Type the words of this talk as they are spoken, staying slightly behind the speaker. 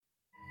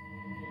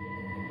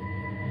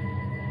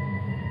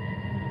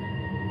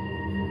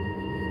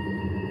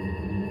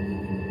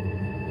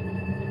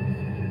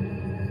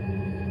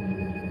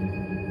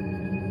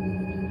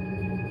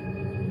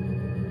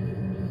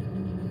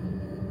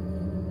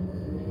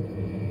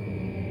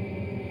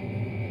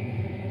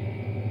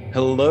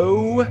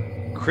Hello,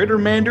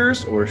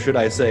 Crittermanders, or should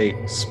I say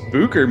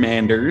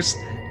Spookermanders,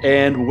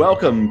 and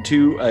welcome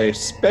to a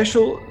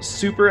special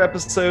super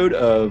episode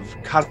of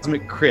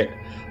Cosmic Crit.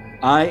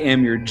 I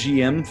am your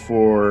GM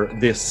for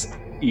this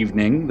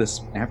evening, this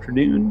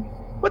afternoon.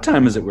 What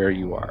time is it where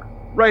you are?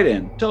 Write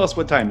in. Tell us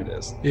what time it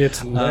is.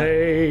 It's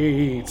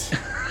late.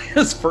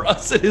 Yes, for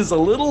us it is a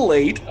little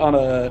late on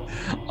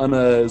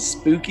a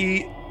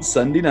spooky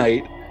Sunday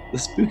night. The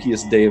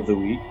spookiest day of the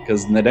week,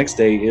 because the next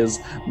day is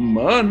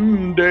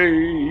Monday.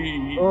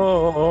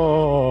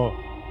 Oh,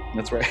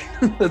 that's right.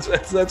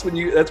 that's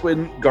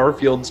when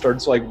Garfield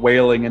starts like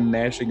wailing and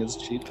gnashing his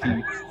teeth.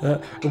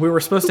 We were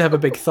supposed to have a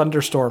big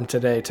thunderstorm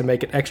today to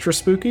make it extra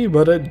spooky,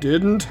 but it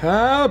didn't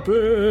happen.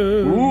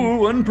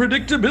 Ooh,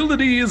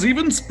 unpredictability is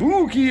even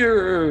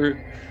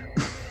spookier.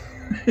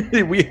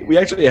 we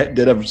actually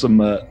did have some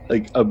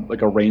like a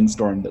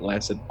rainstorm that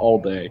lasted all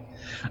day,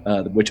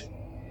 which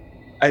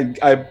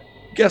I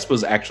guess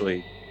was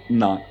actually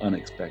not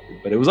unexpected,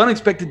 but it was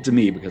unexpected to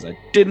me because I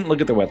didn't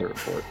look at the weather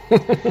report.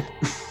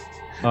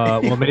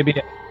 Well,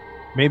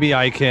 maybe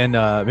I can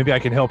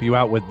help you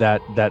out with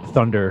that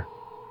thunder,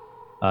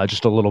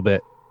 just a little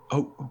bit.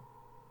 Oh,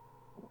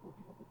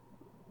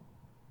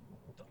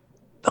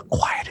 the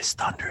quietest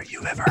thunder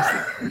you've ever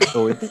heard.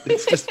 Oh,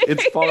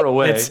 it's far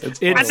away.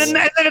 And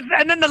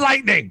then the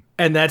lightning.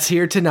 And that's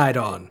here tonight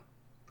on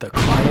The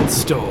Quiet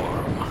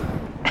Storm.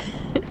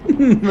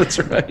 That's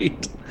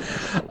right.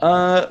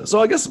 So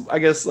I guess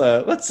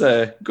let's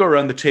go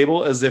around the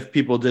table as if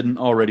people didn't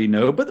already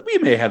know, but we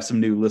may have some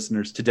new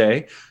listeners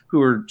today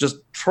who are just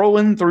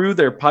trolling through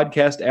their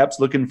podcast apps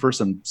looking for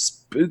some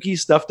spooky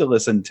stuff to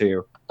listen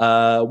to.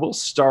 We'll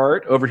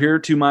start over here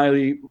to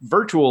my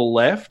virtual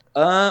left.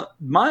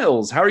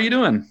 Miles, how are you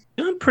doing?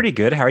 Doing pretty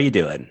good. How are you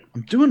doing?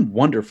 I'm doing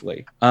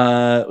wonderfully.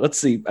 Let's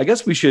see. I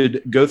guess we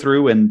should go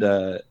through and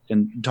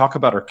talk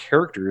about our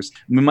characters.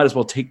 We might as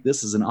well take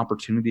this as an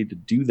opportunity to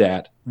do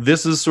that.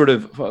 This is sort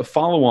of a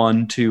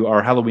follow-on to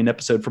our Halloween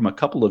episode from a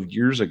couple of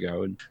years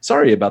ago. And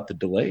sorry about the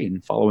delay in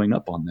following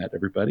up on that,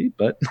 everybody.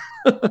 But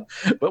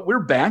but we're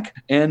back.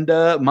 And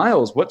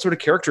Miles, what sort of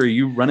character are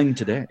you running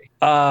today?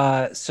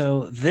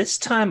 So this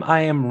time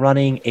I am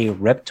running a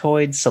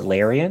Reptoid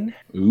Solarian.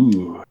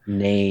 Ooh.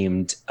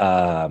 Named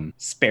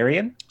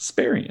Sparian.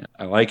 Sparian.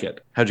 I like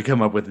it. How'd you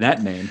come up with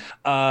that name?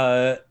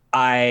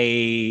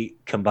 I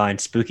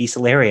combined Spooky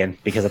Solarian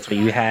because that's what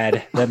you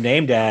had them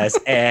named as,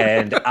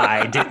 and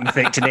I didn't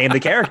think to name the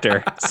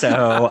character.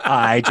 So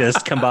I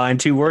just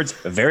combined two words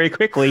very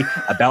quickly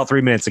about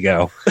 3 minutes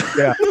ago.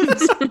 Yeah.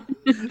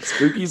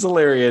 Spooky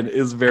Solarian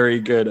is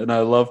very good, and I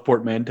love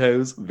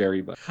portmanteaus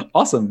very much.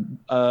 Awesome.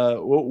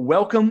 Well,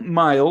 welcome,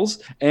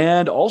 Miles,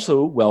 and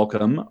also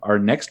welcome our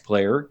next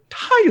player,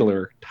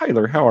 Tyler.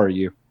 Tyler, how are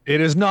you? It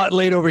is not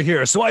late over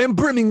here, so I am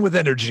brimming with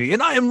energy,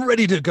 and I am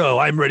ready to go.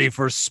 I'm ready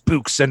for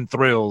spooks and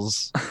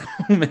thrills.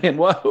 Man,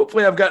 well,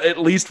 hopefully I've got at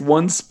least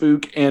one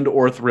spook and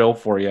or thrill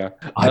for you.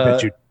 I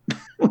bet you.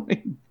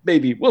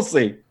 Maybe. We'll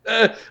see.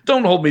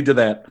 Don't hold me to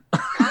that.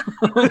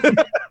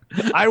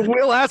 I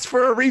will ask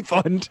for a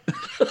refund.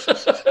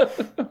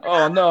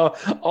 Oh, no.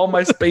 All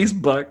my space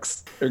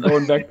bucks are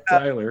going back to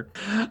Tyler.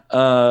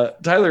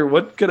 Tyler,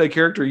 what kind of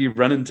character are you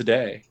running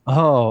today?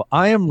 Oh,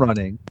 I am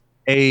running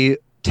a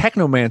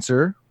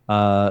technomancer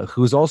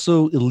who's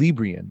also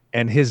Elybrian,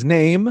 and his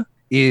name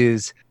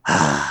is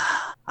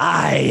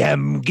I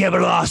am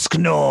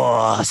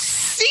Gebelosknor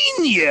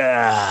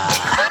Senior.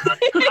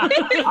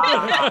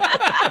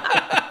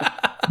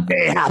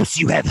 Perhaps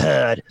you have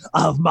heard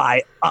of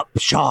my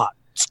upshot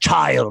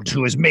child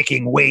who is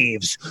making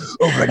waves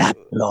over at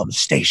Absalom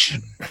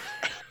Station.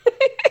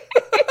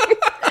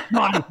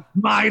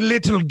 My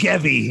little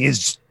Gevy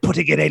is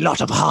putting in a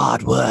lot of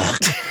hard work.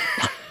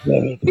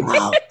 Very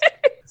proud.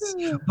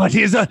 But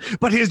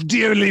his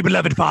dearly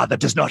beloved father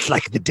does not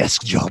like the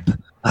desk job.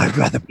 I'd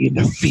rather be in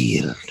the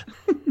field.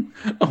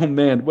 Oh,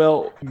 man.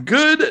 Well,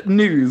 good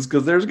news,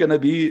 because there's going to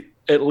be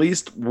at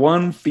least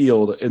one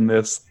field in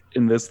this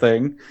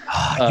thing.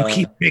 You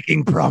keep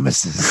making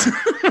promises.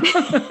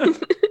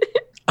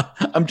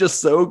 I'm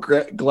just so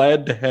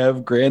glad to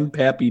have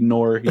Grandpappy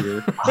Nor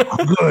here.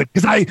 Oh, good,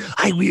 because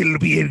I will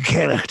be in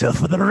character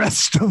for the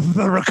rest of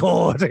the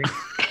recording.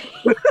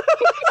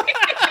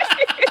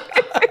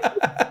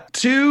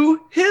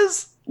 To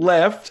his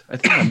left, I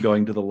think I'm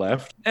going to the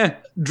left.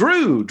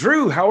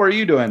 Drew, how are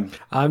you doing?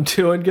 I'm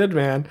doing good,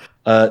 man.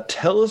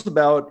 Tell us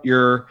about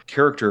your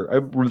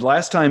character.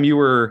 Last time you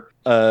were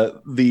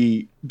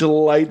the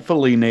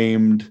delightfully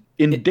named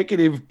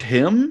Indicative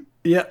Tim.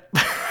 Yep.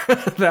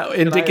 That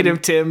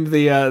Indicative Tim,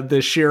 the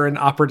Sheeran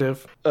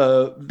operative.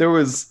 There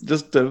was,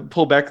 just to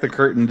pull back the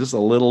curtain just a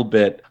little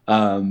bit,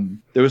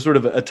 there was sort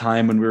of a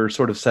time when we were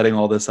sort of setting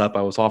all this up.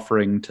 I was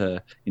offering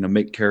to,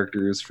 make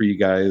characters for you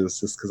guys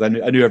just because I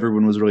knew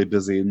everyone was really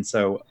busy. And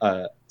so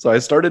I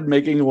started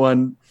making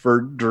one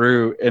for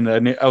Drew, and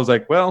I was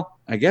like, well,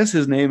 I guess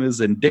his name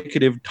is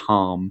Indicative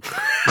Tom.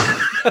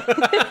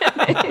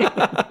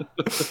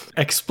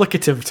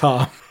 Explicative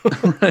Tom.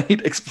 Right,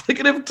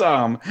 explicative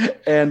Tom,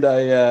 and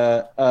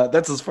I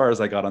that's as far as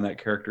I got on that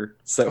character.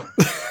 So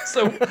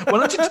why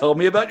don't you tell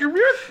me about your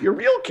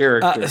real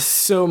character?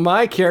 So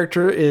my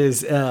character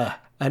is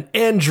an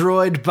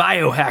android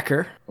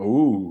biohacker.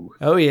 Ooh.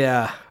 Oh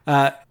yeah.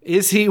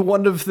 Is he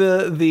one of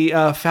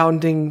the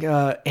founding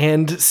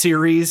and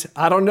series?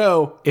 I don't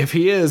know. If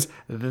he is,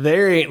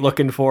 they ain't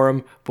looking for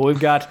him. But we've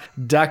got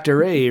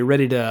Dr. A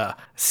ready to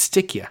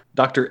stick you.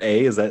 Dr.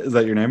 A, is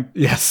that your name?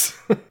 Yes.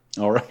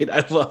 All right,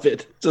 I love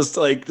it. Just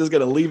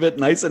gonna leave it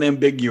nice and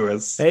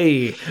ambiguous.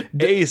 Hey,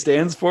 A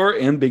stands for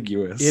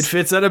ambiguous. it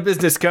fits on a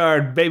business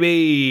card,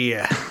 baby.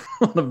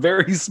 On a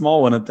very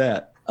small one at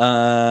that.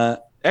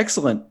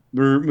 Excellent.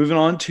 We're moving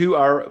on to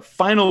our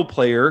final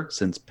player,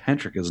 since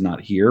Patrick is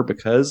not here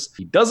because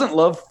he doesn't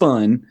love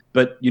fun.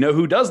 But you know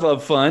who does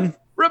love fun?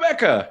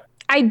 Rebecca.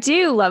 I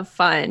do love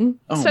fun,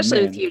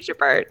 especially man. with you,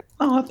 Jabert.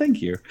 Oh,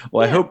 thank you.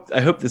 Well, Yeah.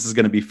 I hope this is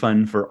going to be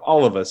fun for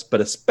all of us,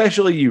 but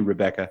especially you,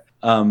 Rebecca.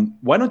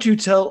 Why don't you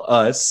tell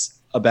us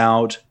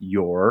about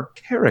your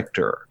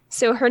character?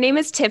 So her name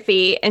is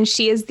Tiffy, and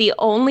she is the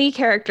only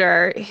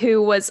character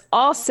who was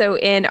also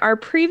in our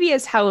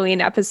previous Halloween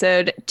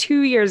episode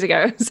 2 years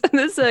ago. So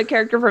this is a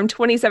character from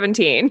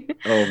 2017.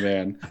 Oh,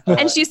 man.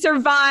 And she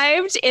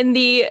survived in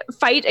the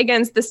fight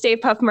against the Stay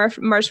Puft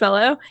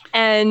Marshmallow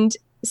and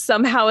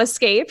somehow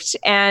escaped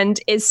and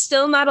is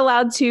still not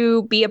allowed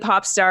to be a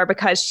pop star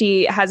because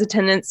she has a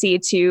tendency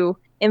to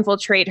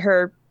infiltrate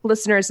her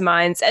listeners'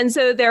 minds. And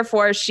so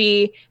therefore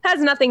she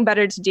has nothing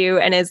better to do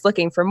and is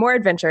looking for more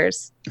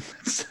adventures.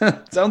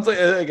 Sounds like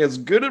as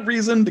good a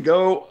reason to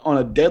go on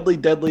a deadly,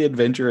 deadly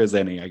adventure as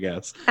any, I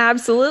guess.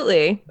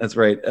 Absolutely. That's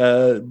right.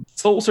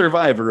 Sole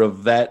survivor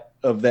of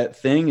that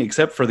thing,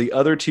 except for the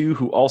other two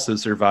who also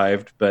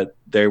survived, but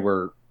they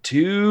were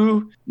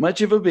too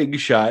much of a big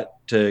shot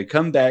to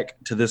come back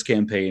to this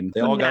campaign.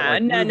 They all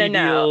got movie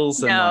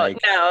deals and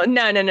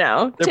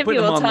No. Tiffy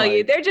will tell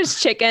you they're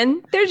just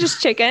chicken. They're just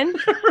chicken.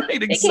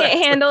 Right, exactly. They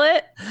can't handle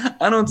it.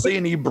 I don't see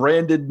any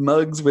branded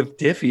mugs with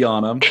Tiffy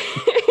on them.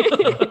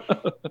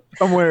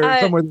 Somewhere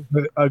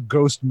a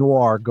ghost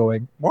noir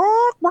going.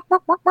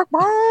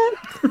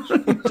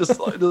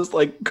 just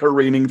like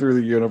careening through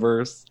the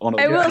universe.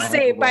 I will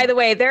say, by the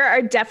way, there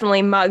are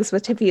definitely mugs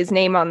with Tiffy's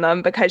name on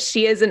them because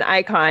she is an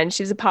icon.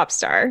 She's a pop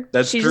star.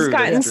 She's just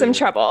gotten in some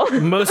trouble.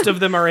 Most of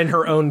them are in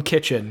her own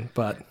kitchen,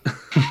 but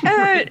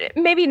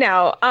maybe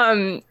now.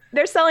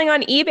 They're selling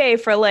on eBay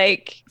for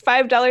like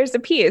 $5 a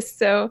piece.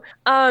 So,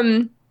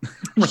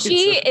 Right,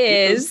 she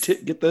is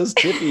get those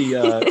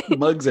Tiffy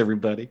mugs,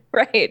 everybody.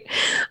 Right.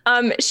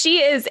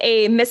 She is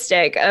a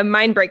mystic, a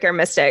mindbreaker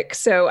mystic.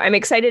 So I'm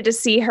excited to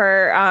see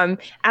her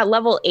at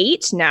level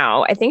 8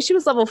 now. I think she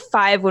was level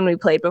 5 when we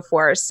played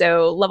before.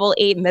 So level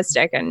 8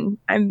 mystic, and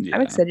I'm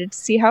excited to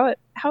see how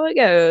it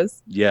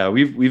goes. Yeah,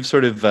 we've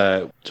sort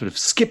of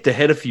skipped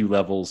ahead a few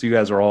levels. You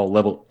guys are all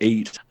level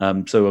 8,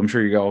 so I'm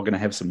sure you're all going to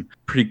have some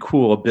pretty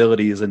cool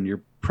abilities, and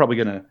you're probably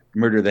going to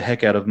murder the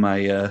heck out of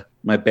my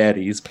my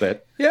baddies.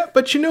 But yeah,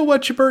 but you know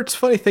what, Jabert's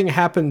funny thing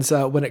happens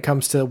when it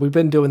comes to, we've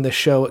been doing this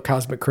show at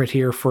Cosmic Crit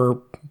here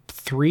for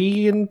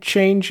 3 and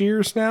change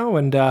years now,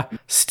 and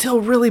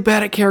still really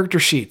bad at character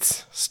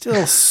sheets.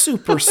 Still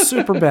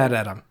super bad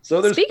at them.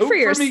 So there's Speak for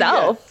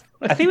yourself.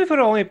 I think we've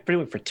only been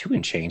doing it for 2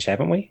 and change,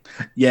 haven't we?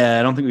 Yeah,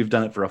 I don't think we've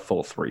done it for a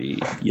full 3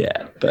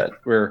 yet, but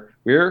we're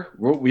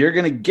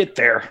gonna get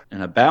there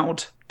in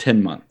about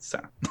 10 months.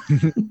 So.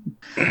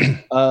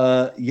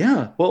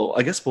 Yeah. Well,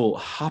 I guess we'll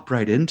hop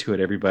right into it.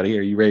 Everybody,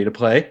 are you ready to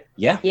play?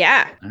 Yeah.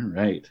 Yeah. All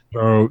right.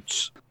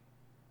 Notes.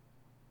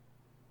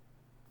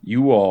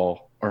 You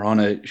all are on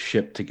a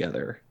ship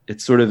together.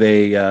 It's sort of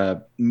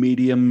a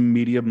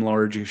medium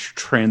large-ish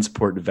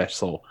transport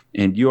vessel,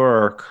 and you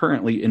are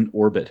currently in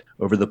orbit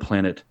over the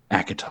planet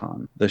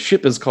Akaton. The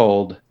ship is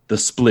called the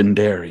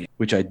Splendarian,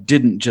 which I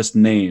didn't just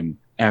name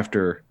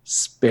after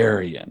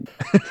Sparian.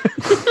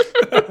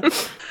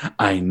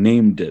 I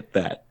named it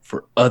that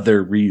for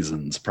other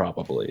reasons,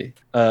 probably.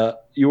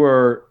 You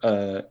are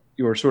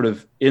sort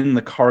of in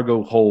the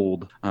cargo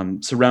hold,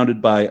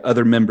 surrounded by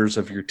other members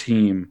of your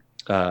team.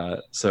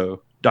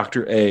 So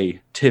Dr.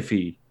 A,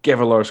 Tiffy,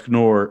 Gavilarsk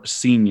Nor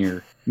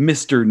Sr.,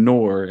 Mr.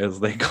 Nor, as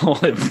they call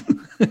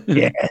him.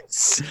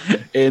 Yes.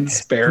 And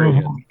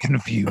Sparian. Oh,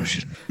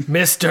 confusion.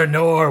 Mr.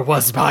 Nor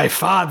was my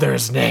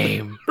father's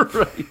name.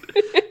 Right.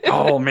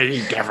 Call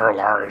me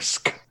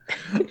Gavilarsk.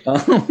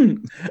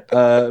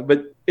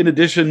 But in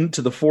addition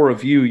to the 4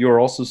 of you, you're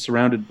also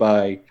surrounded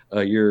by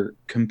your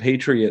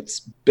compatriots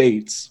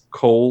Bates,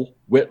 Cole,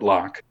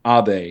 Whitlock,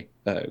 Abe,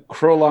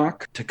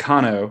 Krolak,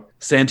 Takano,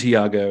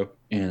 Santiago,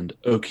 and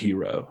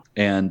Okiro.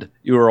 And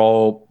you are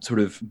all sort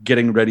of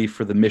getting ready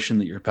for the mission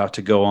that you're about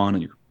to go on,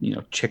 and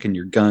you're checking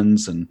your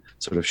guns and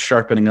sort of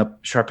sharpening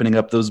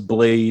up those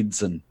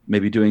blades, and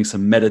maybe doing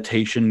some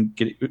meditation,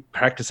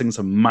 practicing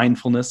some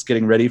mindfulness,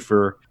 getting ready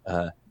for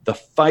the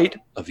fight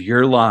of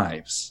your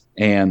lives.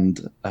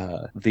 And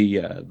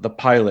the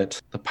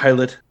pilot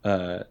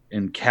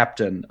and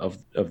captain of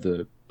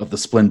the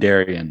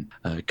Splendarian.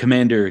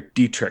 Commander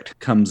Dietrich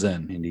comes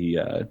in and he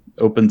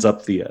opens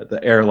up the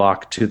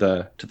airlock to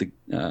the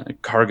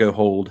cargo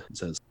hold and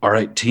says, "All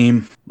right,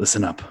 team,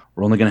 listen up.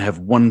 We're only going to have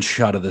one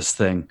shot of this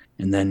thing,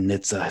 and then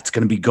it's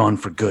going to be gone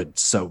for good.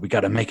 So we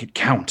got to make it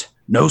count.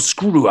 No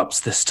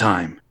screw-ups this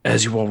time.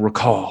 As you all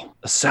recall,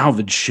 a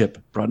salvage ship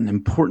brought an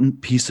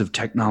important piece of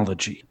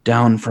technology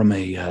down from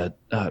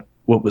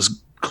what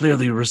was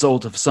clearly a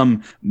result of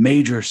some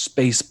major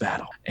space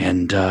battle.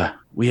 And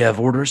we have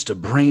orders to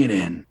bring it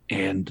in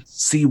and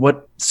see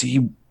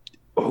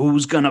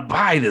who's going to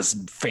buy this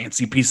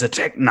fancy piece of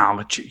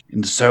technology.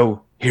 And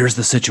so here's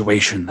the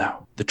situation,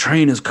 though. The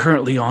train is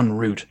currently en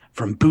route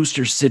from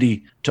Booster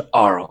City to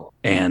Arl,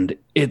 and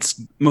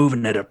it's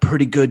moving at a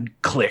pretty good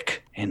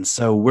click. And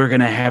so we're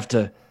going to have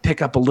to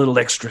pick up a little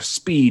extra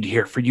speed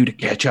here for you to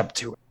catch up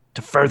to it.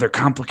 To further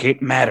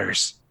complicate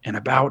matters, in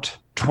about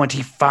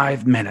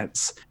 25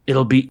 minutes,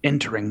 it'll be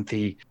entering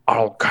the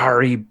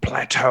Alkari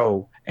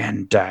Plateau,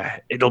 and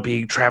it'll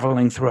be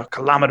traveling through a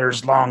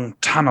kilometers-long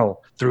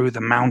tunnel through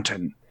the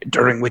mountain,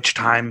 during which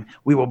time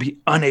we will be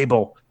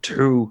unable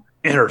to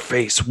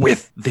interface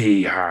with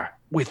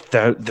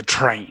the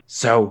train.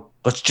 So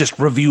let's just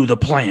review the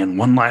plan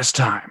one last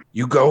time.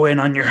 You go in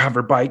on your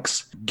hover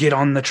bikes, get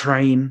on the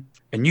train,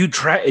 and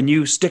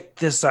you stick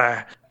this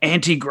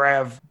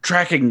anti-grav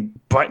tracking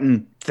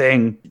button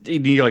thing.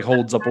 He like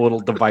holds up a little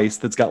device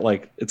that's got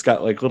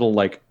little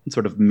like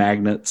sort of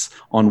magnets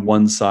on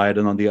one side,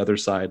 and on the other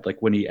side,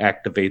 like when he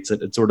activates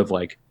it, it's sort of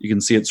like you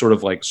can see it sort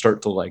of like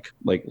start to like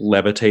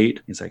levitate.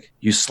 He's like,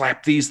 you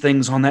slap these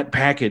things on that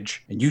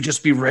package, and you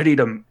just be ready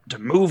to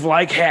move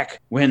like heck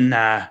when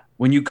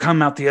you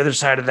come out the other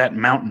side of that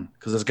mountain,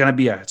 because it's gonna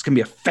be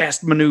a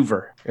fast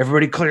maneuver.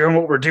 Everybody clear on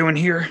what we're doing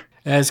here?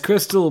 As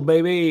crystal,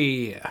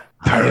 baby.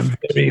 I am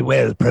very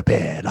well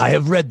prepared. I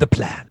have read the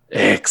plan.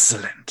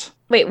 Excellent.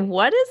 Wait,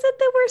 what is it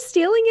that we're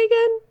stealing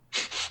again?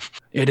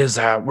 It is,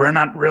 we're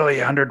not really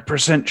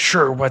 100%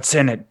 sure what's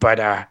in it, but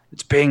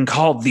it's being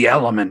called the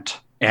Element.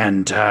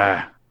 And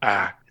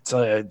it's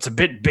a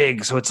bit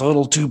big, so it's a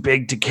little too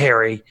big to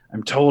carry.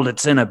 I'm told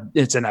it's in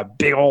a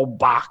big old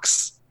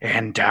box.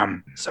 And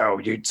so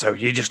you're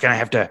just gonna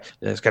have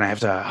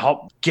to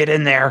help get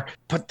in there,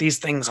 put these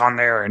things on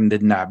there, and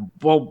then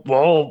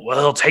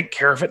we'll take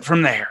care of it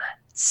from there.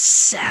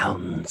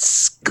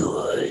 Sounds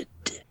good.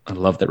 I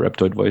love that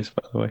Reptoid voice,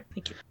 by the way.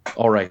 Thank you.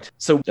 All right,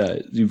 so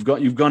you've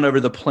gone over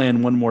the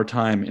plan one more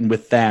time, and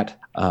with that,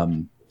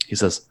 he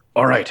says,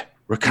 "All right,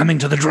 we're coming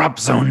to the drop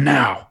zone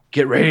now.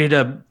 Get ready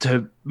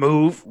to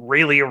move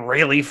really,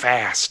 really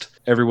fast."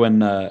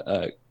 Everyone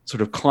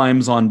sort of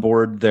climbs on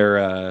board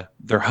their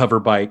hover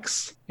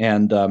bikes,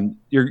 and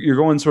you're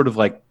going sort of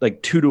like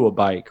two to a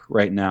bike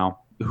right now.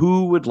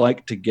 Who would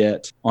like to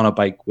get on a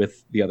bike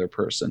with the other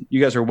person? You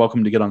guys are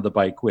welcome to get on the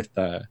bike with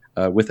a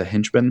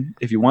henchman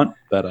if you want,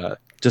 but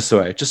just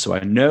so I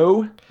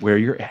know where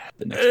you're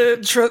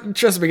at.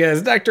 Trust me,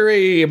 guys. Dr.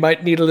 A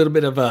might need a little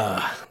bit of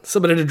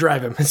somebody to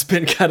drive him. It's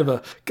been kind of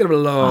a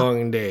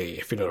long day,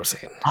 if you know what I'm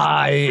saying.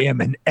 I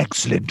am an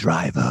excellent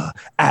driver,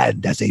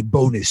 and as a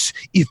bonus,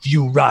 if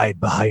you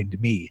ride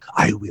behind me,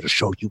 I will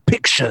show you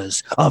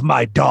pictures of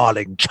my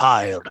darling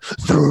child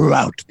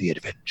throughout the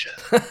adventure.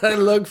 I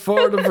look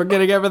forward to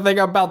forgetting everything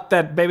about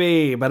that,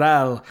 baby, but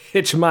I'll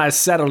hitch my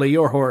saddle to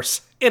your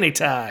horse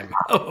anytime.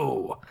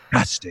 Oh.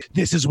 Fantastic.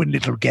 This is when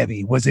little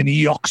Gabby was in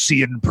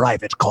Eoxian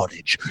private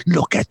college.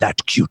 Look at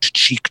that cute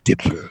cheek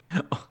dimple.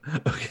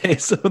 Okay,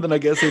 so then I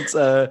guess it's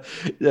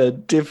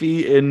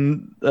Diffie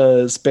and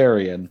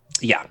Sparian.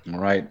 Yeah. All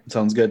right,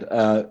 sounds good.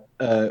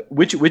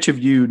 Which of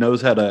you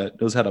knows how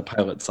to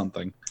pilot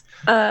something?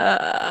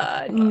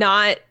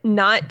 Not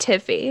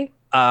Tiffy.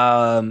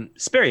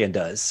 Sparian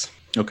does.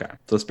 Okay,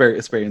 so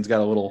Sparian's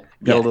got a little.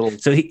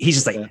 So he's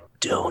just like,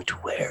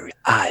 don't worry,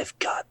 I've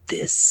got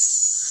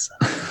this.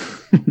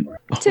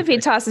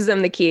 Tiffy tosses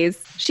him the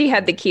keys. She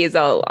had the keys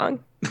all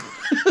along.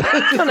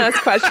 Don't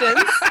ask questions.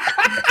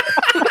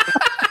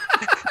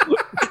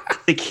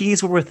 The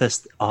keys were with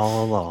us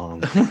all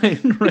along.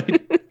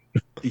 right.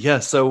 Yeah.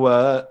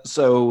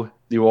 So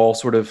you all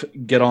sort of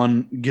get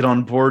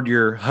on board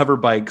your hover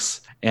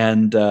bikes,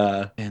 and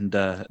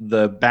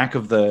the back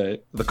of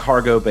the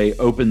cargo bay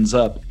opens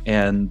up,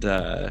 and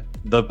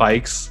the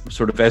bikes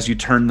sort of, as you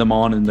turn them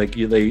on and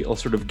they all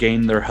sort of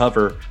gain their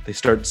hover, they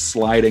start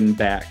sliding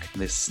back.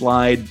 They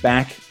slide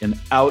back and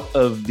out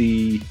of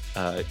the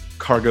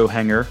cargo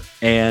hangar,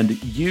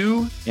 and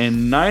you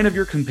and 9 of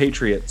your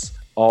compatriots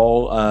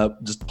all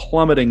just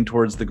plummeting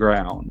towards the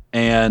ground.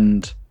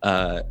 And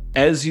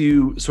as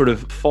you sort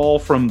of fall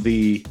from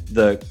the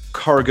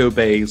cargo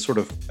bay sort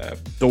of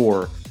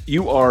door,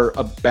 you are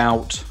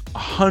about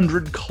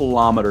 100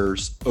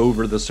 kilometers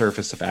over the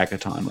surface of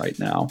Akaton right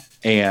now,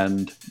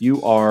 and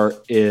you are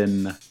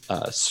in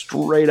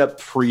straight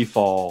up free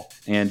fall,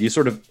 and you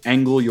sort of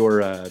angle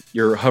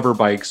your hover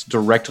bikes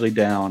directly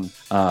down,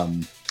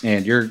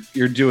 and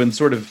you're doing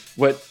sort of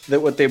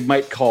what they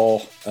might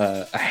call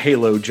a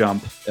halo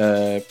jump,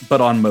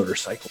 but on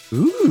motorcycle.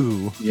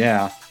 Ooh.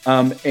 Yeah.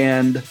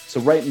 And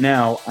so right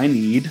now I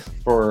need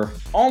for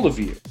all of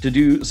you to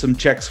do some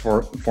checks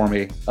for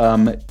me.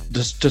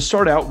 Just to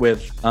start out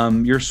with,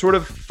 you're sort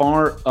of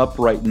far up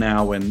right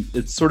now, and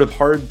it's sort of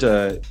hard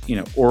to,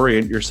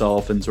 orient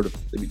yourself, and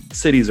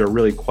cities are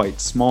really quite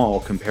small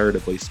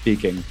comparatively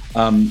speaking.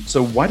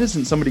 So why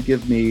doesn't somebody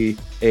give me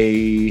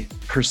a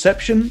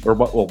perception, or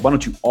why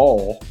don't you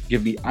all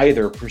give me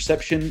either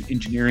perception,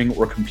 engineering,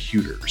 or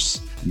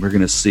computers? And we're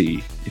going to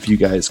see if you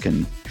guys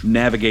can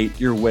navigate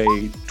your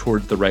way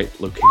toward the right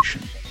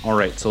location. All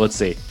right, so let's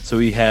see. So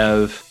we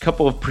have a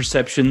couple of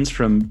perceptions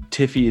from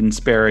Tiffy and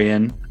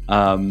Sparian.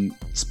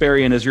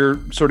 Sparian, as you're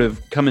sort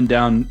of coming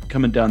down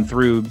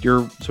through,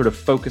 you're sort of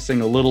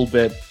focusing a little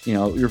bit,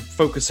 you're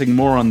focusing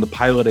more on the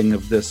piloting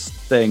of this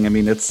thing. I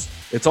mean,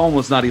 it's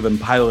almost not even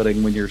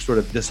piloting when you're sort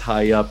of this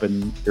high up,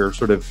 and you're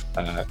sort of,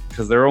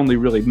 because they're only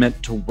really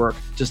meant to work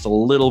just a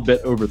little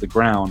bit over the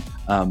ground.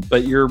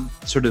 But you're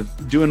sort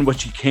of doing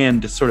what you can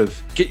to sort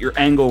of get your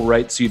angle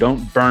right so you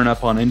don't burn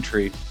up on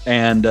entry.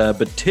 And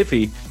but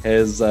Tiffy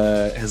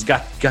has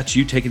got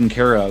you taken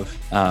care of.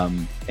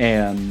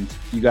 And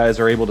you guys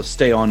are able to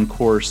stay on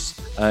course.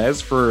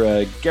 As for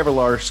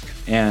Geverlarsk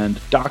and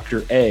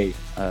Dr. A,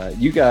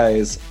 you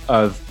guys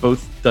have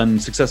both done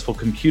successful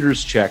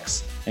computers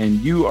checks,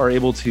 and you are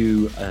able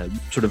to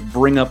sort of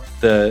bring up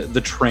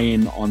the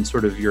train on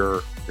sort of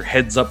your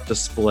heads-up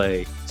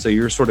display. So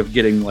you're sort of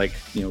getting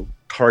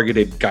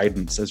targeted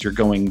guidance as you're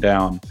going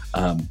down,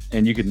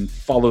 and you can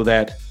follow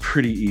that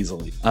pretty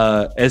easily.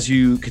 As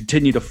you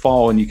continue to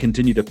fall and you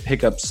continue to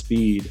pick up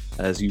speed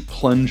as you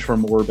plunge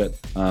from orbit,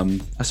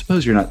 I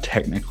suppose you're not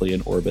technically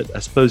in orbit. I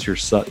suppose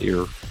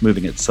you're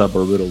moving at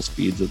suborbital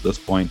speeds at this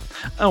point.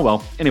 Oh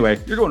well, anyway,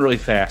 you're going really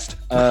fast.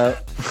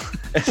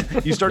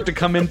 You start to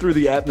come in through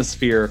the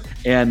atmosphere,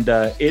 and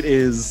it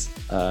is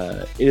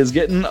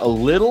getting a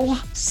little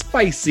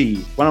spicy.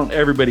 Why don't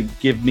everybody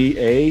give me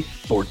a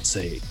fort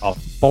save? A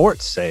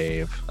fort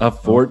save. A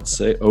fort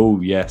save. Oh,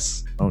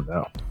 yes. Oh,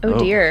 no. Oh,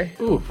 dear.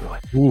 Ooh, boy.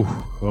 Ooh,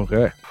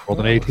 okay. Rolled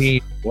an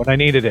 18 when I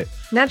needed it.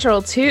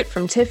 Natural toot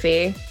from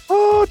Tiffy.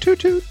 Oh,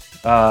 toot.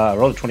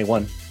 Rolled a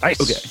 21. Nice.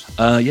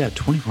 Okay. Yeah,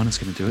 21 is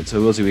going to do it.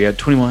 So we'll see. We had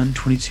 21,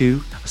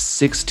 22,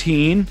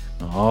 16.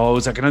 Oh,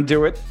 is that going to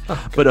do it?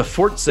 Oh, but a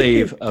fort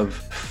save of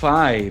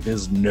 5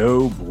 is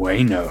no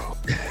bueno.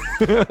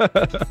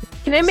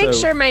 Can I make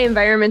sure my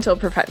environmental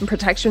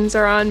protections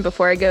are on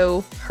before I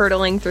go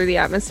hurtling through the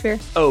atmosphere?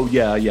 Oh,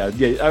 yeah.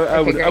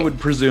 I would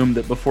presume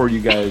that before you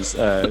guys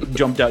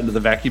jumped out into the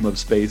vacuum of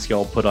space,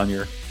 y'all put on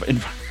your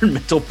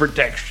environmental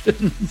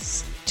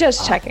protections.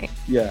 Just checking.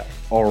 Yeah.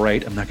 All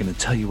right. I'm not going to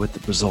tell you what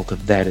the result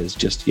of that is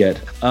just yet.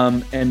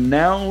 And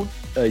now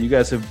you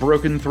guys have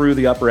broken through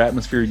the upper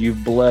atmosphere.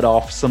 You've bled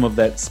off some of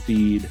that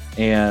speed,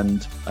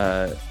 and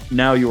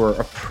now you are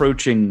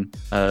approaching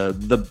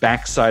the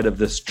backside of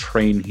this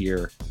train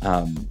here.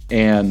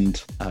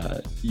 And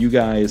you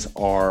guys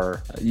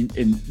are,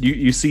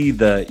 you see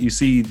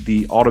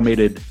the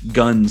automated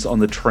guns on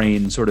the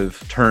train sort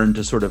of turn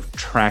to sort of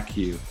track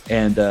you,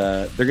 and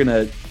they're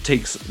gonna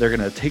take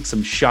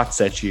some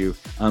shots at you.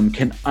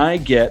 Can I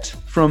get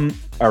from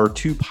our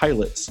two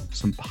pilots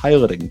some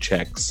piloting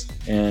checks,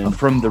 and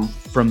from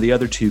the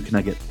other two, can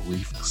I get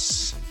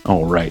reflex?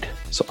 All right.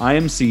 So I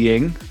am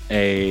seeing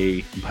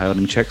a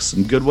piloting check,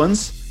 some good ones,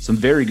 some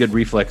very good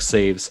reflex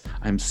saves.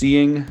 I'm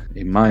seeing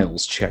a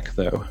Miles check,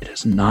 though. It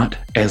is not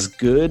as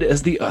good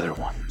as the other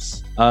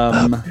ones.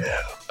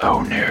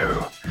 Oh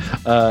no.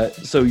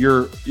 So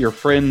your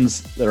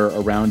friends that are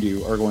around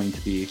you are going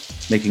to be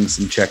making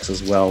some checks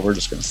as well. We're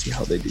just going to see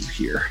how they do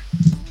here.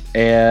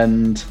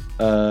 And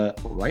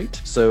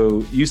right.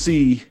 So you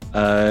see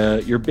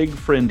your big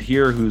friend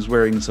here who's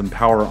wearing some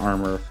power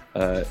armor.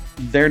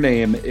 Their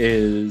name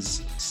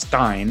is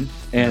Stein,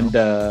 and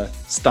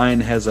Stein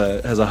has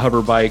a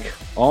hover bike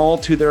all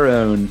to their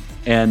own,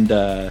 and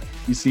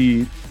you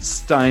see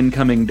Stein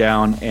coming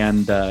down,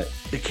 and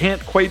they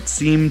can't quite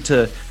seem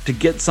to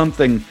get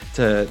something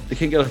to, they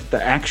can't get the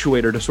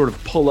actuator to sort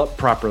of pull up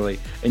properly,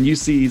 and you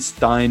see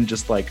Stein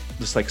just like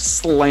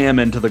slam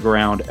into the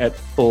ground at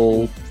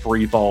full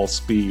free fall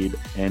speed,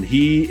 and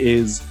he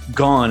is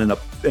gone in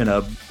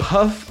a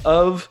puff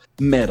of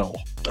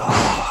metal.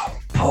 Oh,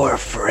 poor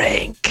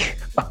Frank.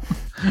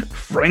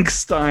 Frank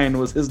Stein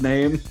was his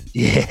name.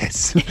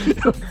 Yes.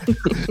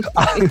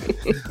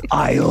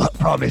 I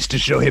promised to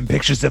show him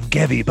pictures of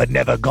Gevi, but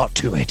never got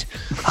to it.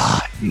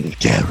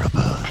 Terrible.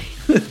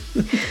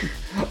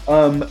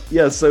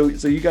 Yeah, so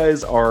you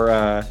guys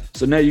are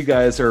so now you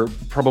guys are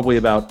probably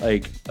about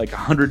like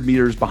 100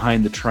 meters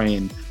behind the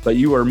train, but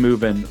you are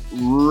moving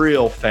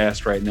real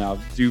fast right now.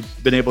 You've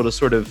been able to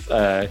sort of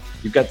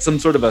you've got some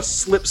sort of a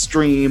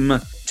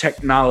slipstream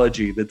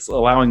technology that's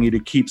allowing you to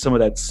keep some of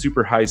that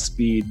super high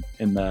speed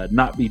and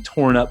not be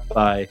torn up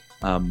by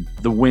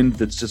the wind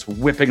that's just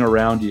whipping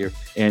around you,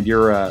 and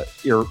you're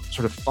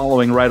sort of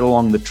following right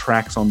along the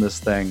tracks on this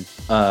thing.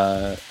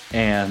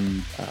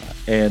 and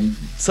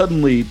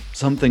suddenly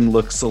something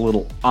looks a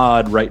little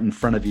odd right in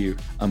front of you.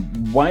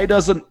 Why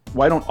don't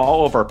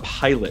all of our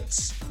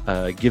pilots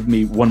give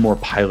me one more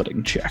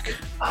piloting check?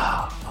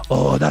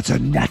 Oh, that's a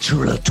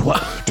natural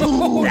 20.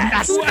 Ooh,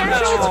 that's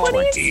natural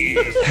 20.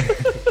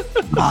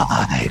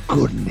 My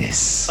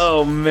goodness.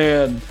 Oh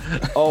man.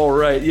 All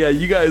right. Yeah,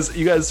 you guys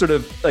sort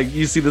of like,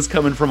 you see this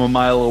coming from a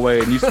mile away,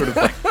 and you sort of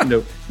like,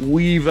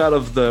 weave out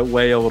of the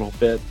way a little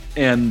bit.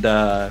 And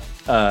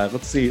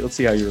let's see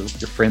how your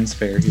friends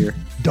fare here.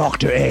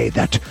 Dr. A,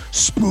 that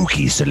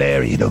spooky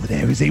Solarian over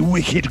there, is a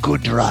wicked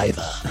good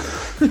driver.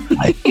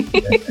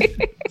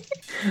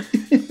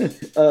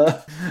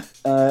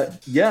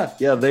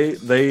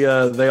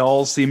 They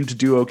all seem to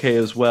do okay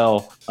as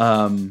well.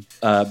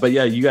 But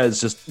yeah, you guys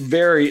just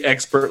very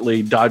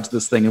expertly dodge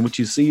this thing, and what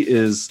you see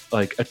is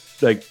like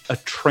a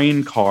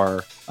train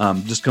car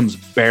just comes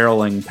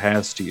barreling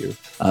past you.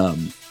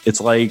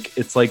 It's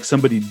like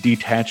somebody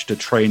detached a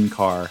train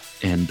car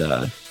and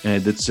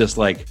it's just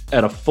like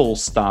at a full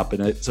stop,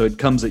 and so it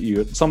comes at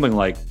you at something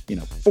like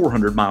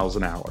 400 miles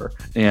an hour,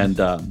 and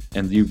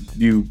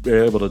you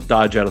are able to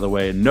dodge out of the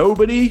way, and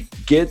nobody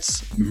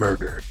gets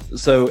murdered.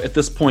 So at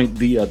this point,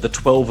 the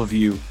 12 of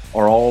you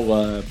are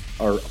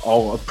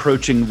all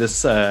approaching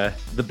this the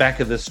back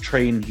of this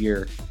train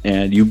here,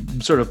 and you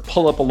sort of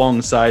pull up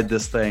alongside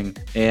this thing,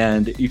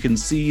 and you can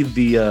see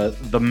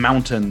the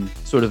mountain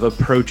sort of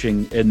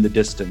approaching in the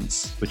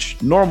distance,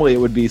 which normally it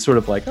would be sort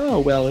of like, oh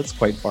well, it's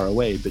quite far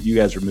away, but you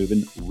guys are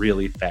moving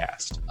really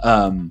fast.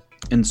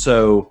 And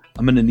so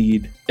I'm going to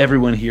need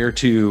everyone here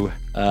to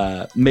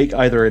make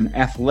either an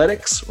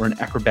athletics or an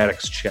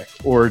acrobatics check,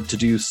 or to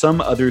do some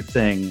other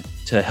thing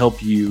to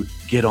help you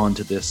get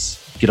onto this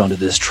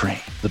train.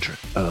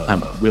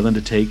 I'm willing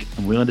to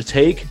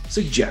take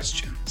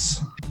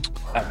suggestions.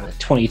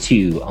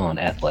 22 on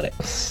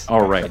athletics.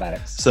 All right.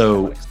 Acrobatics.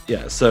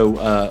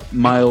 So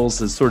Miles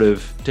has sort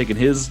of taken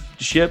his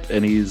ship,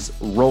 and he's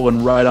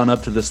rolling right on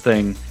up to this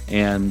thing,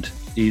 and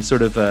he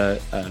sort of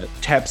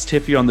taps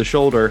Tiffy on the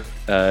shoulder,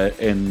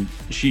 and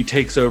she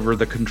takes over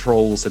the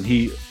controls, and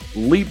he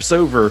leaps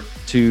over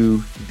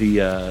to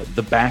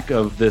the back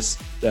of this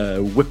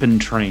whipping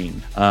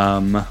train.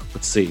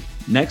 Let's see.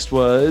 Next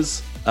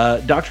was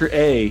Dr.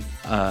 A.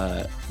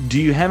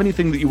 Do you have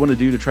anything that you want to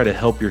do to try to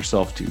help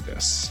yourself do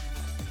this?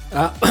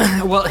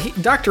 Well,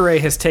 Dr. A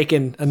has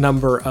taken a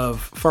number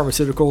of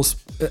pharmaceuticals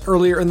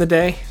earlier in the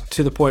day,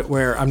 to the point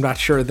where I'm not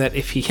sure that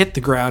if he hit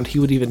the ground, he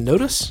would even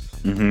notice.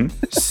 Mm-hmm.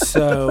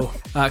 So,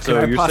 can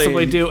I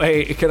possibly do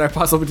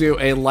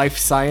a life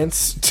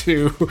science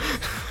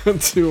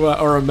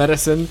or a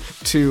medicine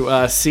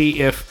to see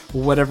if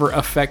whatever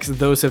effects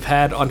those have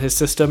had on his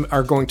system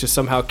are going to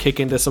somehow kick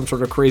into some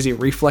sort of crazy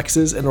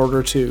reflexes in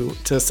order to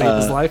save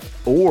his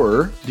life?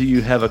 Or do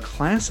you have a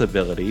class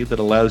ability that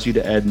allows you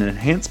to add an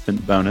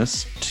enhancement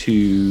bonus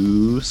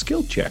to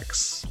skill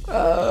checks?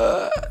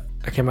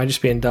 Okay, am I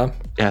just being dumb?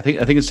 Yeah, I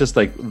think it's just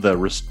like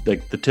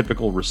the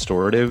typical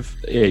restorative.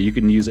 Yeah, you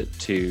can use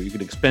it you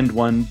can expend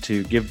one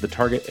to give the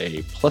target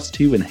a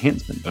 +2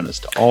 enhancement bonus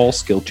to all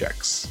skill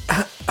checks.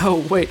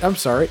 Oh wait, I'm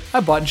sorry. I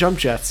bought jump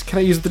jets. Can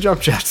I use the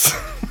jump jets?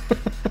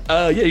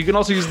 Yeah, you can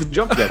also use the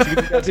jump jets. You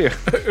can do that too.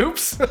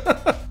 Oops.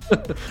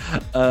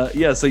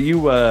 Yeah, so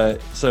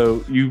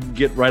you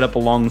get right up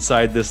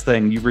alongside this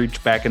thing. You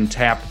reach back and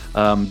tap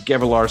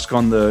Gevelarsk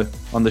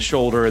on the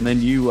shoulder, and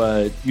then you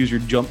use your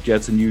jump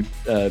jets, and you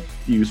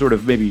sort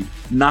of maybe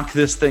knock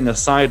this thing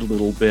aside a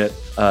little bit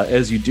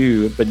as you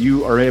do, but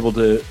you are able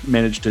to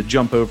manage to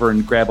jump over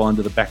and grab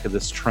onto the back of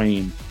this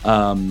train.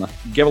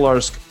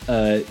 Gevelarsk,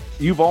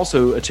 you've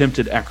also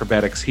attempted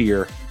acrobatics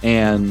here,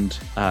 and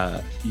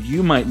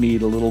you might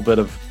need a little bit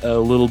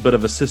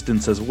of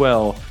assistance as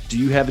well. Do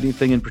you have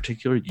anything in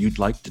particular you'd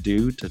like to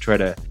do to try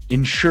to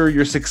ensure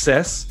your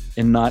success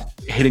in not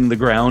hitting the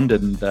ground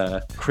and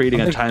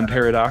creating a time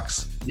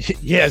paradox?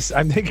 Yes,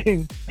 I'm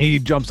thinking he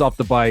jumps off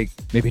the bike,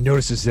 maybe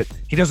notices that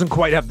he doesn't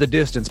quite have the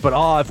distance, but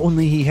if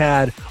only he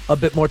had a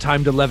bit more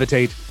time to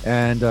levitate,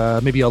 and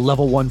maybe a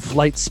level 1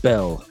 flight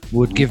spell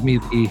would give me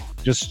the,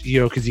 just,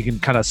 because he can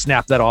kind of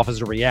snap that off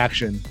as a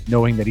reaction,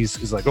 knowing that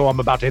he's like, oh, I'm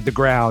about to hit the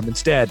ground.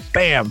 Instead,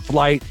 bam,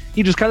 flight.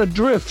 He just kind of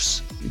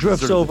drifts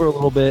over a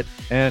little bit,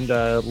 and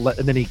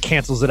then he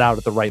cancels it out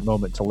at the right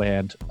moment to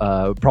land,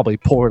 probably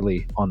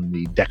poorly on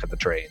the deck of the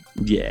train.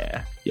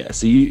 Yeah.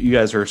 So you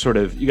guys are sort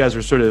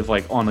of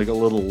like on like a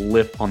little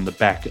lip on the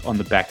back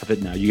of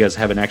it now. You guys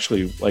haven't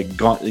actually like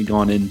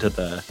gone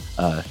into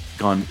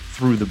gone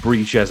through the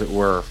breach, as it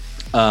were.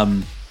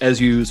 As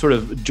you sort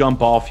of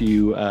jump off,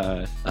 you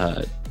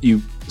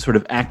sort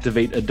of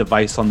activate a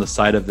device on the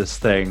side of this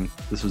thing.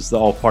 This was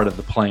all part of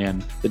the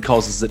plan that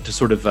causes it to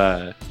sort of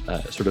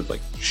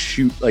like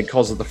shoot, like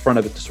causes the front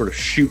of it to sort of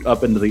shoot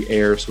up into the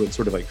air, so it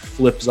sort of like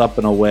flips up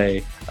and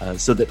away,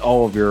 so that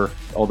all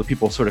the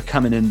people sort of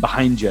coming in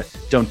behind you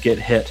don't get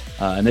hit,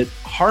 and it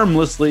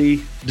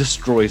harmlessly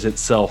destroys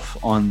itself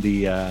on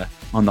the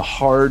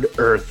hard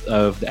earth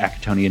of the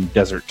Acatonian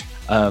desert.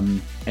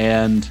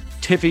 And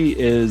Tiffy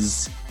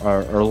is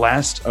our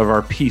last of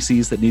our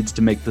PCs that needs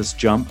to make this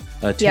jump.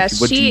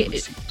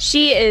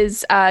 She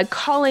is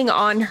calling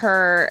on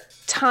her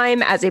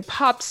time as a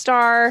pop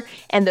star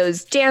and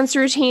those dance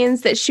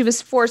routines that she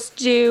was forced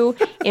to do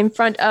in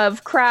front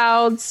of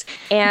crowds.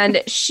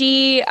 And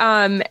she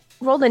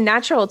rolled a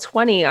natural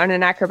 20 on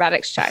an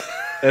acrobatics check.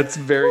 That's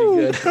very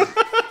good. So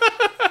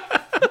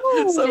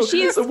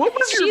what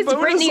was your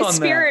bonus on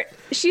that?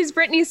 She's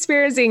Britney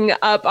Spearsing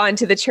up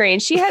onto the train.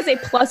 She has a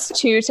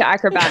 +2 to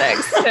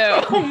acrobatics.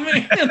 So oh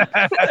man,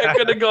 that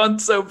could have gone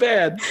so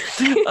bad.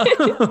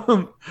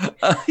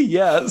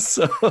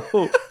 So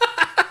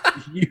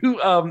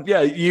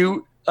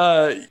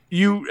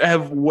you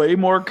have way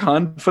more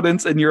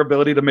confidence in your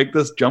ability to make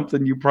this jump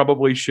than you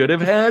probably should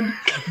have had.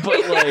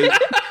 But like,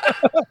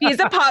 she's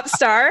a pop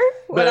star.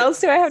 What else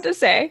do I have to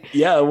say?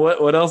 Yeah,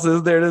 what else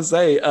is there to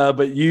say?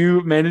 But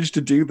you managed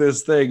to do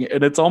this thing,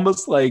 and it's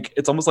almost like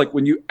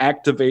when you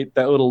activate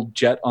that little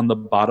jet on the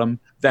bottom.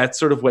 That's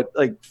sort of what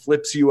like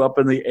flips you up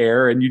in the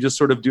air, and you just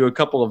sort of do a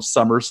couple of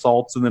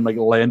somersaults and then like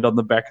land on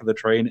the back of the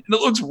train. And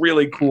it looks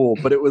really cool,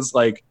 but it was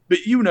like, but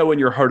you know in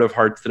your heart of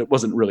hearts that it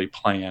wasn't really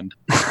planned.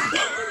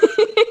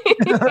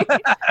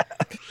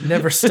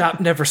 Never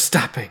stop, never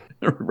stopping.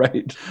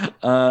 Right.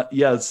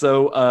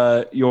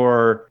 So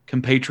your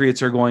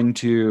compatriots are going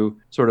to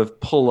sort of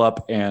pull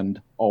up and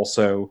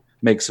also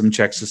make some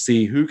checks to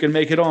see who can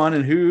make it on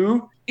and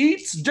who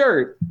eats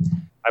dirt.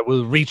 I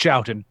will reach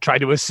out and try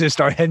to assist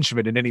our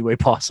henchmen in any way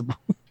possible.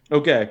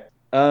 Okay.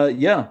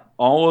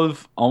 All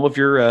of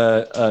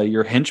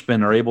your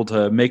henchmen are able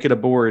to make it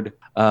aboard.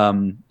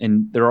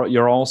 And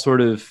you're all sort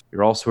of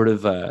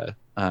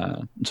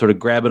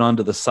grabbing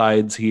onto the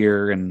sides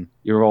here, and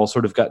you're all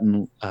sort of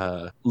gotten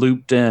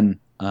looped in.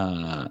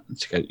 You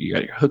got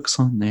your hooks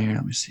on there.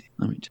 Let me see.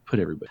 Let me just put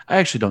everybody. I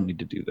actually don't need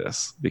to do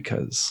this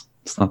because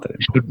it's not that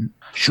important.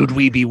 Should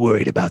we be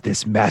worried about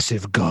this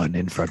massive gun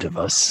in front of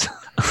us?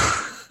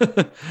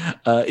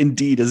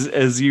 Indeed,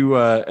 as you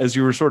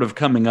were sort of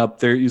coming up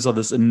there, you saw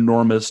this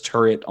enormous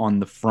turret on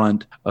the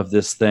front of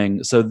this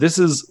thing. So this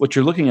is what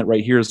you're looking at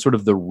right here is sort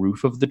of the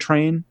roof of the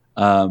train.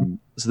 So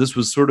this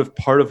was sort of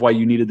part of why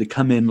you needed to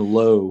come in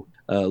low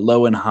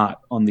and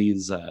hot on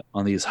these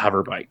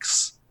hover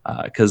bikes,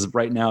 because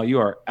right now you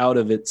are out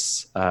of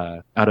its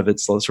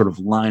sort of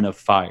line of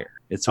fire.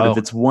 It's sort of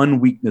its one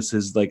weakness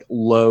is like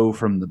low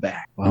from the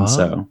back, and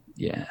so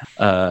yeah.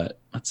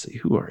 Let's see,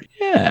 who are you?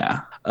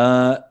 Yeah.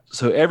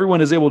 So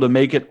everyone is able to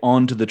make it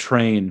onto the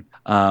train.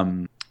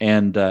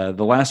 And the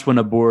last one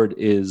aboard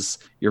is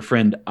your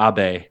friend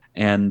Abe.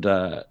 And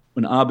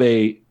when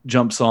Abe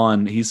jumps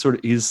on, he's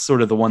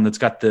sort of the one that's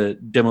got the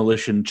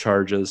demolition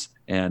charges,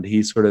 and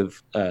he sort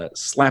of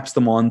slaps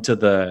them onto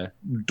the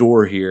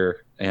door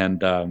here.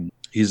 And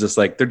he's just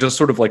like, they're just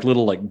sort of like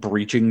little like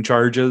breaching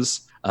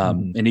charges.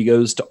 And he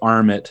goes to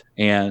arm it,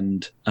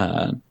 and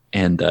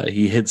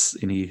he hits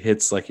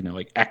like,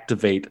 like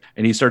activate,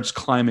 and he starts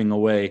climbing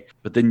away.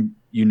 But then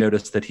you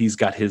notice that he's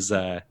got his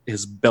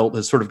belt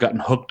has sort of gotten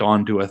hooked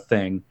onto a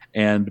thing,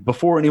 and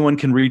before anyone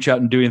can reach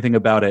out and do anything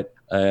about it,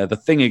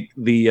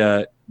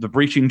 the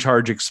breaching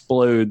charge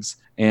explodes,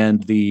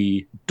 and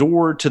the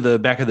door to the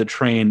back of the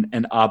train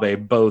and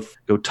Abe both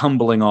go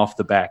tumbling off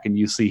the back, and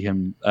you see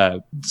him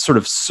sort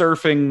of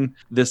surfing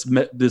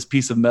this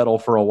piece of metal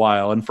for a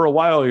while. And for a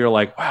while, you're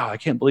like, wow, I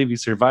can't believe he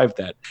survived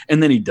that.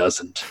 And then he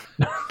doesn't.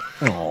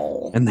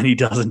 And then he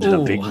doesn't in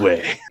a big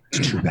way.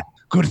 It's too bad.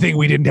 Good thing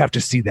we didn't have to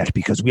see that,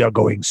 because we are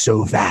going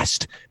so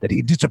fast that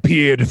he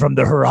disappeared from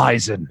the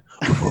horizon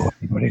before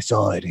anybody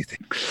saw anything.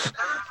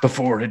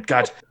 Before it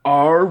got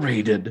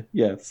R-rated.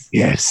 Yes.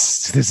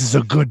 Yes, this is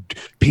a good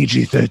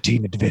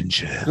PG-13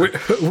 adventure.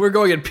 We're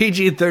going at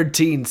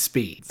PG-13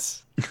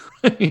 speeds.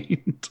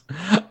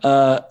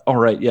 All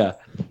right, yeah.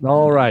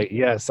 All right,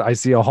 yes. I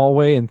see a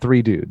hallway and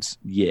 3 dudes.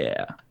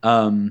 Yeah.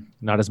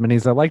 Not as many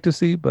as I'd like to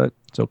see, but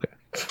it's okay.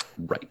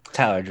 Right.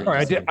 Tyler,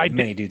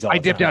 many dudes. I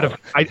dipped out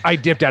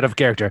of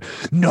character.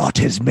 Not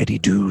as many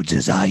dudes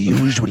as I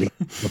usually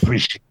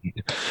appreciate,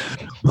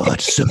 but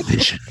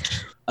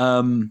sufficient.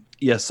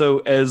 So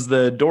as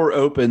the door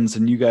opens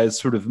and you guys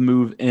sort of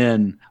move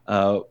in,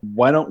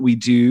 why don't we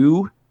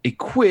do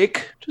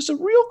just a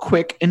real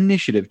quick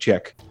initiative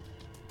check?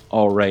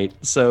 All right.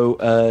 So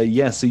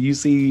so you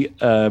see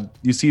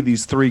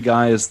these 3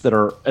 guys that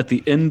are at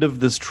the end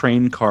of this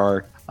train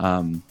car.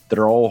 That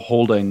are all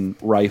holding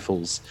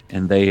rifles,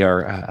 and they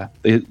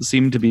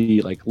seem to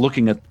be like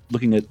looking at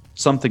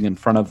something in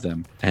front of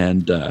them,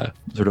 and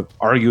sort of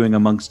arguing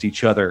amongst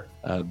each other.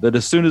 But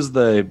as soon as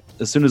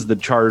the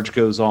charge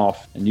goes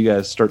off and you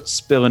guys start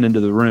spilling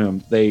into the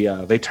room,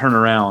 they turn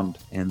around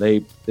and they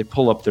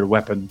pull up their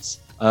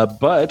weapons.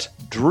 But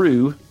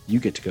Drew,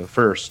 you get to go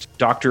first.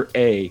 Dr.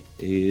 A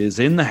is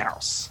in the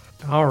house.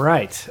 All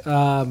right.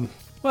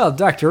 Well,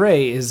 Dr.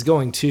 A is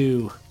going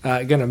to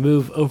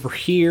move over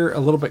here a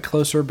little bit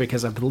closer,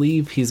 because I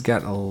believe he's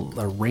got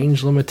a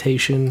range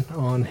limitation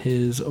on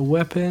his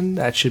weapon.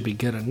 That should be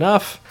good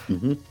enough.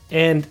 Mm-hmm.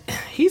 And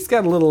he's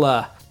got a little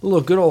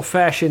little good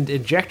old-fashioned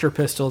injector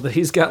pistol that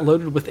he's got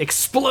loaded with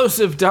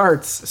explosive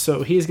darts.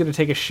 So he's going to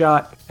take a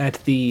shot at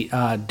the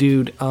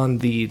dude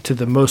to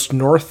the most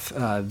north.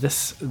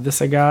 This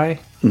guy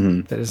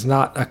that is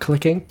not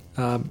clicking.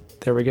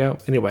 There we go.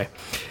 Anyway,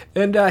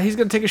 and he's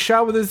going to take a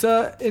shot with his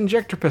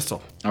injector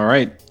pistol. All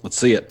right, let's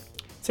see it.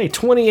 Say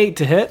 28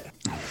 to hit.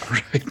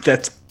 Right,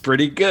 that's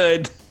pretty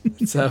good.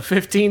 It's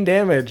 15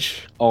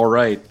 damage. All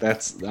right,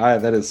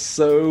 that is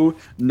so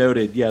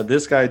noted. Yeah,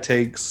 this guy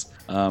takes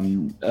all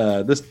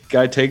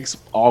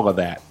of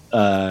that,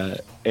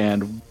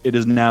 and it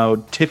is now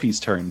Tiffy's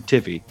turn.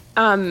 Tiffy.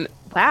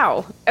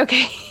 Wow.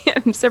 Okay.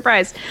 I'm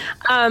surprised.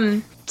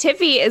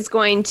 Tiffy is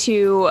going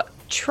to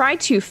try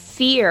to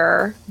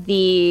fear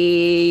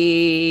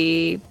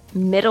the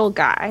middle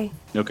guy.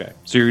 Okay,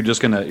 so you're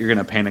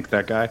gonna panic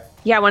that guy.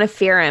 Yeah, I want to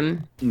fear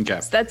him.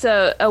 Okay, So that's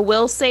a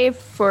will save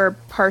for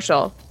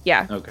partial.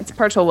 Yeah, Okay. it's a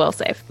partial will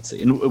save. let's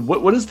see. And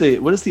what is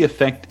the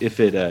effect if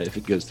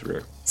it goes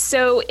through?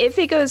 So if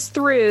it goes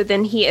through,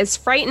 then he is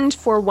frightened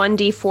for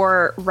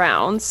 1d4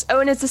 rounds. Oh,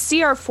 and it's a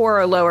CR4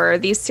 or lower. Are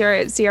these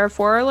CR4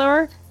 or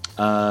lower?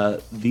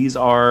 These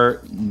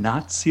are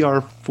not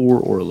CR4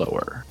 or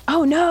lower.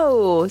 Oh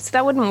no, so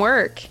that wouldn't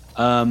work.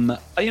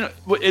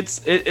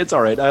 It's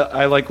all right.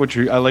 I like what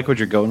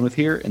you're going with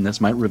here, and this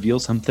might reveal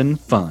something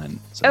fun.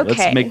 So Okay.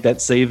 let's make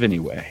that save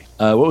anyway.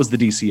 What was the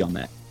DC on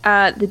that?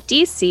 The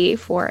DC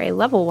for a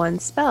level 1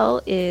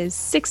 spell is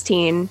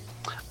 16.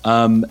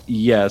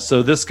 Yeah.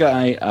 So this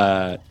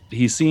guy,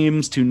 he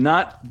seems to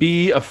not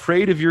be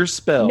afraid of your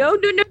spell. No.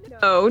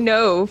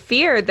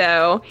 Fear,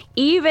 though.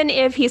 Even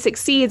if he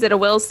succeeds at a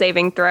will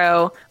saving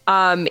throw,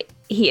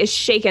 he is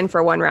shaken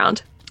for 1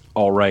 round.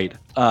 All right.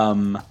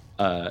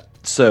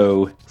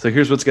 So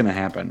here's what's gonna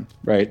happen,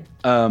 right?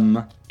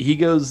 He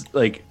goes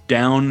like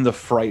down the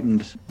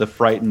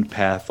frightened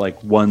path like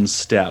 1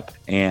 step,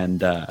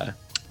 and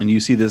you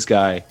see this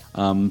guy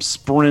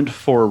sprint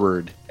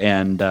forward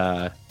and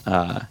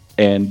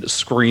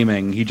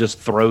screaming. He just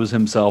throws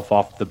himself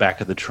off the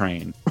back of the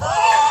train.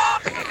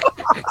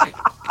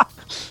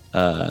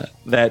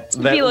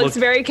 He looks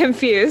very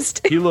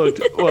confused. He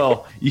looked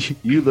well.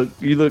 You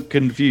look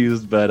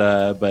confused,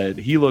 but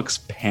he looks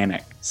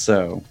panicked.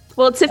 So.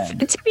 Well,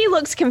 Tiffy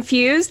looks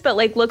confused, but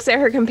like looks at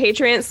her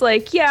compatriots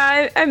like,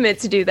 yeah, I meant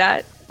to do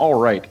that. All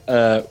right.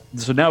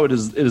 So now it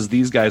is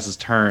these guys'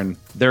 turn.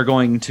 They're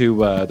going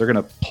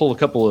to pull a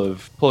couple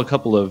of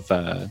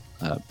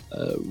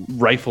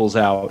rifles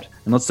out,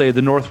 and let's say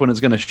the north one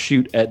is going to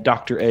shoot at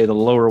Dr. A. The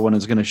lower one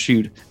is going to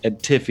shoot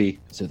at Tiffy.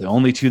 So the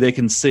only two they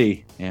can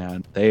see,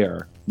 and they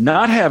are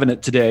not having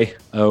it today.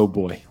 Oh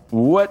boy.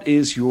 What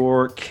is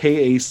your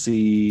KAC,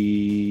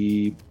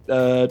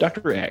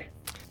 Dr. A?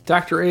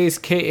 Dr. A's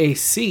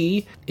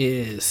KAC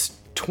is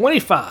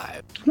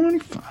 25.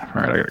 25.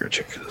 All right, I gotta go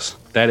check this.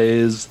 That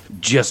is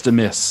just a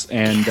miss.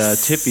 And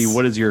Tiffy,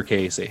 what is your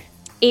KAC?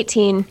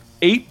 18.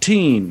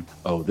 18.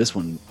 Oh, this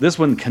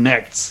one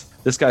connects.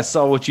 This guy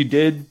saw what you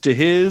did to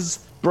his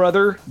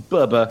brother,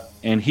 Bubba,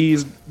 and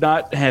he's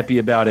not happy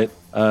about it.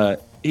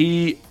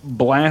 He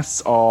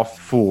blasts off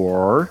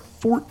for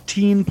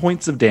 14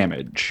 points of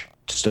damage.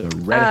 Just a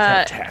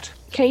rat-a-tat-tat.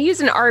 Can I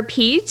use an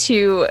RP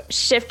to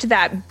shift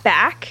that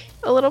back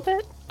a little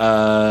bit?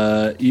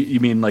 You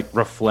mean like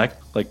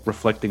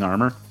reflecting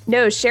armor?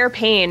 No, share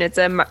pain. It's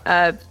a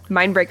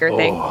mindbreaker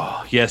thing.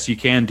 Oh, yes, you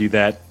can do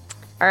that.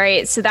 All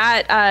right, so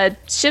that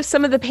shifts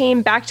some of the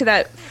pain back to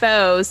that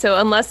foe. So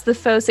unless the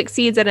foe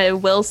succeeds at a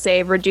will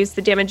save, reduce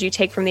the damage you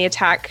take from the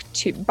attack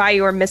by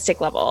your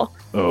mystic level.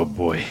 Oh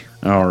boy!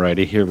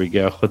 Alrighty, here we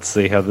go. Let's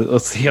see how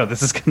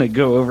this is gonna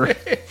go over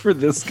for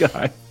this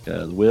guy.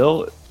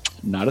 Will,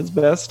 not his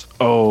best.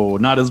 Oh,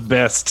 not his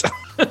best.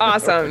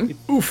 Awesome.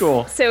 Ooh,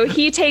 cool. So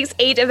he takes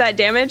 8 of that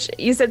damage.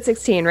 You said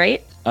 16,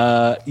 right?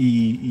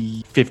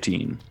 15.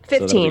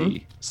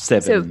 15. So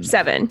 7. So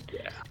 7.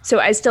 Yeah. So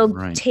I still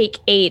Right. take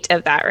 8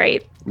 of that,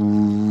 right?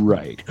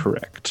 Right.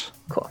 Correct.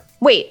 Cool.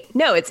 Wait,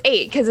 no, it's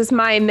 8 because it's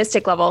my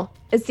mystic level.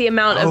 It's the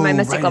amount of my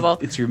mystic right. level.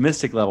 It's your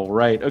mystic level,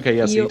 right? Okay.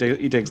 Yeah. So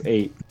he takes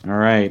 8. All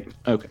right.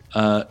 Okay.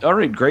 All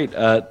right. Great.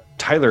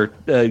 Tyler,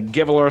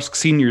 Gevalarsk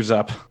Senior's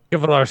up.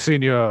 Givalar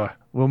Senior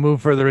will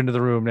move further into the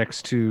room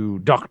next to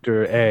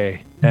Dr.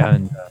 A,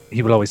 and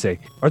he will always say,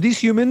 "Are these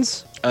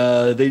humans?"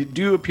 They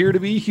do appear to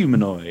be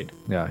humanoid.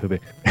 Yeah,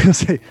 he'll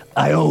say,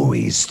 I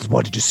always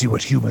wanted to see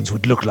what humans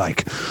would look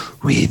like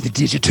with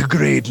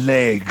digitigrade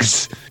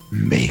legs.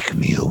 Make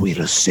me a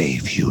will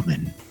save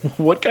human.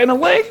 What kind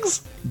of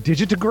legs?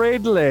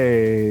 "Digitigrade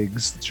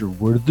legs." That's your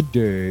word of the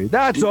day.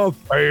 That's a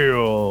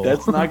fail.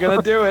 That's not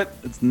gonna do it.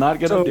 It's not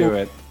gonna do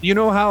it. You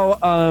know how,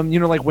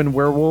 like when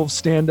werewolves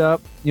stand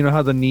up, you know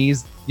how the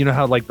knees, you know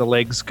how like the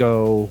legs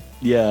go.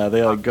 Yeah,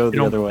 they like go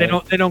the other way.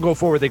 They don't go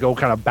forward. They go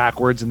kind of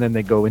backwards, and then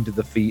they go into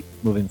the feet,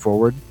 moving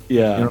forward.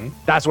 Yeah. You know,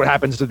 that's what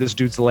happens to this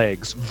dude's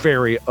legs,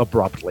 very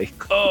abruptly.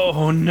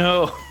 Oh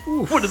no!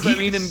 What does that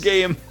mean in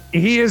game?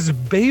 He is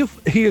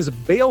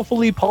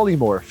balefully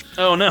polymorphed.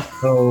 Oh no!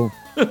 So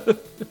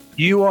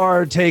you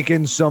are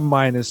taking some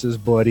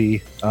minuses,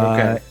 buddy.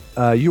 Okay.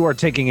 you are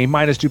taking a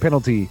 -2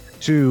 penalty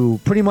to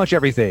pretty much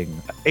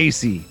everything.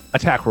 AC,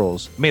 attack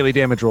rolls, melee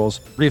damage rolls,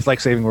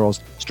 reflex saving rolls,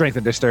 strength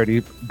and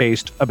dexterity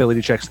based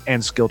ability checks,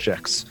 and skill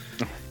checks.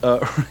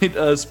 Right,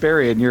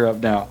 Sparian, you're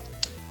up now.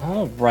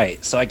 All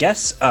right. So I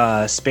guess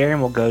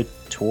Sparian will go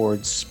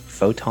towards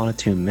Photon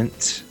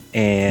Attunement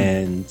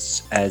and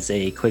as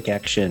a quick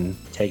action,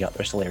 take out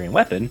their Solarian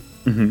weapon.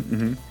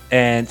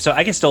 And so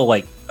I can still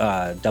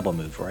double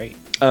move, right?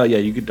 Yeah,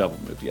 you could double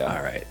move, yeah.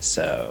 All right.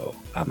 So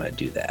I'm going to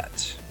do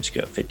that. Let's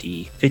go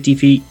 50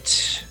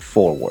 feet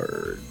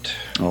forward.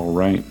 All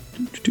right.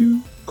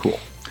 Cool.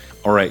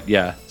 All right,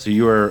 yeah. So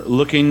you are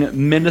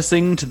looking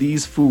menacing to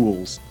these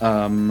fools.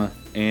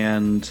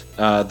 And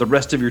the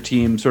rest of your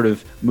team sort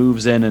of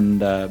moves in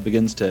and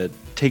begins to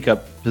take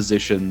up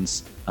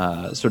positions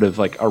sort of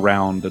like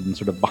around and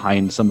sort of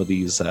behind some of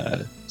these,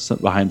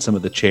 behind some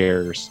of the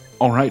chairs.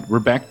 All right, we're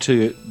back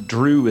to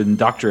Drew and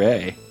Dr.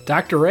 A.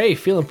 Dr. A,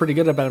 feeling pretty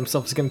good about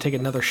himself, is going to take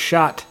another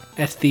shot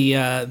at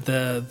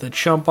the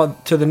chump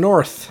to the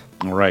north.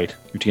 All right,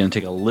 you're going to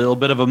take a little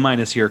bit of a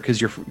minus here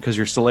because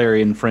your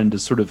Solarian friend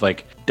is sort of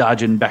like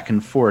dodging back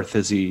and forth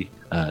as he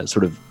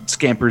sort of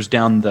scampers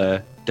down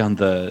the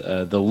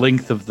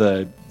length of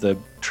the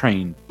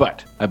train.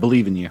 But I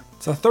believe in you.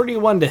 It's a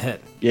 31 to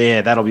hit.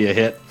 Yeah, that'll be a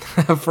hit.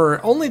 For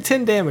only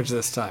 10 damage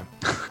this time.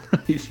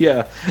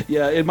 yeah.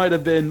 It might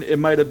have been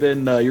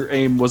your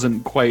aim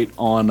wasn't quite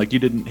on. Like you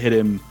didn't hit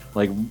him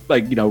like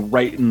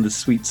right in the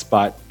sweet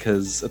spot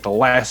because at the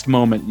last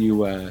moment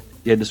you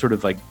had to sort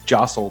of like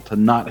jostle to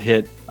not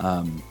hit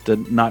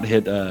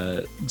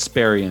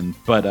Sparian,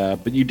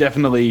 but you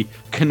definitely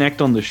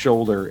connect on the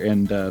shoulder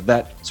and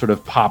that sort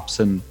of pops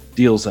and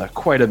deals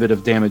quite a bit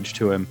of damage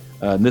to him.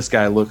 And this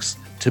guy looks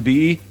to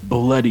be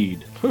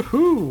bloodied.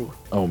 Woohoo!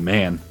 Oh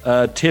man,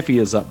 Tiffy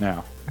is up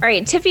now. All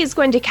right, Tiffy is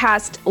going to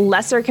cast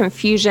Lesser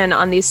Confusion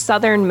on the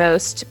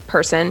southernmost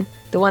person,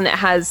 the one that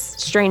has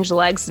strange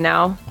legs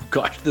now. Oh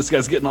gosh, this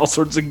guy's getting all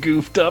sorts of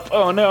goofed up.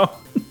 Oh no.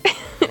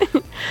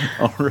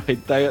 All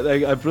right,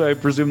 I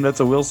presume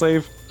that's a will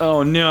save.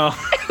 Oh no.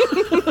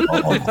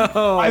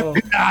 I'm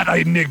glad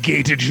I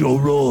negated your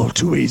roll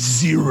to a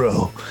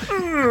 0.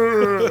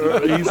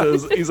 He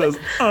says,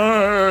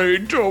 I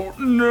don't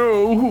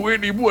know who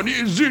anyone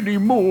is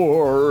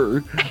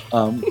anymore.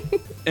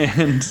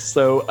 And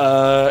so,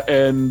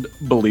 and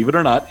believe it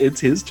or not,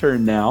 it's his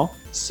turn now.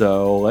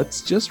 So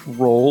let's just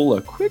roll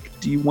a quick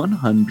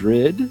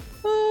D100.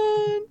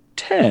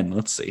 10.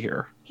 Let's see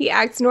here. He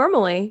acts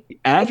normally.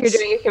 If you're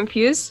doing a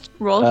confused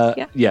roll,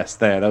 yeah. Yes,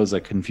 that was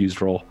a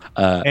confused roll.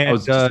 And I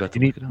was just about to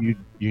look it up.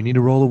 you need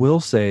to roll a will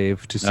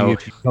save to see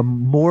if you become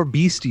more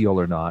bestial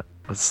or not.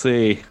 Let's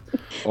see.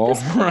 All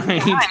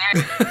right.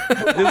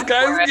 This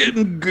guy's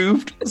getting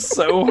goofed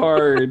so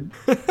hard.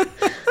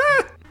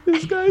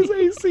 This guy's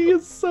AC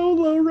is so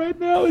low right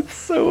now. It's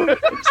so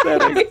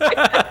upsetting.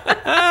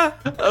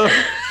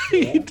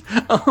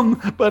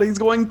 But he's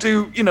going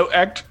to,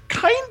 act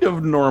kind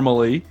of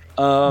normally.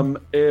 And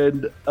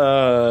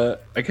I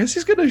guess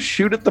he's gonna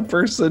shoot at the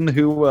person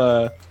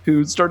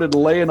who started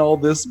laying all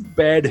this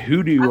bad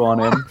hoodoo on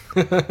him.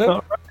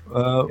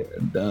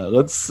 And,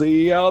 let's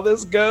see how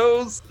this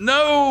goes.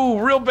 No,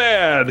 real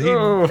bad.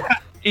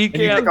 He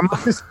can't.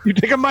 You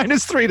take a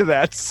 -3 to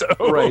that. So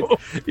right,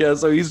 yeah.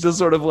 So he's just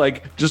sort of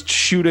like just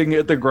shooting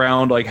at the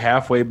ground, like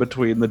halfway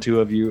between the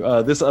two of you.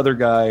 This other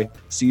guy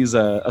sees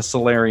a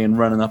Solarian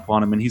running up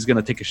on him, and he's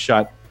gonna take a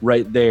shot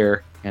right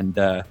there and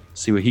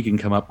see what he can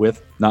come up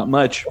with. Not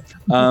much.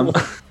 Those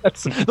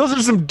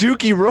are some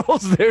dookie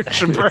rolls there,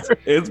 Chipper.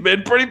 It's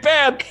been pretty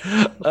bad.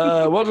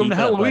 Welcome to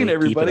Halloween,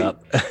 everybody.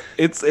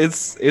 It's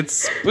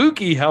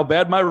spooky how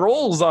bad my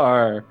rolls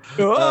are.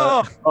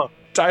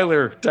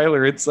 Tyler,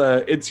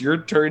 it's your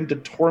turn to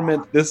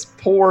torment this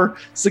poor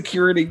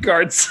security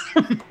guard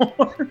some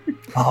more.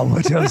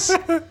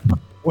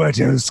 What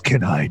else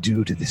can I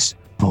do to this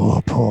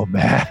poor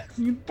man?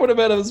 You put him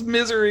out of his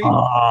misery.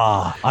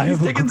 He's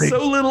taking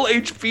so little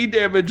HP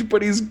damage,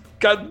 but he's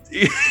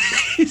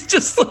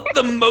just like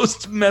the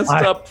most messed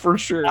up for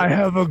sure. I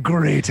have a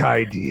great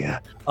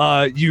idea.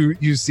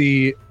 You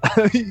see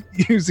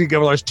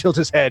Gavilar tilt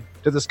his head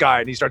to the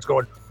sky and he starts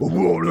going,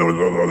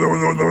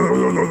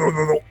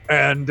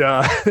 and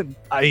I'm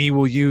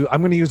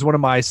going to use one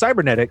of my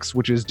cybernetics,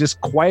 which is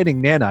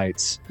disquieting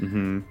nanites.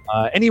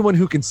 Anyone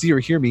who can see or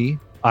hear me,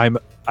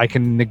 I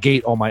can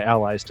negate all my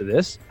allies to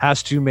this,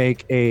 has to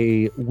make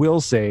a will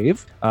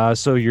save.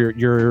 So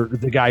you're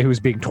the guy who's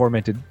being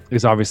tormented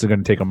is obviously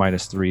going to take a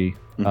 -3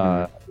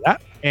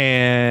 that.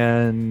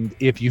 And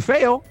if you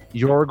fail,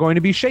 you're going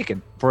to be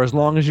shaken for as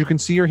long as you can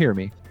see or hear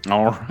me.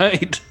 All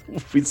right.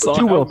 We saw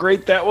how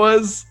great that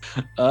was.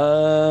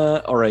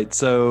 All right.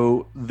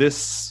 So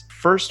this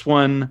first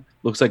one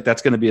looks like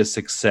that's going to be a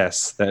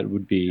success. That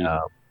would be,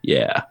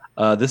 yeah.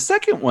 The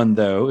second one,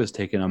 though, is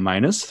taking a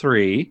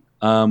 -3.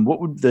 What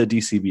would the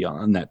DC be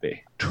on that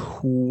be?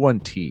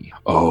 20.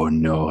 Oh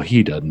no,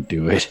 he doesn't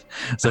do it.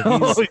 So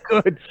he's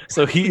good.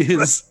 So he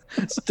is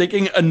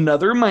taking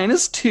another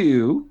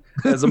 -2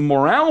 as a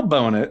morale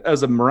bonus,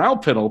 as a morale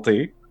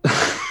penalty.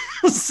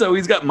 So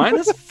he's got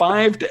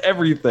 -5 to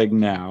everything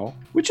now,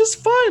 which is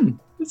fun.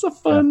 It's a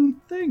fun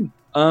thing.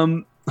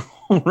 All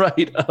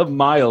right,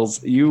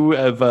 Miles,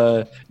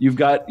 you've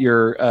got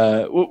your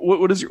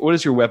what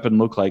does your weapon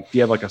look like? Do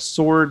you have like a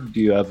sword? Do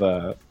you have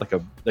a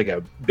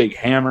big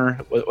hammer?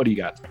 What do you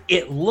got?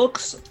 It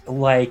looks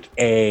like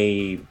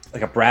a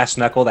brass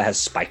knuckle that has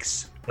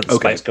spikes. The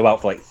spikes go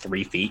out for like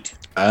 3 feet.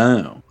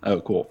 Oh,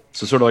 cool.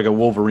 So sort of like a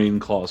Wolverine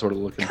claw sort of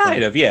looking.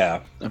 Kind of,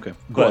 yeah. Okay,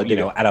 cool.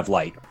 But out of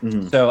light.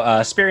 Mm-hmm.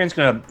 So Spirian's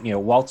gonna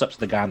waltz up to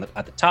the guy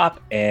at the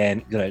top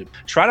and gonna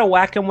try to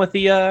whack him with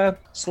the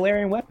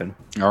Solarian weapon.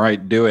 All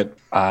right, do it.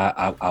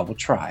 I will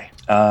try.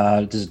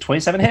 Does a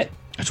 27 hit?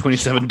 A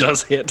 27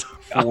 does hit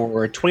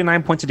for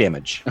 29 points of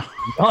damage.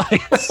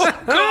 Nice.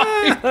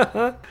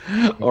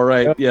 All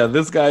right, yeah,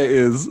 this guy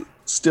is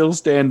still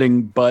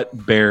standing,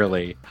 but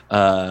barely.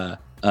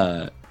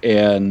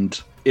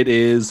 And it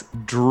is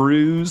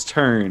Drew's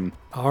turn.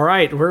 All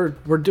right, we're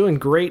doing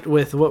great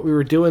with what we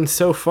were doing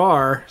so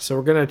far, so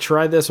we're gonna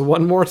try this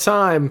one more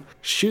time.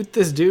 Shoot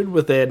this dude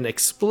with an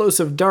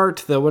explosive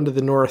dart, the one to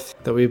the north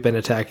that we've been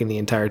attacking the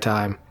entire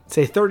time.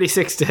 Say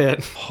 36 to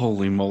hit.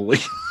 Holy moly!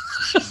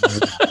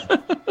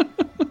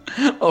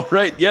 All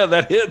right, yeah,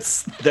 that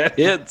hits. That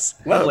hits.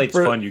 Levelate's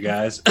fun, you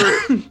guys.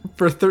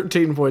 For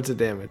 13 points of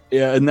damage.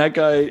 Yeah, and that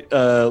guy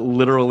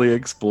literally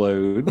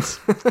explodes.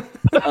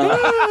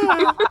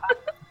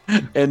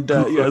 And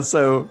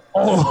so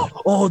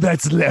all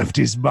that's left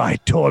is my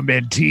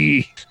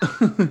tormentee.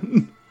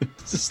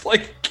 just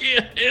like,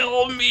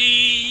 kill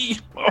me.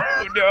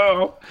 Oh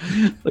no.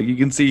 Like you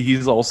can see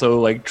he's also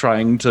like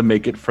trying to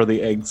make it for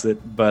the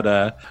exit,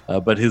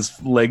 but his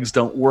legs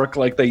don't work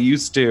like they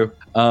used to.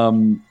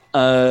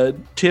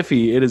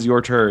 Tiffy, it is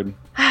your turn.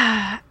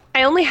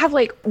 I only have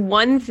like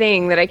one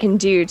thing that I can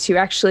do to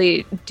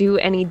actually do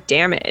any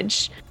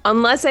damage.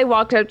 Unless I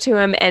walked up to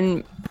him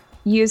and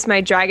used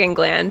my dragon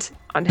gland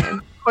on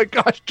him. Oh my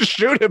gosh, just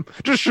shoot him.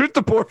 Just shoot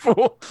the poor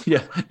fool.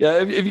 Yeah.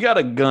 If you got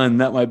a gun,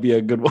 that might be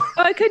a good one.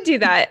 Oh, I could do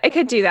that.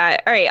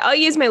 All right, I'll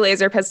use my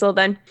laser pistol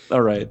then.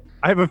 All right.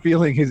 I have a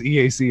feeling his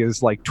EAC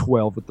is like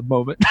 12 at the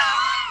moment.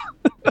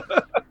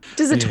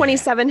 Does a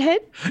 27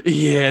 hit?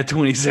 Yeah,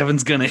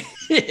 27's gonna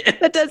hit.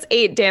 That does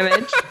 8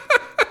 damage.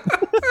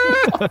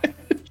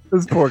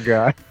 This poor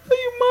guy.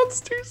 You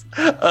monsters.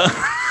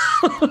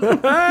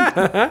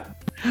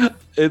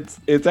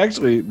 It's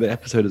actually, the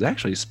episode is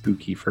actually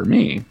spooky for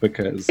me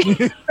because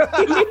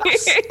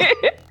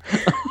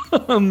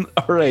all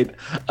right,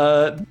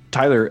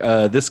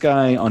 Tyler, this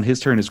guy on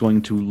his turn is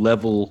going to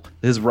level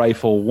his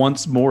rifle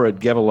once more at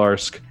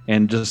Gevelarsk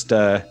and just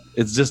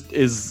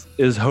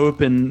is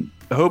hoping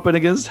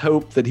against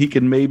hope that he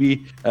can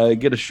maybe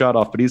get a shot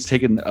off, but he's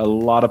taken a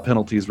lot of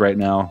penalties right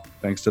now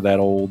thanks to that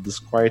old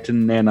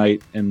disquieting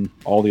nanite and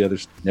all the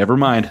others. Never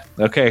mind.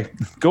 Okay,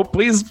 go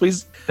please.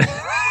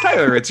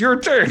 Tyler, it's your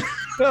turn.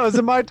 Oh, is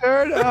it my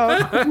turn?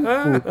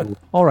 Oh.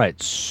 All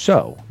right,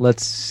 so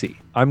let's see.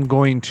 I'm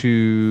going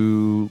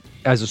to,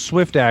 as a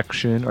swift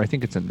action, or I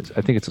think it's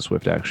a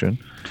swift action.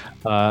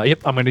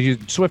 Yep, I'm going to use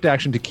swift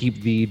action to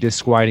keep the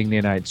disquieting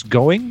nanites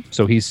going.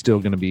 So he's still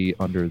going to be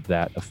under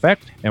that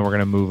effect. And we're going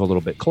to move a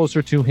little bit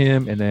closer to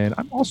him. And then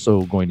I'm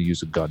also going to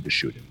use a gun to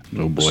shoot him.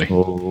 Oh boy.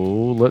 So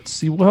let's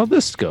see how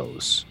this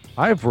goes.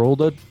 I've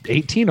rolled a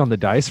 18 on the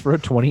dice for a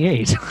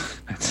 28.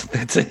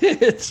 That's a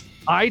hit.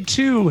 I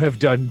too have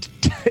done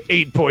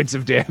 8 points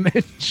of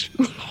damage.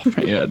 Oh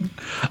man.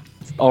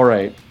 All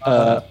right.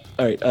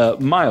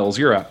 Miles,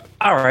 you're up.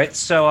 All right,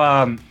 so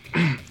I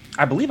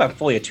believe I'm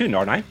fully attuned,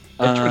 aren't I?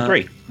 Turn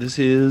 3. This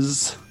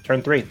is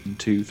Turn 3.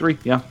 2, 3.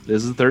 Yeah,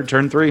 this is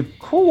turn 3.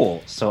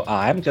 Cool. So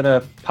I'm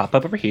gonna pop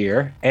up over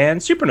here and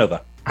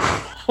supernova.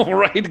 All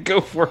right,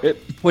 go for it.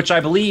 Which I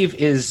believe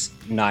is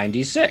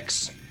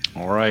 96.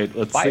 All right,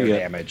 let's Fire see it.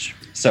 damage.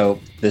 So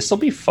this will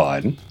be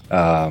fun.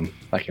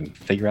 I can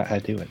figure out how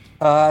to do it.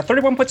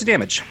 31 points of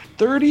damage.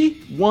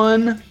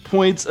 31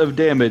 points of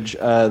damage.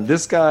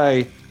 This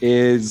guy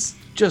is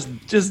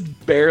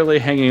just barely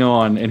hanging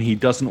on, and he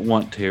doesn't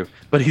want to,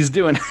 but he's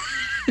doing.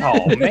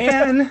 Oh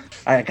man,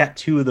 I got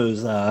 2 of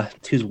those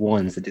 2's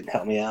ones that didn't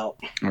help me out.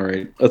 All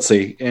right, let's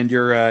see. And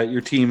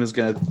your team is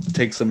gonna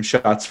take some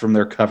shots from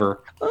their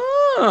cover.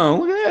 Oh,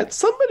 look at that!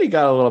 Somebody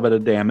got a little bit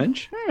of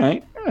damage. All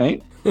right.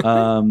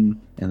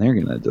 And they're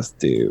gonna just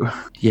do.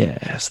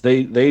 Yes,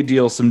 they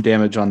deal some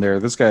damage on there.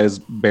 This guy is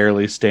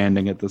barely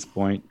standing at this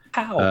point.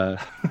 How?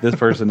 This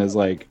person is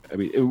like, I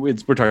mean,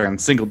 we're talking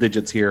single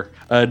digits here.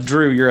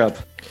 Drew, you're up.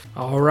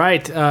 All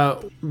right,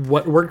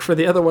 what worked for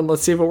the other one?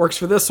 Let's see if it works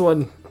for this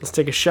one. Let's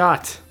take a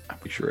shot.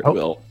 I'm sure it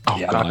will. Oh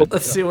yeah. God!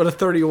 Let's see what a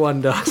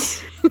 31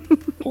 does.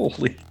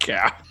 Holy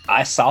cow!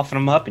 I soften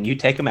them up and you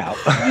take them out.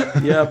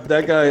 Yep,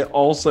 that guy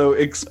also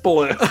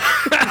explodes.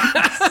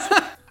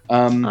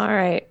 All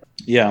right.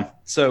 Yeah.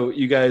 So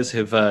you guys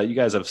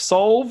have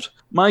solved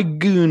my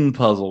goon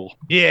puzzle.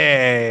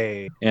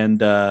 Yay!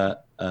 And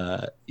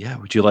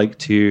would you like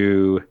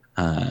to?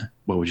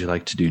 What would you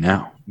like to do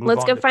now?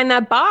 Let's go find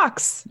that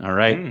box. All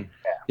right.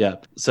 Yeah.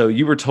 So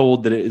you were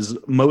told that it is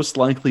most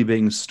likely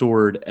being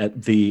stored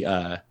at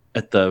the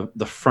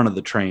front of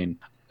the train.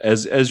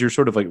 as you're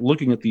sort of like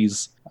looking at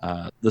these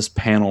this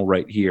panel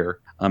right here,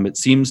 it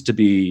seems that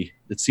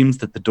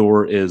the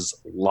door is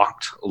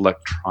locked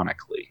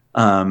electronically.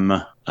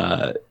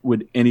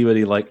 Would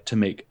anybody like to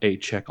make a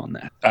check on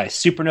that? I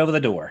supernova the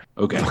door.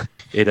 Okay.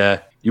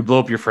 You blow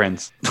up your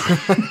friends.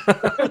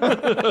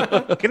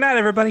 Good night,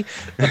 everybody.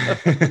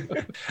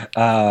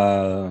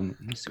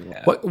 Let me see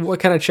What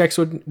kind of checks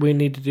would we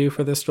need to do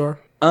for this door?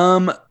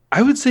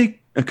 I would say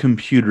a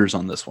computer's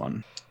on this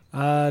one.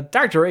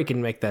 Dr. A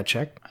can make that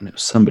check. I know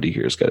somebody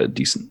here's got a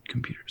decent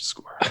computer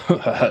score.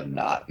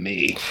 Not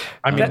me.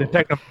 I mean, the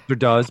technomancer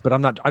does, but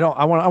I'm not.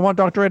 I want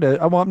Dr. A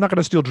to. I'm not going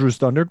to steal Drew's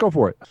thunder. Go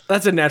for it.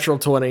 That's a natural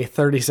 20,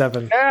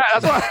 37. Yeah,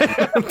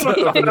 that's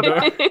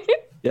what.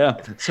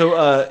 Yeah.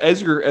 So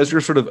as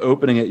you're sort of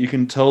opening it, you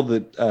can tell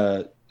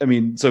that.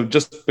 So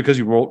just because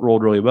you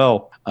rolled really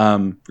well,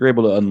 you're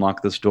able to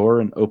unlock this door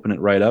and open it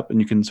right up, and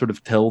you can sort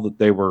of tell that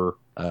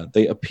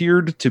they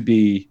appeared to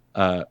be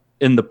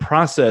in the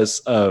process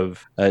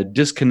of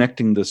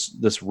disconnecting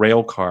this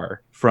rail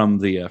car from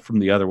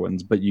the other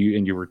ones, but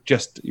you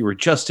were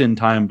just in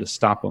time to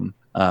stop them.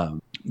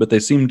 But they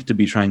seemed to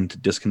be trying to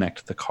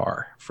disconnect the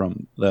car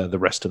from the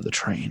rest of the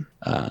train.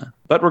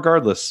 But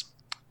regardless,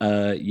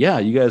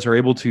 you guys are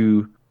able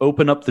to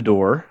open up the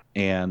door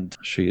and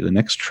show you the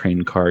next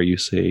train car you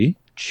see.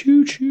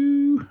 Choo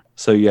choo.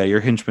 So yeah, your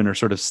henchmen are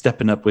sort of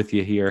stepping up with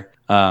you here.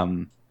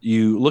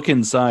 You look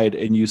inside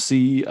and you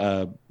see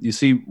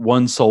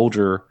one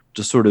soldier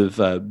just sort of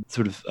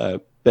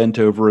bent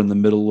over in the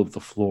middle of the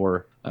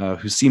floor,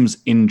 who seems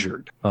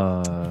injured.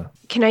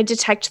 Can I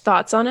detect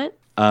thoughts on it?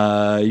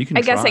 You can.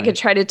 I guess I could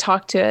try to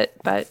talk to it,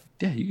 but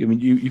yeah,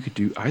 you could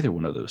do either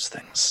one of those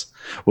things.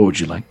 What would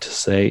you like to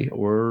say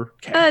or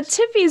cast?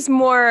 Tiffy's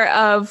more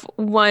of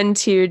one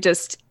to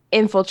just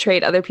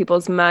infiltrate other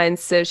people's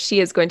minds, so she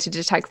is going to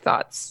detect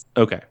thoughts.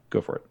 Okay,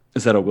 go for it.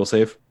 Is that a will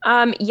save?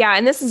 Yeah,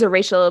 and this is a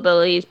racial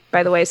ability,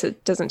 by the way, so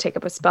it doesn't take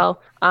up a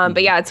spell.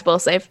 But yeah, it's a will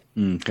save.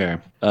 Okay.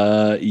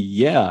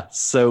 Yeah.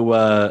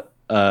 So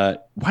why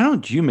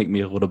don't you make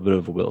me a little bit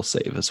of a will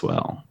save as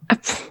well?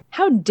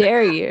 How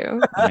dare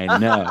you? I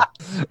know.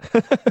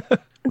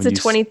 It's a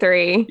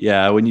 23.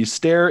 Yeah, when you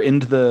stare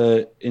into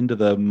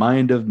the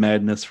mind of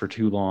madness for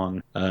too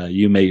long,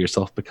 you may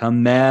yourself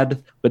become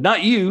mad, but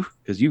not you,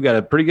 because you got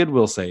a pretty good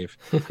will save.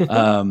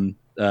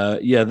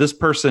 This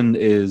person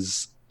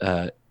is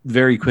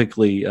very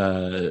quickly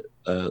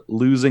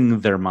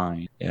losing their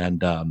mind,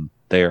 and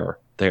they're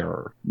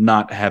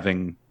not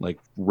having like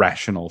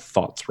rational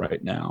thoughts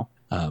right now.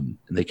 And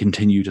they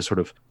continue to sort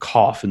of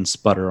cough and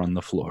sputter on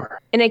the floor.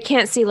 And I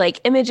can't see like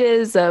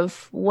images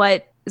of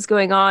what is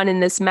going on in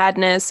this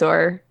madness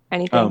or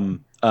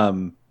anything.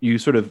 You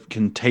sort of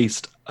can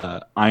taste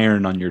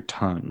iron on your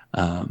tongue.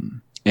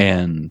 The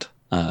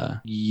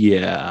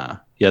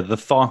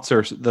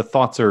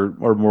thoughts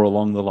are more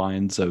along the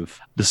lines of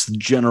this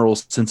general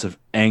sense of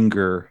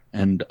anger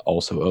and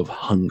also of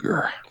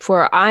hunger.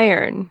 For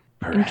iron.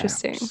 Perhaps.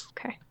 Interesting.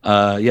 Okay.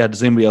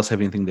 Does anybody else have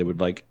anything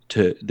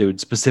they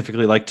would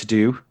specifically like to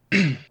do?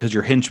 Because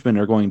your henchmen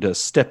are going to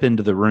step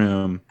into the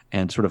room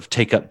and sort of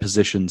take up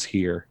positions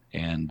here,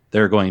 and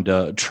they're going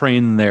to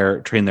train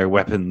their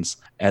weapons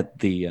at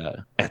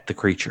the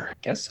creature.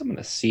 Guess I'm going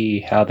to see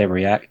how they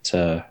react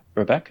to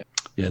Rebecca.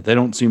 Yeah, they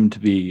don't seem to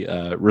be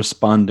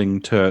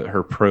responding to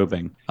her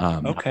probing.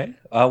 Okay.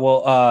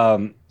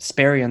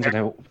 Sparion's going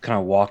to kind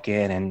of walk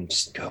in and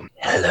just go,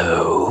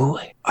 "Hello,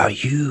 are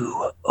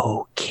you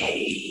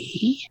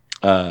okay?"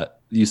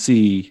 You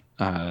see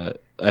a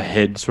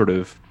head sort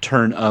of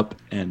turn up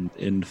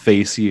and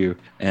face you,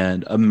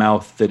 and a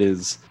mouth that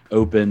is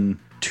open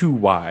too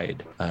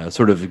wide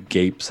sort of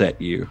gapes at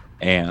you,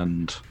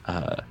 and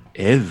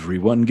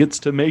everyone gets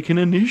to make an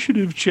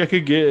initiative check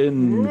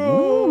again.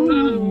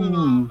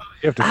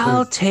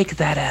 I'll take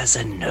that as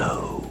a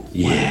no.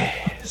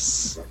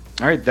 Yes.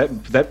 All right,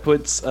 that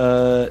puts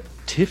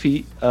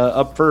Tiffy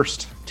up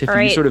first. Tiffy,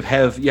 right. You sort of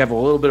have a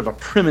little bit of a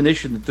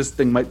premonition that this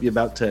thing might be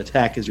about to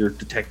attack as you're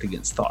detecting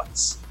its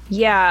thoughts.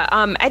 Yeah,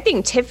 I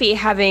think Tiffy,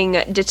 having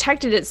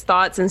detected its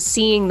thoughts and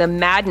seeing the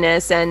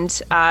madness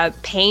and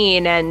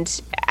pain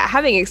and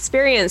having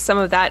experienced some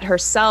of that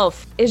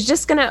herself, is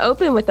just going to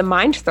open with a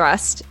mind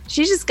thrust.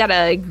 She's just got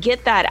to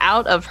get that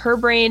out of her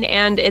brain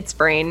and its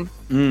brain.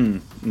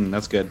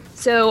 That's good.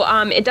 So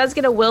it does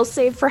get a will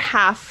save for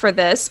half for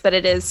this, but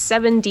it is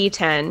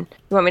 7d10. You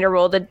want me to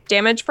roll the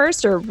damage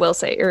first, or will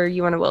save, or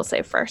you want to will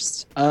save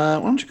first? Why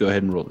don't you go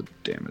ahead and roll the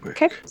damage?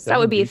 Okay, so that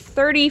would be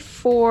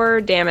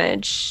 34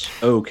 damage.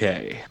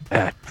 Okay.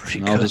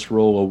 Pretty I'll good. just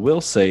roll a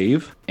will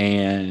save,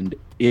 and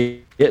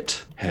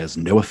it has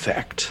no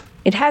effect.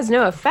 It has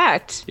no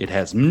effect. It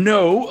has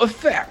no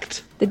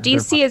effect. The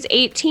DC is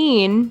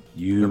 18.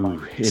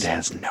 It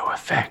has no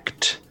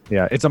effect.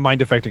 Yeah, it's a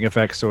mind affecting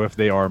effect, so if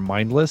they are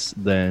mindless,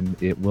 then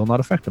it will not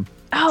affect them.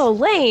 Oh,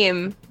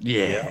 lame.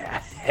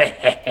 Yeah.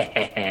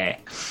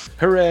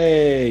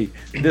 Hooray!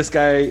 This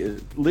guy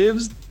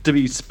lives to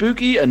be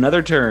spooky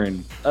another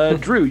turn.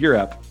 Drew, you're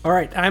up. All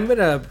right, I'm going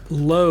to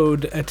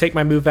take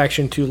my move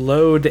action to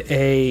load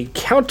a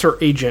counter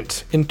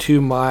agent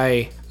into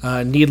my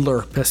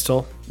Needler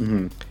pistol.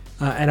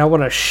 And I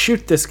want to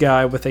shoot this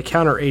guy with a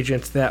counter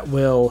agent that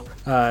will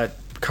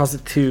cause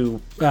it to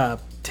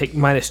take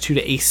 -2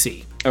 to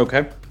AC. Okay.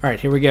 All right,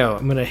 here we go.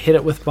 I'm going to hit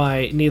it with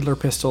my Needler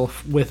pistol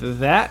with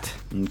that.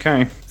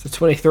 Okay. It's a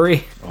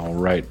 23. All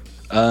right.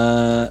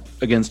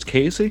 Against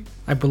Casey?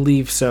 I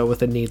believe so,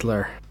 with a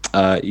Needler.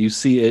 You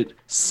see it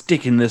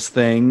stick in this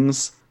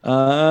thing's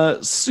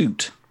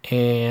suit.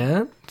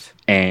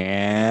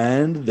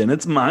 And then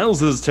it's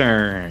Miles's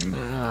turn.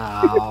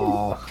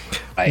 oh.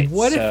 Right,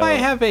 What if I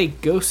have a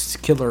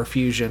ghost killer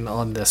fusion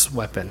on this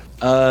weapon?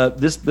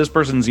 This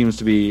person seems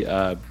to be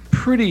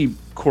pretty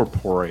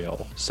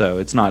corporeal, so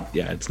it's not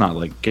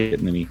like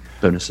getting any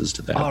bonuses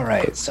to that. All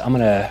right, so I'm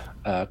gonna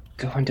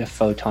go into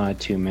photon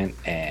attunement,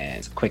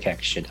 and quick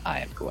action. I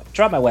am going to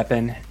drop my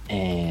weapon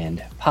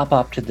and pop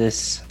up to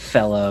this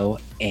fellow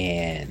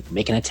and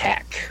make an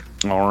attack.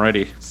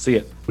 Alrighty, see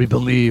it. We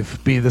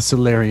believe, be the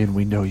Solarian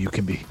we know you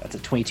can be. That's a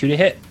 22 to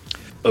hit.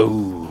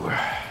 Oh,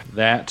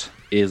 that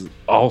is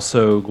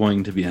also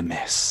going to be a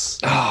miss.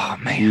 Oh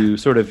man! You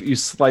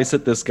slice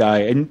at this guy,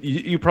 and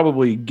you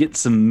probably get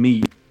some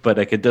meat, but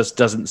like it just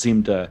doesn't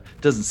seem to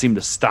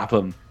stop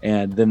him.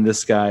 And then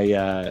this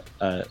guy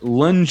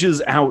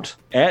lunges out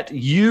at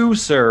you,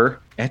 sir.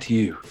 At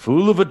you,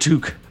 fool of a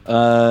toque.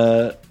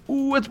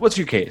 What's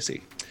your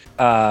KAC?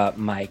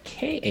 My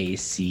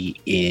KAC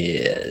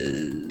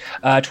is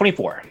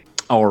 24.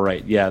 All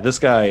right, yeah, this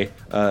guy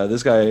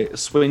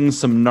swings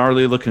some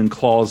gnarly looking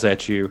claws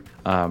at you,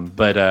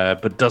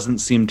 but doesn't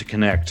seem to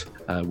connect,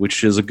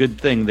 which is a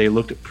good thing. They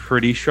looked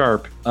pretty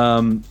sharp.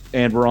 And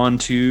we're on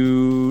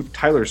to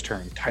Tyler's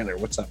turn. Tyler,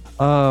 what's up?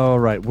 All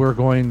right, we're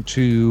going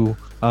to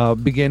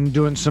begin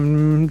doing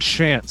some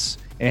chants,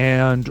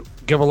 and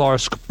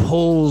Gevalarsk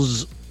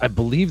pulls, I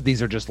believe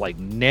these are just like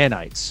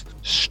nanites,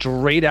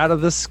 straight out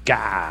of the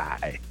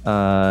sky.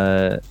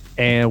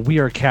 And we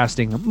are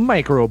casting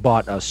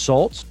Microbot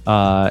Assault.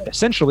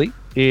 Essentially,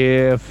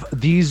 if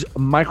these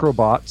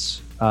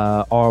Microbots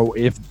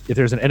if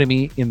there's an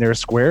enemy in their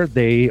square,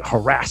 they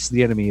harass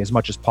the enemy as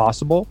much as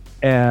possible.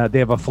 They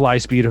have a fly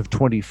speed of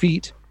 20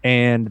 feet,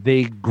 and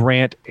they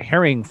grant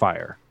herring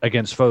fire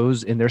against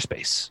foes in their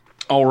space.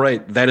 All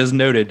right, that is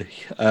noted.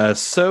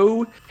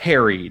 So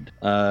harried,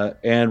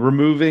 and we're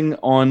moving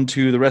on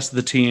to the rest of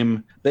the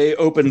team. They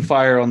open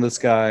fire on this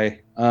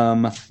guy.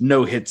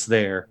 No hits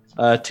there.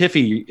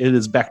 Tiffy, it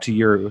is back to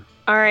you.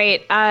 All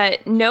right.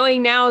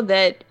 Knowing now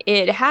that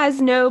it has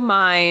no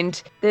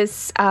mind,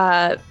 this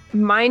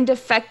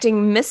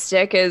mind-affecting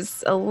mystic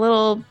is a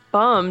little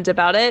bummed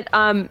about it.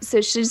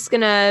 So she's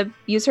gonna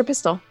use her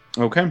pistol.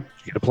 Okay.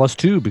 You get a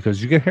 +2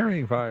 because you get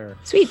herring fire.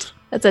 Sweet.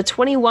 That's a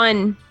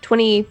 21,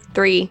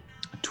 23.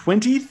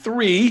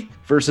 23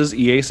 versus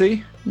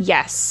EAC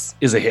Yes.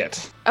 is a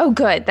hit. Oh,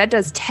 good. That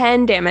does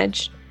 10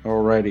 damage.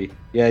 Alrighty.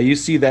 Yeah, you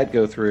see that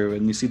go through,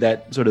 and you see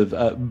that sort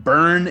of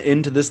burn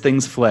into this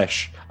thing's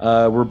flesh.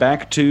 We're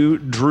back to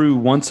Drew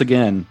once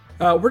again.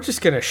 We're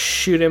just gonna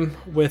shoot him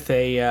with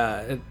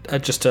a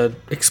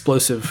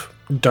explosive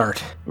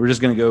dart. We're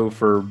just going to go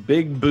for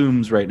big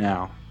booms right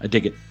now. I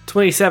dig it.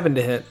 27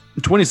 to hit.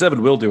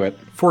 27 will do it.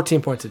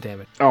 14 points of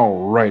damage.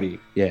 Alrighty.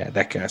 Yeah,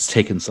 that guy's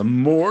taking some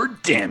more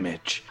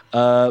damage.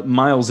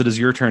 Miles, it is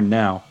your turn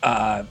now.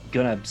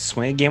 Gonna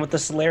swing again with the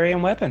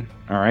Solarian weapon.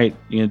 All right.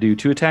 You're going to do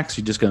 2 attacks?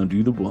 You're just going to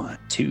do the 1?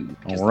 2.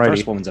 The Alrighty.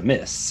 first one's a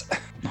miss.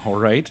 All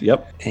right.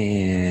 Yep.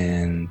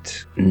 And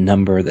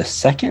number the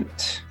second.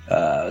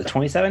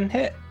 27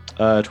 hit.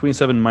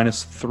 27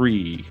 minus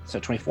 3. So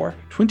 24.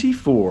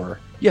 24.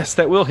 Yes,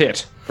 that will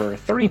hit. For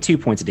 32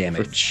 points of For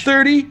damage.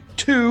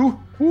 32.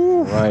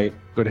 Woo. Right.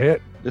 Good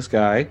hit. This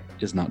guy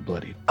is not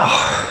bloodied.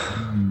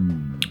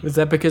 Is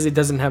that because he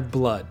doesn't have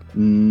blood?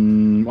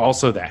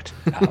 Also that.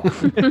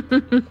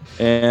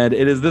 And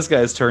it is this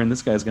guy's turn.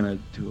 This guy's going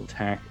to do an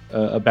attack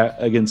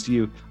against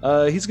you.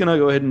 He's going to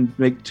go ahead and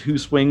make 2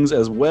 swings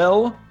as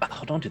well.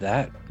 Oh, don't do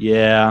that.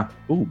 Yeah.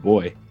 Oh,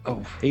 boy.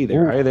 Oh, Hey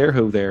there. Hi there.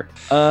 Ho there.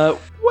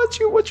 What's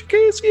your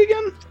KSC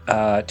again?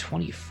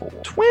 24.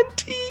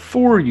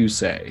 24, you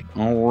say.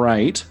 All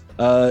right.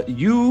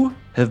 You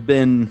have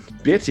been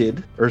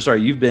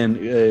you've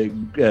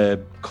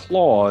been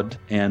clawed,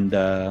 and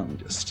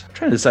just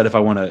trying to decide if I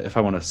want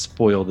to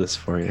spoil this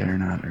for you or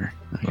not.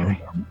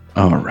 Okay.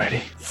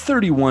 Alrighty.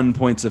 31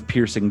 points of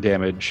piercing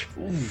damage,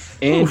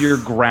 and you're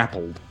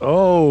grappled.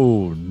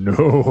 Oh,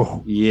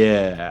 no.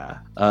 Yeah.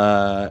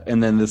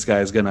 And then this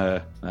guy's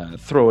gonna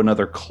throw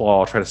another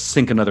claw, try to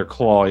sink another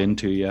claw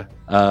into you.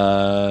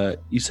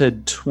 You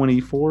said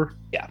 24?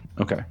 Yeah.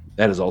 Okay.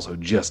 That is also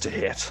just a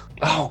hit.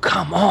 Oh,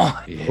 come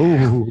on. Yeah.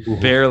 Ooh.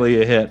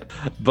 Barely a hit,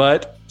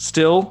 but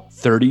still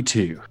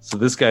 32. So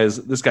this guy's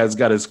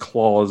got his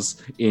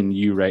claws in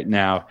you right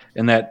now,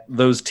 and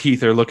those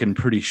teeth are looking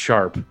pretty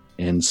sharp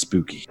and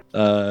spooky.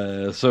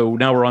 So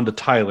now we're on to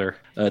Tyler.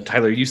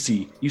 Tyler, you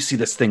see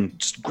this thing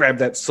just grab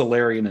that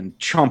Solarian and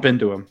chomp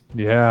into him.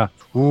 Yeah.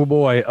 Oh,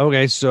 boy.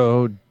 Okay,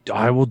 so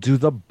I will do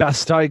the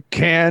best I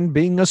can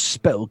being a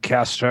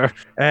spellcaster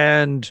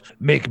and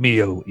make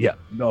me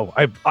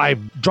I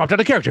dropped out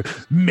of character.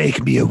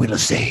 Make me a will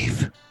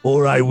save,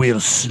 or I will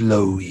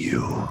slow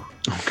you.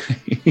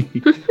 Okay.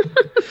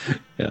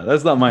 Yeah,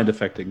 that's not mind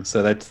affecting.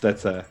 So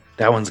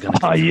that one's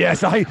gonna.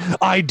 Yes,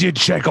 I did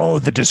check all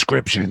the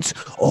descriptions.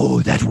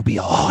 Oh, that will be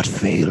a hard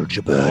fail,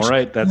 Jabert. All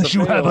right, that's Unless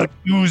you have a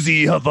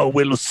doozy of a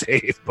will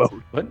save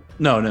boat. What?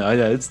 No,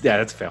 that's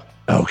a fail.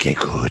 Okay,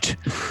 good.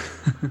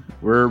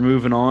 We're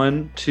moving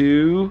on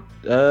to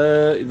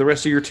the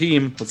rest of your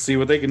team. Let's see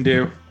what they can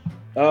do.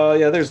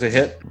 Yeah, there's a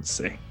hit. Let's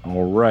see.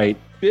 All right,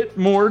 bit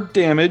more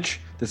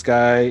damage. This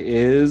guy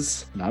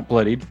is not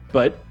bloodied,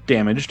 but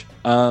damaged.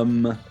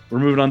 We're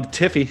moving on to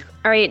Tiffy.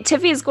 All right,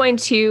 Tiffy is going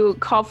to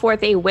call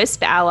forth a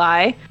wisp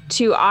ally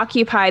to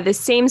occupy the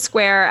same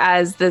square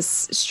as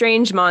this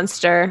strange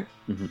monster.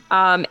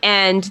 Mm-hmm.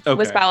 And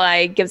wisp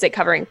ally gives it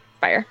covering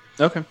fire.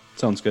 Okay,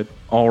 sounds good.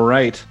 All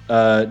right,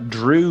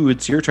 Drew,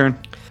 it's your turn.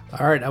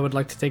 All right, I would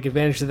like to take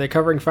advantage of the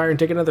covering fire and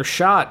take another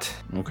shot.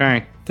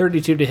 Okay.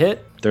 32 to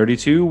hit.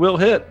 32 will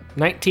hit.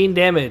 19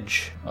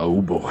 damage.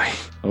 Oh boy.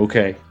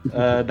 Okay.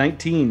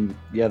 19.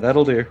 Yeah,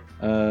 that'll do.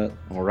 All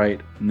right.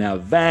 Now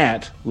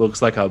that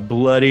looks like a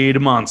bloodied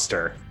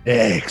monster.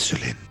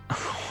 Excellent.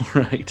 All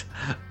right.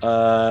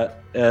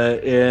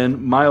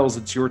 And Miles,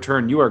 it's your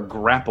turn. You are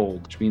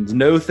grappled, which means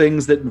no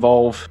things that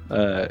involve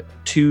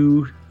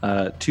two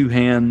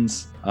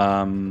hands.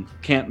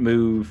 Can't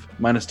move.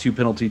 -2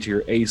 penalty to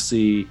your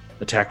AC,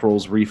 attack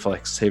rolls,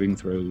 reflex saving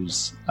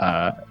throws,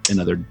 and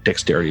other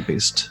dexterity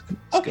based.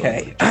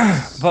 Okay.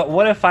 But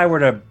what if I were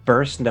to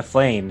burst into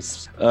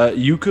flames?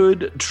 You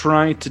could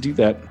try to do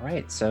that. All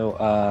right. So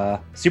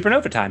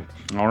supernova time.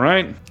 All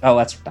right. Oh,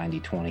 that's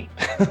 90-20.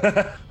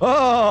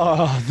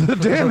 Oh, the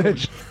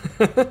damage.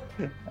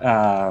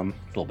 A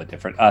little bit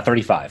different.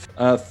 35.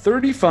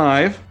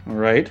 35. All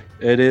right.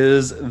 It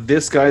is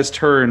this guy's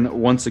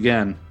turn once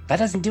again. That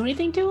doesn't do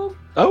anything to him?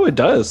 Oh, it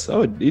does.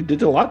 Oh, it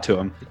did a lot to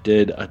him.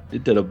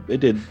 It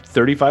did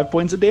 35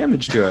 points of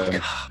damage to him.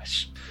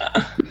 Gosh.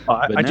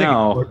 I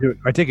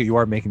take it you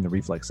are making the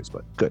reflexes,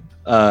 but good.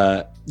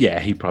 Yeah,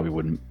 he probably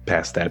wouldn't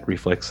pass that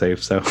reflex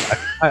save. So,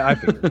 I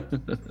figured.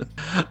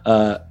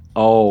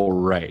 All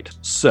right.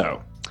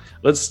 So,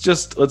 let's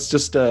just.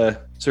 So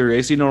your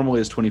AC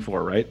normally is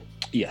 24, right?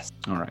 Yes.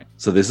 All right.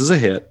 So this is a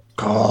hit.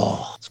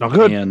 Oh, it's not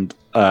good. And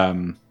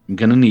I'm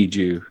gonna need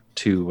you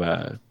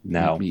to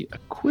now me a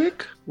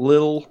quick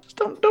little.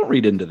 Don't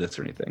read into this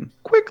or anything.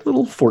 Quick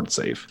little fort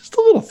save.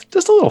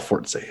 Just a little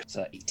fort save.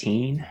 So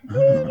 18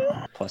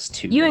 plus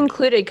 2. You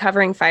included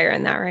covering fire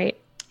in that, right?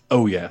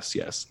 Oh yes.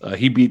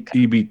 He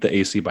beat the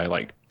AC by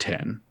like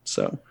 10.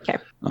 So okay.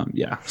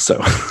 Yeah.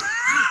 So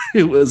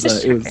it was.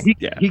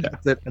 He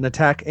gets an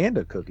attack and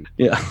a cookie.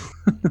 Yeah.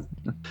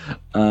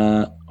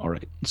 All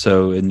right.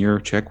 So, and your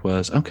check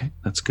was okay.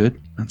 That's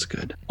good.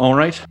 All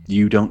right.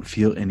 You don't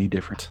feel any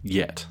different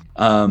yet.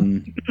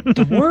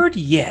 The word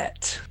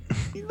 "yet."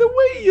 The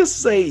way you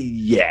say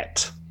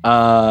 "yet."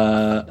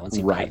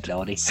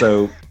 Right.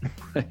 So,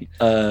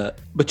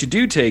 but you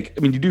do take.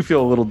 I mean, you do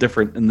feel a little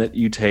different in that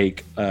you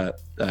take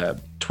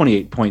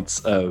 28 points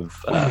of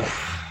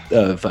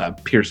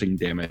piercing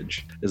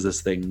damage as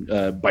this thing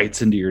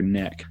bites into your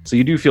neck. So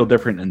you do feel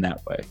different in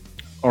that way.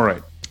 All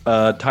right.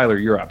 Tyler,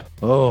 you're up.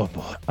 Oh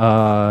boy.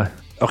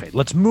 Okay,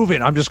 let's move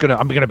in. I'm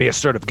gonna be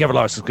assertive.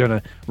 Gevalos is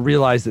gonna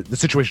realize that the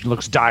situation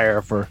looks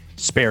dire for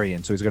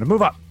Sparian, so he's gonna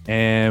move up.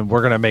 And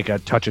we're gonna make a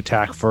touch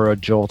attack for a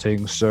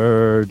jolting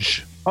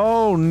surge.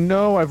 Oh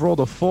no, I've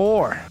rolled a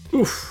 4.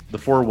 Oof. The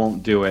 4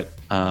 won't do it.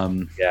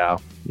 Yeah,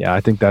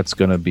 I think that's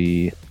gonna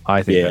be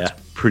that's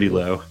pretty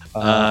low.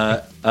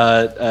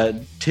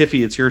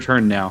 Tiffy, it's your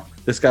turn now.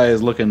 This guy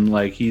is looking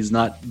like he's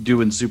not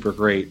doing super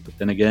great, but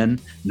then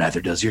again,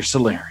 neither does your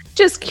Solarian.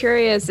 Just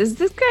curious, is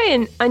this guy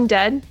an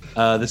undead?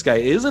 This guy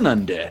is an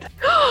undead.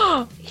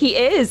 He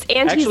is,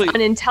 and he's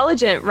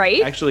unintelligent,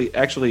 right? Actually,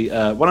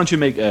 why don't you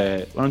make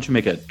a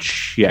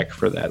check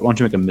for that? Why don't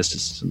you make a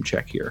mysticism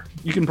check here?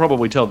 You can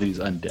probably tell that he's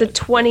undead. The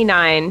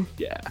 29.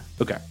 Yeah.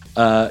 Okay.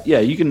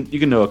 Yeah, you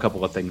can know a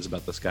couple of things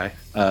about this guy.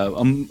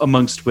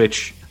 Amongst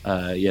which,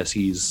 yes,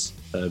 he's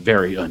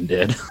very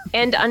undead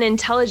and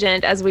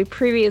unintelligent, as we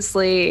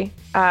previously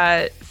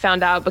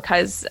found out,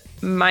 because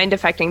mind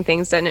affecting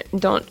things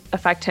don't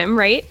affect him,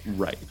 right?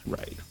 Right.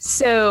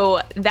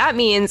 So that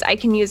means I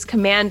can use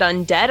command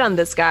undead on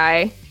this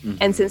guy,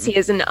 and since he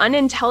is an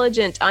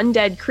unintelligent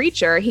undead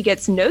creature, he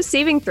gets no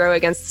saving throw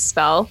against the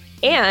spell.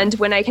 And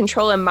when I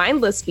control a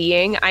mindless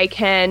being, I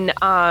can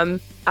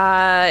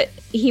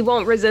he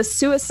won't resist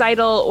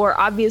suicidal or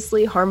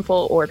obviously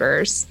harmful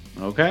orders.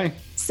 Okay.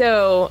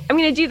 So I'm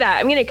going to do that.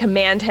 I'm going to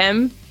command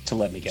him to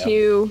let me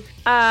go.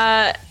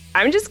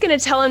 I'm just going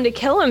to tell him to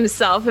kill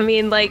himself. I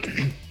mean, like,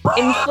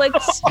 inflict.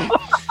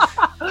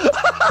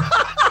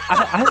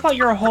 I thought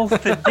your whole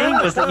thing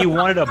was that you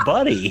wanted a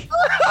buddy.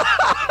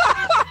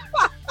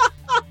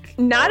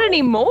 Not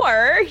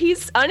anymore.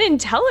 He's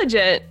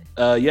unintelligent.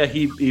 Yeah,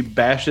 he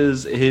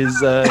bashes his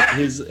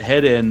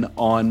head in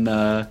on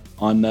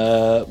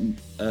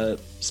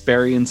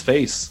Sparian's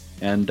face,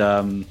 and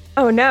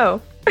oh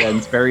no.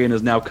 And Sparian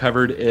is now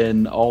covered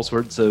in all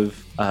sorts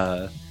of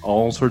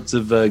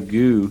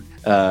goo,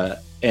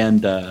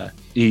 and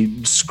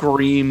he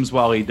screams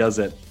while he does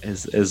it,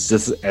 as it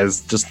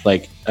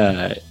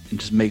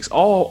just makes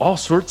all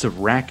sorts of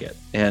racket,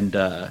 and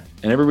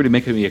everybody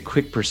making me a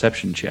quick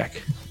perception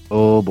check.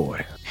 Oh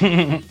boy.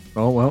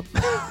 Oh well.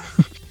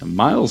 And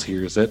Miles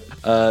hears it.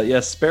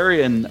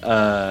 Sparian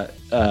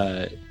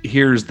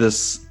hears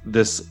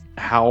this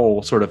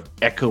howl sort of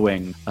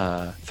echoing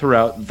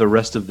throughout the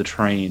rest of the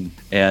train,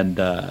 and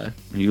when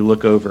you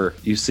look over,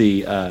 you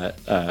see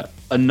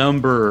a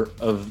number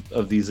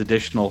of these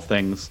additional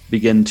things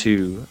begin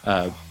to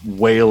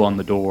wail on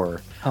the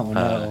door. Oh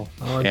no!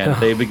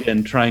 They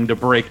begin trying to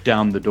break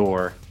down the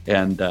door,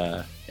 and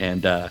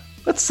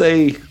let's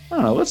say, I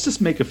don't know, let's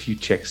just make a few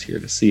checks here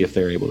to see if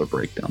they're able to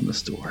break down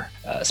this door.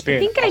 Spirit,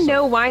 I think I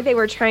know why they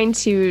were trying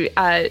to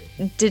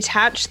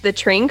detach the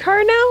train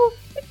car now.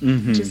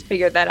 Mm-hmm. Just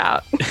figured that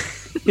out.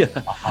 Yeah.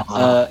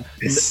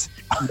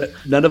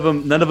 None of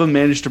them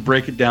managed to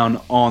break it down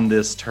on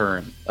this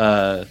turn.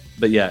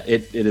 But yeah,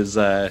 it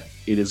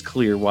is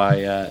clear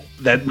why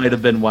that might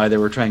have been why they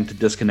were trying to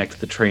disconnect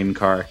the train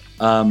car.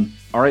 All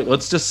right,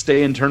 let's just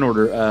stay in turn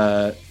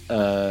order.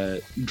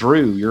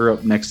 Drew, you're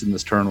up next in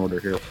this turn order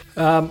here.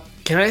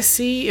 Can I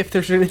see if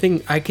there's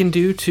anything I can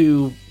do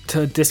to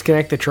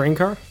disconnect the train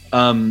car?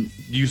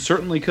 You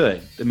certainly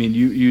could. I mean,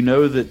 you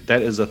know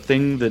that is a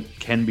thing that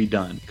can be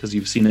done because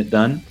you've seen it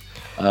done.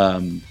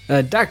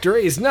 Dr.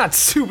 A is not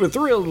super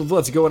thrilled with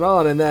what's going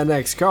on in that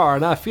next car,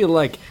 and I feel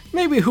like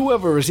maybe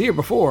whoever was here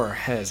before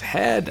has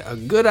had a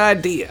good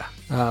idea.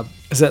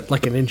 Is that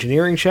like an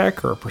engineering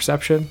check or a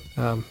perception?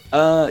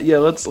 Yeah,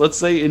 let's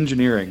say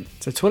engineering.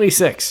 It's a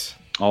 26.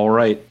 All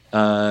right.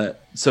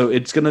 So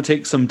it's gonna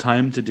take some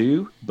time to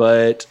do,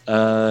 but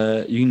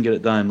you can get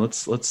it done.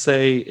 Let's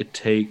say it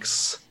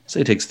takes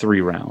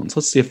 3 rounds.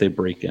 Let's see if they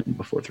break in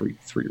before three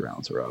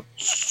rounds are up.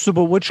 So,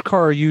 but which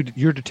car are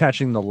you're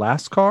detaching? The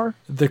last car?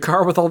 The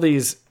car with all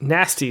these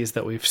nasties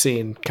that we've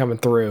seen coming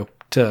through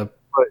to.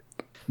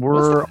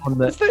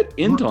 What's that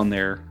int on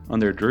there,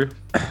 Drew?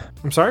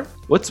 I'm sorry?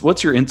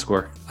 What's your int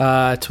score?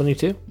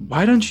 22.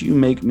 Why don't you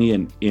make me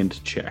an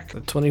int check?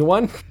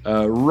 21.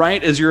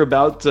 Right as you're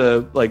about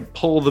to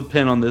pull the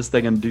pin on this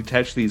thing and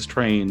detach these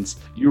trains,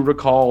 you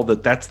recall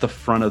that that's the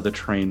front of the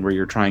train where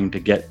you're trying to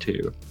get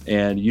to,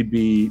 and you'd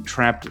be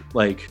trapped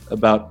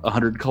about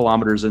 100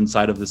 kilometers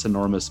inside of this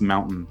enormous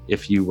mountain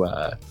if you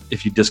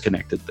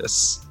disconnected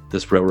this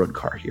railroad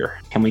car here.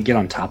 Can we get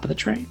on top of the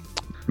train?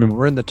 I mean,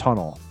 we're in the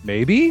tunnel.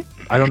 Maybe?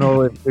 I don't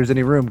know if there's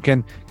any room.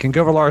 Can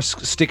Govalar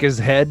stick his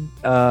head?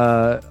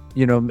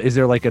 Is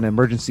there an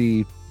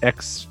emergency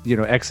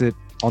exit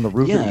on the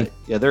roof?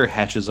 Yeah. There are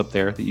hatches up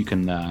there that you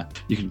can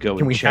go.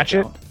 Can we hatch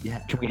it? Yeah.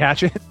 Can we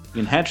hatch it?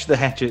 You can hatch the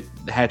hatch.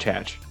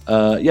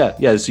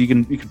 Yeah. So you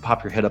can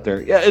pop your head up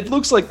there. Yeah. It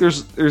looks like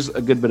there's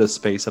a good bit of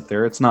space up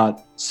there. It's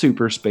not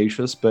super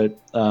spacious, but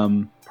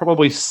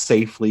probably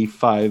safely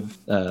 5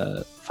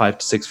 to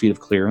 6 feet of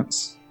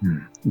clearance.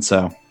 And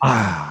so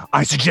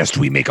I suggest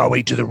we make our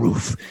way to the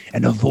roof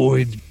and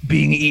avoid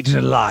being eaten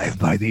alive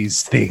by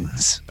these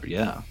things.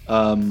 Yeah.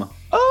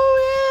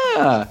 Oh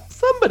yeah.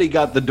 Somebody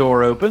got the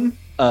door open.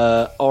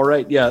 All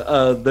right. Yeah.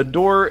 The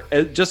door.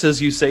 Just as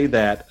you say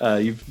that,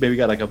 you've maybe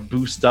got a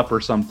boost up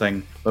or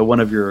something by one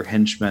of your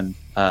henchmen.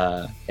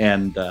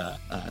 And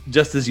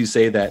just as you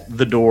say that,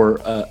 the door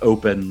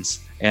opens.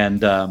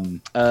 And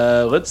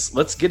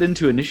let's get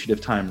into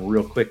initiative time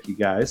real quick, you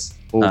guys.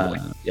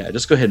 Yeah,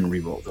 just go ahead and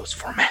re-roll those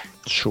for me.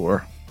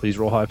 Sure. Please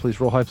roll high.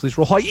 Please roll high. Please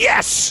roll high.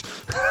 Yes!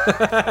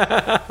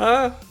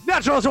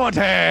 Natural 20!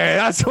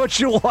 That's what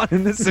you want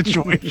in this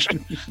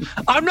situation.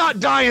 I'm not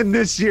dying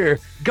this year.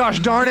 Gosh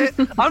darn it.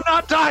 I'm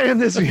not dying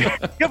this year.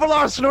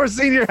 Govalar Snore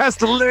Sr. has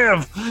to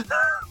live.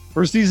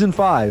 For season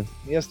 5.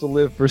 He has to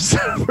live for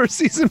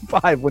season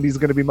 5 when he's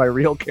going to be my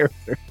real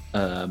character.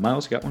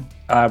 Miles, you got one?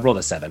 I rolled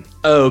a 7.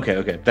 Oh,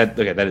 okay.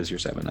 That is your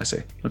 7, I see.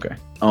 Okay.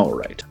 All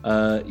right.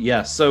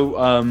 Yeah,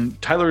 so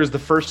Tyler is the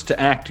first to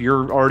act.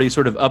 You're already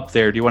sort of up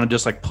there. Do you want to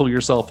just pull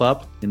yourself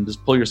up and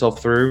just pull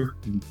yourself through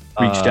and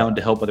reach down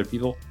to help other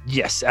people?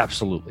 Yes,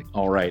 absolutely.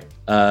 All right.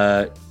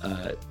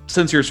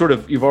 Since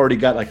you've already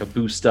got a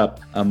boost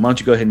up, why don't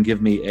you go ahead and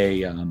give me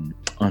a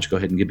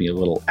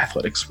little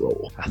athletics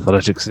roll?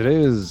 Athletics it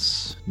is.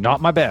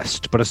 Not my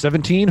best, but a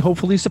 17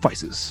 hopefully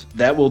suffices.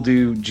 That will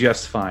do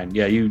just fine.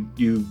 Yeah, you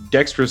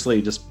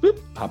dexterously just boop,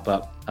 pop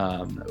up.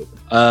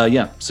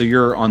 Yeah, so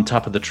you're on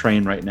top of the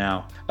train right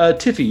now.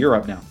 Tiffy, you're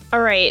up now.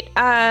 All right.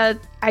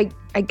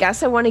 I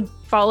guess I want to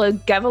follow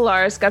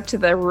Gevalarsk up to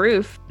the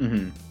roof.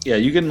 Mm-hmm. Yeah,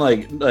 you can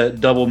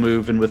double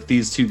move, and with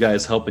these two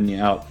guys helping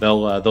you out,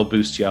 they'll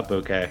boost you up.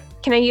 Okay.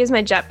 Can I use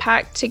my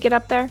jetpack to get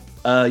up there?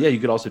 Yeah, you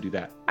could also do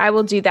that. I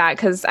will do that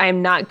because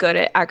I'm not good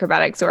at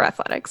acrobatics or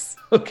athletics.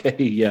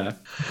 Okay, yeah.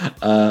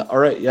 All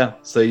right, yeah.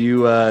 So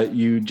you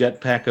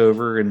jetpack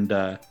over and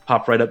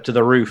pop right up to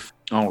the roof.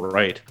 All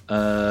right.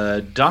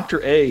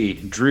 Dr. A,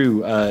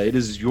 Drew, it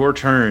is your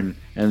turn,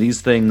 and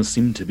these things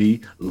seem to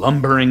be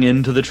lumbering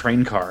into the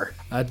train car.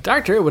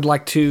 Dr. A would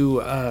like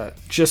to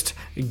just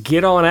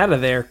get on out of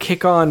there,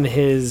 kick on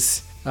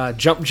his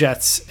jump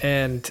jets,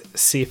 and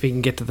see if he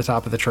can get to the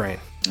top of the train.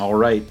 All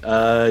right.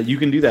 You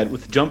can do that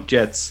with jump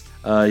jets.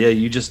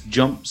 you just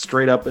jump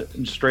straight up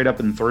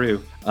and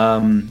through.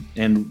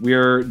 And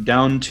we're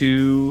down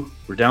to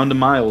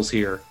Miles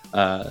here.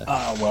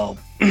 Well,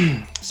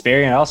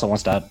 Sparian also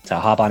wants to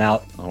hop on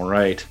out. All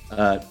right.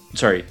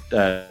 Sorry.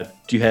 Do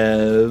you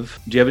have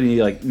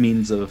any like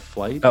means of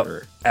flight?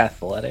 Or?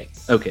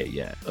 Athletics. Okay.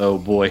 Yeah. Oh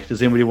boy.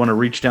 Does anybody want to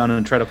reach down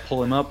and try to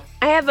pull him up?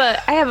 I have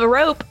a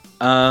rope.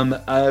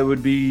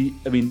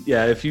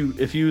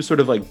 If you sort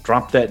of like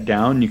drop that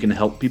down, you can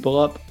help people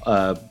up.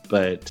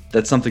 But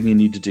that's something you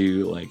need to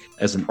do like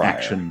as an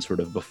action sort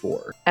of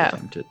before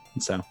attempted.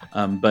 So,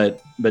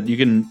 but you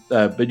can,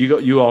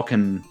 you all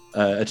can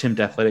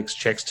attempt athletics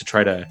checks to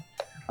try to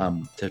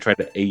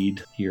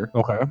aid here.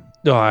 Okay.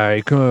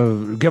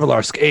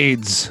 Gevalarsk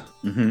aids.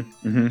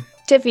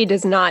 Tiffy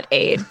does not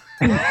aid.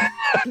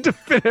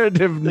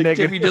 Definitive Like,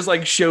 negative. Tiffy just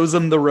like shows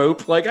him the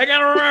rope, like I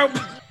got a rope.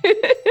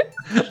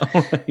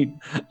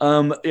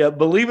 All right.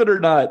 Believe it or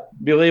not,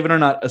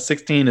 a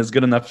 16 is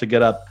good enough to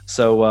get up.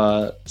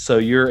 So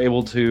you're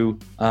able to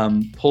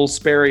pull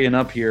Sparian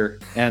up here,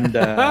 and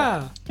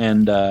the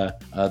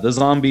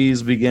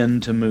zombies begin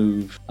to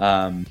move.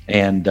 Oh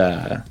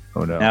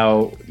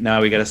no!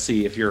 Now we got to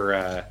see if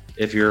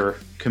your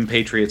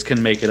compatriots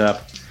can make it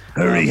up.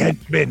 Hurry,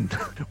 henchmen.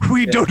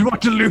 We don't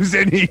want to lose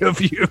any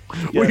of you.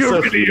 Yeah, We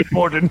are really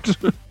important.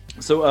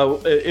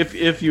 So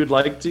if you'd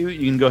like to,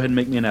 you can go ahead and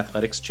make me an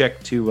athletics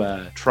check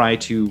to try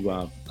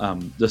to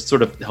just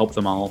sort of help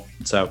them all.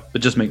 So,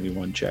 but just make me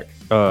one check.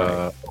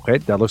 Okay,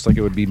 that looks like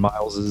it would be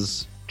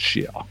Miles's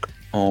check.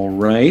 All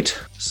right.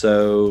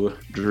 So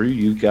Drew,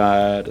 you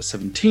got a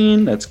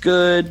 17. That's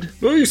good.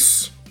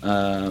 Nice.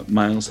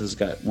 Miles has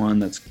got one.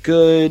 That's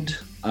good.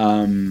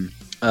 Tiffy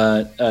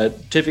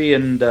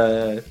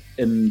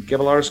and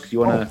Gevalarsk, you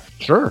want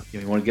to? Sure.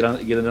 You want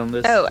to get in on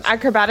this? Oh,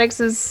 acrobatics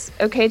is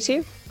okay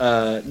too?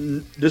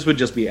 This would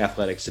just be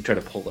athletics to try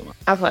to pull them up.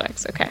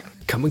 Athletics, okay.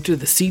 Coming to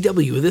the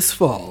CW this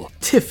fall,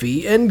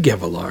 Tiffy and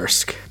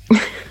Gevalarsk.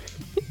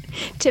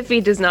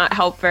 Tiffy does not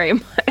help very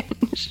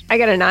much. I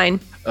got a 9.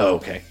 Oh,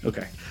 okay.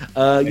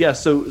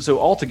 So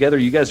altogether,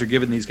 you guys are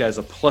giving these guys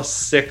a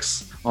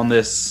 +6 on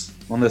this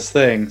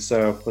thing.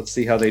 So let's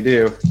see how they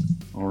do.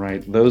 All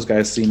right, those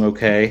guys seem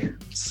okay.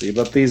 Let's see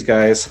about these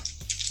guys.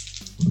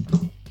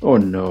 Oh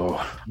no!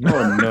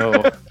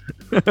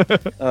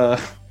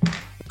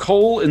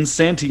 Cole and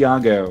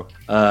Santiago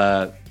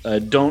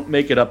don't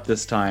make it up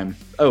this time.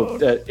 Oh,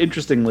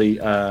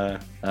 interestingly, I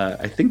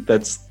think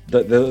that's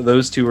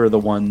those two are the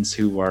ones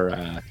who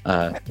are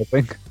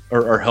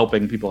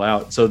helping people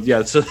out. So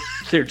yeah, so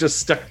they're just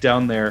stuck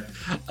down there.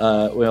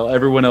 Well,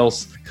 everyone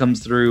else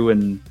comes through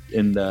and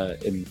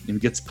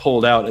gets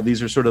pulled out, and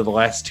these are sort of the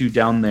last two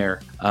down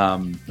there.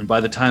 And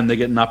by the time they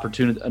get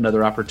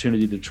another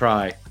opportunity to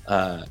try,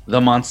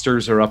 the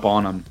monsters are up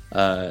on them.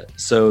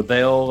 So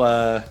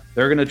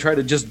they're gonna try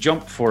to just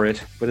jump for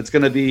it, but it's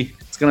gonna be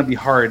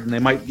hard, and they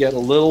might get a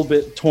little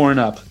bit torn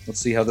up. Let's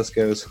see how this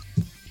goes.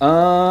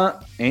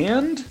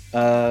 And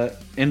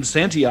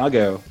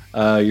Santiago,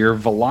 your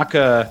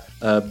Valaka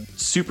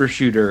super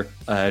shooter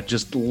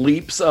just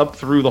leaps up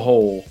through the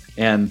hole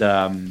and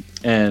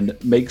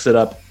makes it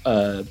up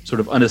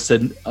sort of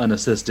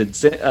unassisted.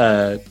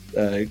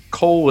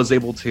 Cole was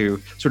able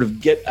to sort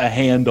of get a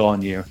hand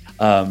on you,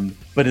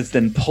 but it's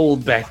then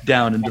pulled back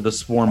down into the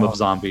swarm of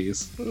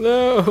zombies.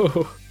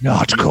 No.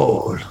 Not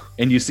Cole.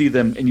 And you see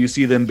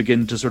them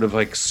begin to sort of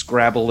like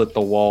scrabble at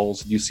the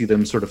walls. You see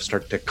them sort of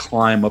start to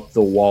climb up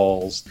the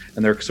walls,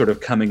 and they're sort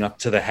of coming up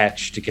to the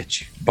hatch to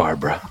get you,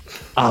 Barbara.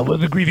 Well,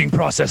 the grieving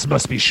process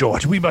must be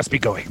short. We must be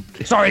going.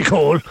 Sorry,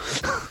 Cole.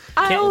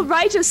 I'll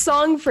write a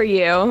song for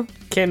you.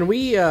 Can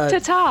we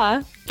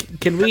Ta-ta.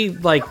 can we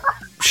like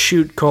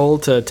shoot Cole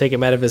to take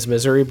him out of his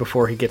misery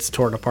before he gets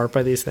torn apart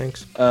by these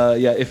things?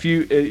 If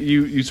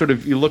you sort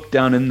of look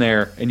down in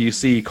there and you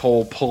see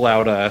Cole pull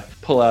out a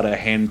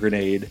hand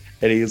grenade,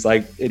 and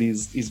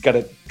he's got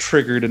it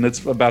triggered and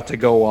it's about to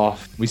go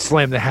off. We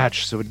slam the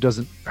hatch so it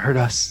doesn't hurt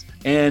us.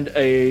 And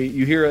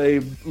you hear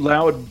a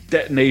loud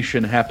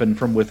detonation happen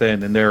from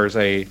within, and there's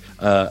a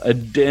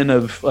den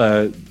of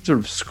sort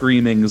of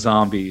screaming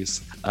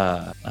zombies.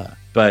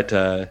 But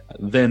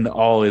then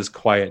all is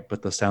quiet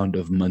but the sound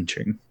of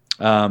munching.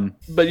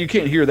 But you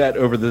can't hear that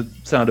over the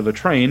sound of a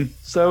train,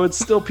 so it's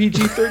still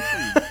PG-13.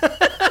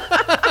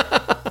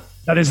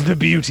 That is the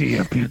beauty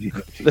of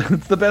PG-13.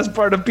 That's the best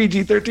part of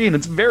PG-13.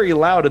 It's very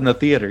loud in the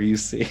theater, you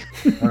see.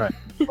 All right.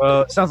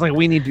 Well, it sounds like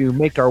we need to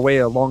make our way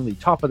along the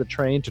top of the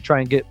train to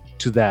try and get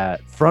to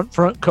that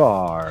front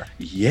car.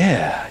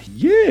 Yeah,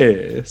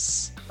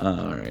 yes.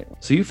 All right.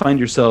 So you find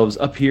yourselves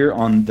up here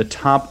on the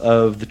top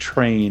of the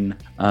train,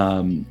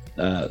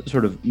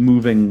 sort of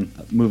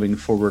moving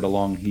forward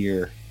along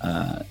here.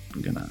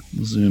 I'm gonna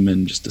zoom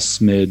in just a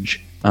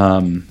smidge.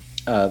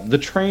 The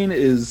train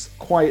is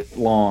quite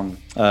long,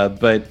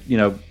 but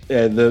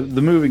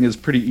the moving is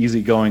pretty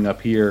easy going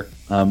up here.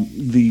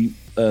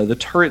 The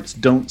turrets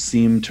don't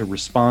seem to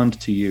respond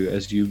to you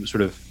as you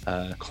sort of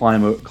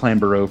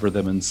clamber over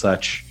them and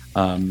such.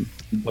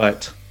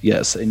 But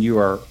yes, and you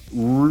are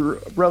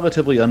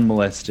relatively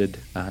unmolested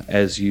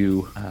as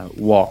you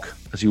walk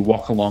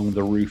along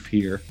the roof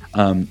here,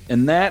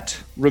 and that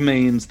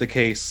remains the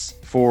case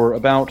for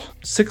about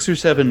 6 or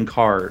 7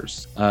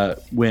 cars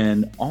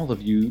when all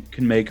of you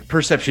can make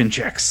perception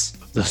checks.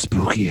 The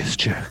spookiest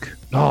check.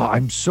 Oh,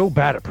 I'm so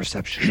bad at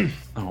perception.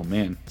 Oh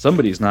man,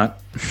 somebody's not.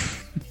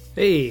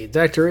 Hey,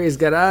 Dr. A's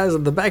got eyes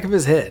on the back of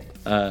his head.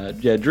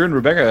 Drew and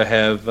Rebecca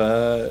have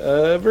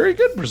a very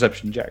good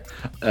perception check.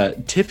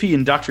 Tiffy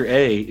and Dr.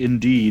 A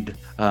indeed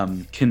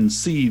can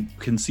see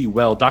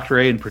well. Dr.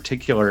 A in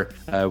particular,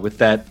 with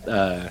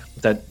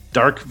that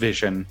dark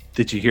vision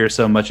that you hear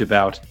so much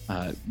about.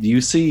 You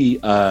see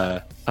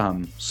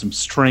some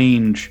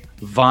strange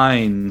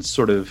vines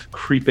sort of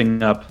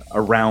creeping up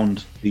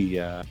around the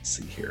let's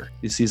see here.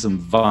 You see some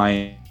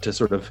vine to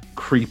sort of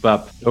creep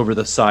up over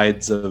the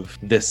sides of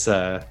this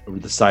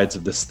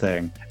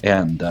thing,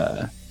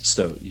 and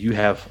so you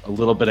have a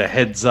little bit of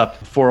heads up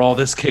before all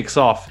this kicks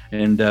off,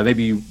 and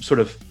maybe you sort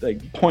of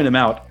like point them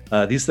out.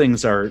 These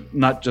things are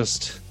not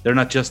just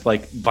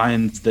like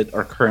vines that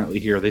are currently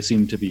here. They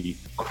seem to be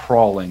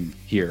crawling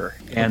here.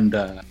 And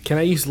can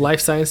I use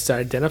life science to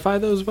identify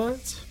those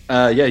vines?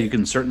 Yeah, you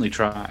can certainly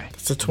try.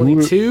 It's a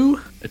 22.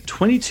 A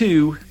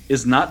 22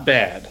 is not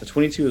bad.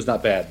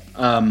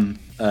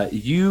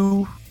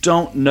 You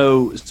don't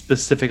know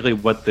specifically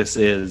what this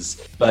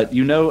is, but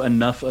you know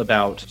enough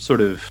about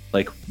sort of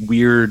like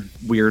weird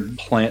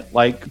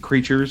plant-like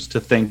creatures to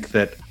think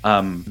that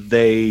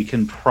they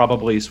can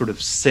probably sort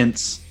of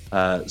sense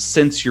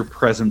your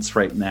presence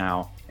right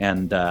now.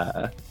 And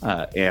the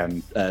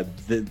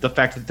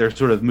fact that they're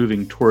sort of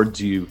moving towards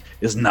you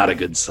is not a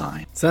good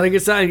sign. It's not a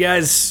good sign,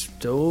 guys.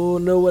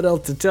 Don't know what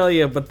else to tell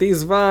you, but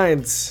these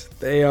vines,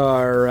 they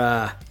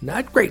are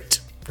not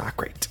great. Not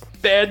great.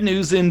 Bad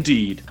news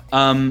indeed.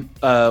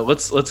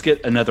 Let's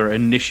get another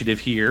initiative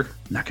here.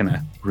 I'm not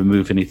gonna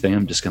remove anything.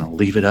 I'm just gonna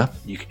leave it up.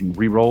 You can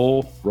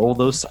roll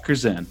those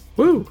suckers in.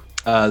 Woo!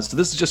 So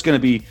this is just going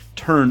to be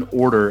turn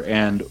order,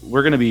 and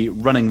we're going to be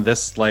running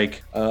this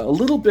like a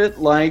little bit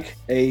like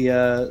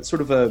a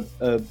sort of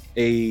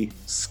a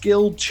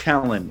skill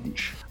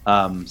challenge.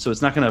 So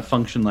it's not going to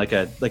function like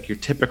your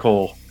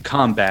typical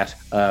combat.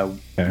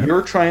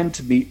 You're trying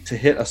to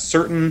hit a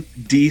certain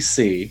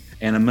DC,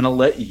 and I'm going to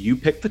let you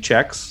pick the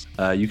checks.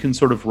 You can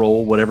sort of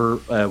roll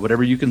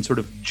whatever you can sort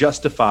of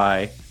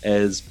justify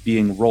as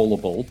being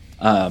rollable.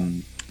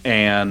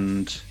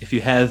 And if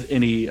you have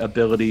any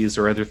abilities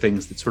or other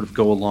things that sort of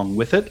go along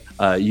with it,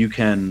 you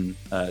can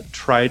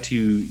try to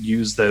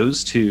use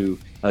those to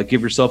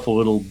give yourself a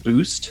little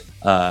boost.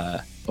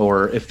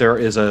 Or if there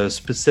is a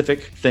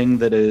specific thing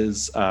that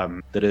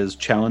is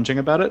challenging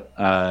about it,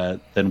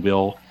 then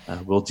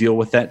we'll deal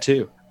with that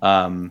too.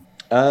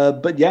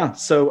 But yeah,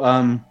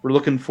 so we're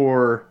looking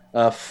for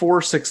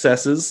 4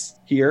 successes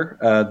here.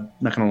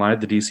 Not gonna lie,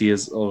 the DC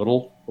is a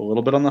little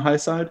bit on the high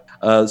side.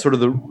 Sort of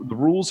the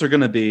rules are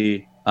going to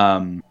be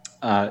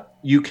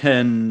you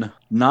can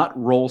not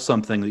roll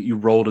something that you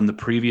rolled in the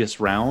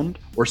previous round,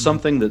 or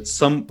something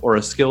or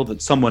a skill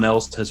that someone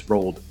else has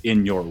rolled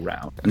in your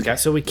round. Okay,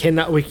 so we can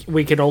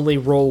only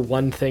roll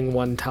one thing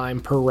one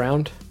time per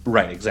round.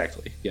 Right,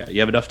 exactly. Yeah, you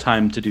have enough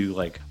time to do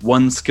like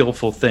one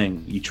skillful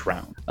thing each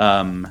round.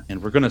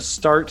 And we're going to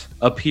start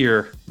up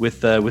here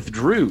with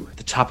Drew at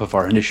the top of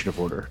our initiative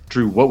order.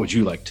 Drew, what would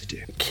you like to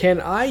do?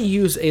 Can I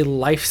use a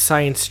life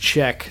science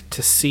check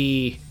to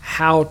see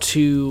how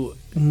to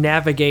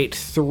navigate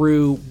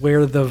through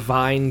where the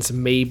vines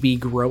may be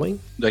growing?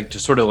 Like to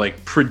sort of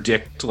like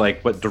predict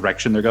like what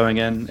direction they're going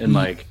in, and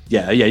like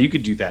yeah, you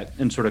could do that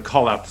and sort of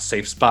call out the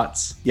safe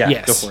spots. Yeah,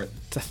 yes. Go for it.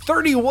 It's a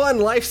 31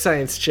 life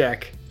science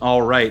check.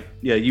 All right.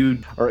 Yeah, you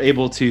are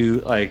able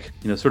to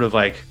sort of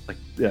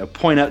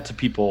point out to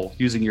people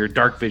using your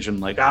dark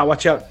vision, like,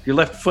 watch out, your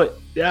left foot.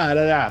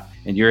 Yeah.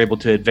 And you're able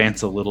to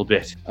advance a little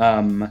bit.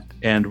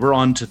 And we're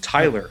on to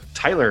Tyler.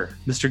 Tyler,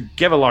 Mr.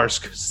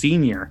 Gevelarsk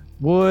Sr.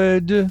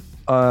 Would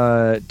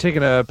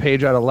taking a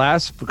page out of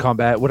last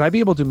combat, would I be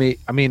able to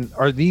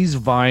are these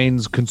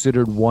vines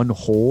considered one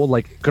whole?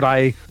 Like, could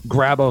I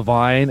grab a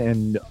vine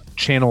and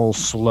channel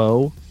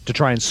slow to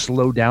try and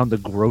slow down the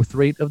growth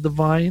rate of the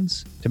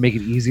vines to make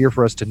it easier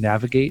for us to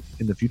navigate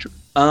in the future?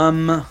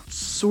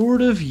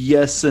 Sort of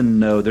yes and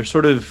no. They're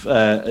sort of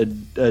a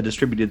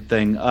distributed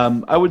thing.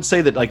 I would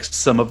say that like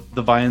some of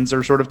the vines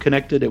are sort of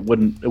connected. It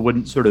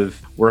wouldn't sort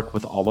of work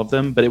with all of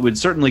them, but it would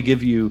certainly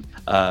give you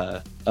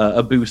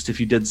a boost if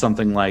you did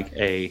something like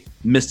a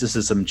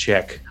mysticism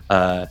check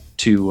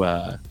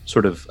to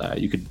sort of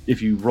you could,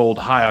 if you rolled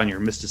high on your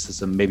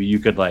mysticism, maybe you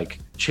could like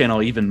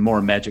channel even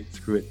more magic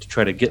through it to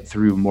try to get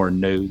through more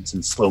nodes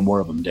and slow more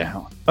of them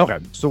down. Okay,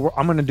 so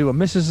I'm going to do a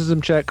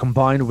mysticism check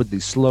combined with the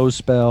slow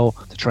spell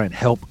to try and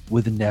help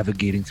with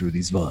navigating through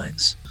these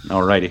vines.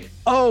 Alrighty.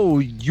 Oh,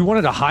 you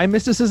wanted a high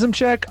mysticism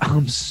check?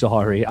 I'm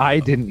sorry, I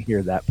didn't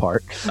hear that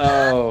part.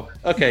 Oh,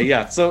 okay,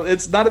 yeah. So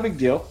it's not a big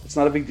deal.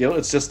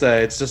 It's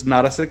just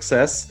not a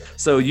success.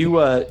 So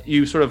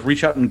you sort of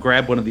reach out and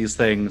grab one of these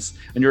things,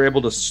 and you're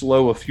able to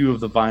slow a few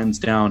of the vines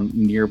down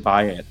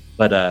nearby it.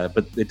 but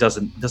it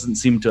doesn't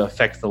seem to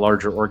affect the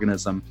larger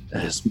organism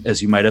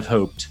as you might have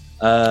hoped.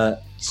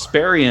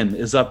 Sparian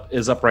is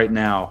up right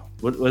now.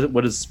 What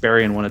does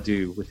Sparian want to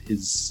do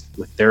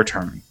with their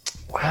turn?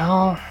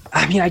 Well,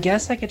 I mean, I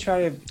guess I could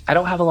try to. I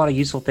don't have a lot of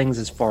useful things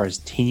as far as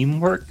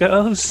teamwork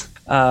goes.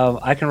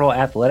 I can roll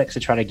athletics to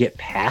try to get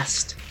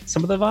past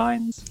some of the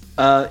vines.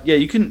 Yeah,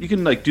 you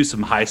can like do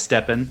some high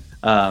stepping.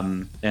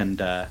 And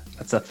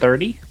that's a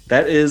 30.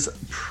 That is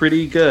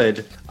pretty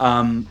good.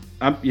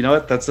 You know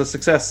what? That's a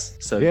success.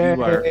 So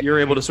you're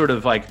able to sort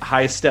of like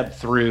high step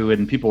through,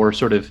 and people were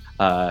sort of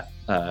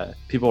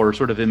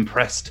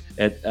impressed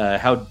at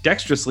how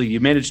dexterously you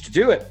managed to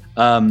do it.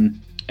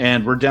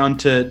 And we're down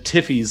to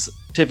Tiffy's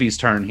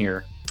turn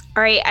here.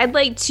 All right, I'd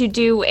like to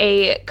do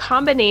a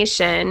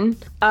combination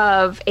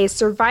of a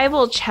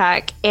survival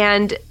check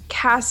and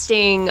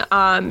casting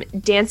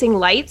dancing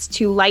lights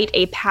to light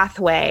a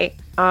pathway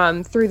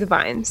through the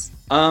vines.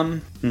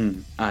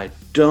 I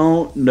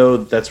don't know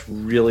that's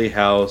really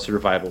how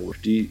survival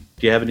works. Do you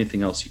have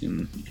anything else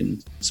you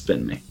can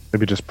spin me?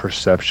 Maybe just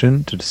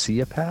perception to see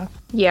a path?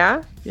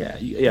 Yeah.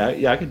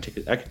 Yeah, I can take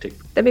it.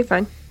 That'd be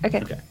fine.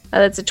 Okay.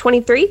 That's a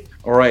 23.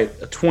 All right,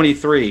 a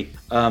 23.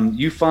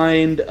 You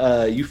find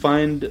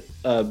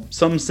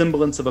some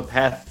semblance of a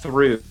path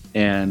through,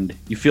 and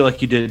you feel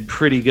like you did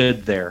pretty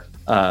good there.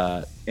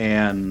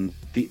 And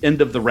the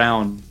end of the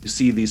round, you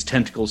see these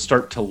tentacles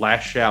start to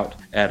lash out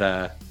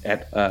at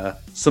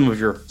some of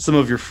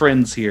your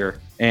friends here.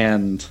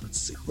 And let's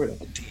see, where did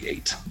the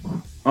D8?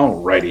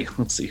 Alrighty,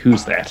 let's see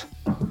who's that.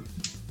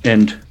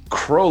 And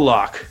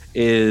Krolok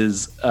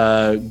is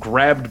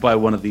grabbed by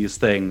one of these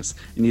things,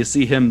 and you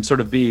see him sort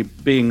of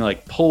being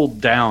like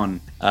pulled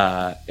down.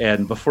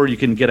 And before you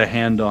can get a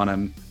hand on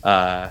him,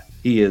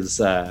 he is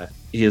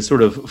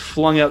sort of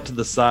flung out to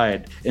the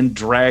side and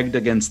dragged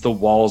against the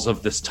walls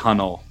of this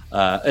tunnel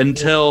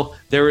until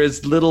there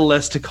is little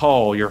less to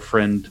call your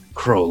friend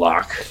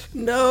Krolok.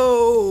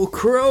 No,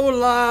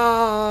 Krolok!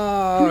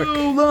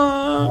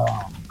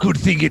 Good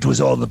thing it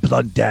was all the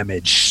blunt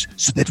damage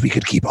so that we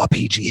could keep our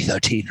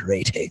PG-13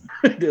 rating.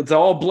 It's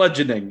all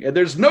bludgeoning, and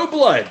there's no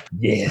blood.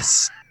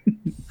 Yes.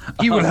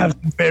 He will have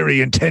very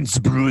intense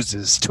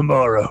bruises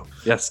tomorrow.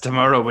 Yes,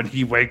 tomorrow when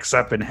he wakes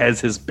up and has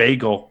his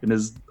bagel and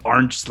his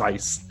orange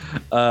slice.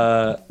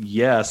 So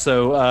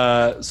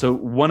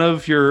one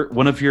of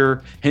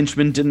your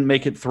henchmen didn't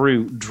make it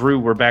through. Drew,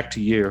 we're back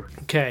to you.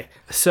 Okay.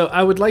 So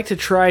I would like to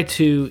try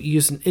to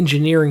use an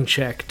engineering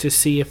check to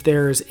see if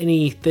there's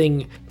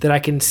anything that I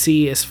can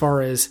see as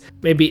far as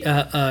maybe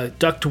a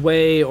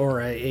ductway or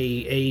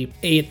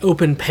an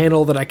open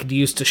panel that I could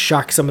use to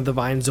shock some of the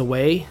vines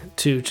away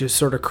to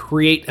sort of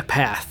create a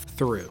path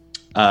through.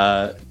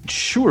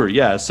 Sure,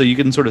 yeah. So you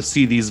can sort of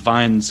see these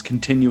vines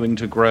continuing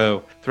to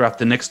grow throughout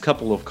the next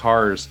couple of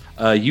cars.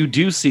 You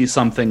do see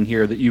something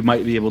here that you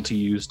might be able to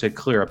use to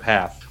clear a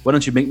path. Why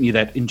don't you make me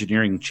that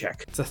engineering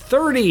check? It's a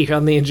 30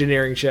 on the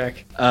engineering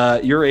check.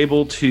 You're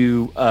able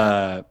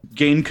to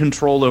gain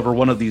control over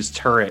one of these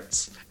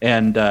turrets,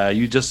 and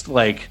you just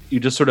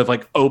sort of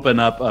like open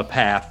up a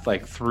path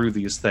like through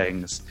these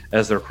things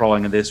as they're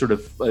crawling, and they sort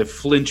of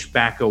flinch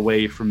back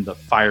away from the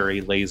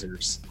fiery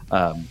lasers.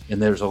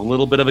 And there's a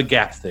little bit of a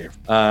gap there.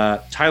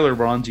 Tyler,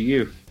 we're on to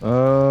you.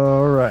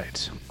 All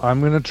right. I'm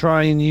going to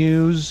try and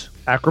use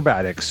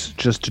acrobatics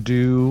just to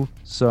do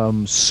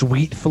some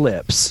sweet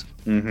flips.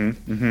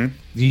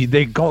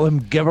 They call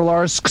them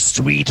Geverlarsk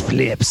Sweet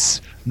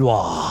flips.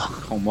 Noir.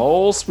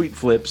 All sweet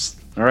flips.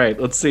 All right,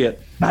 let's see it.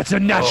 That's a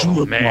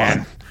natural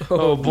man.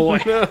 Oh boy.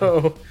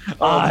 No.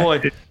 Oh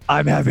boy.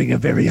 I'm having a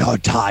very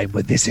hard time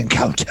with this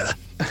encounter.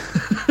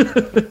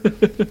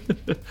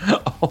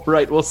 All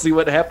right, we'll see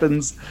what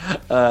happens.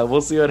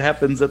 We'll see what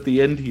happens at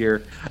the end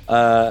here.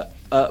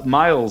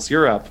 Miles,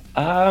 you're up.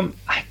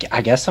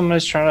 I guess I'm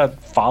just trying to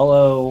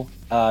follow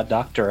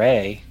Dr.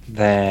 A.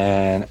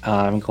 Then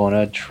I'm going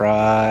to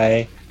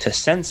try to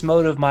sense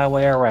motive my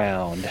way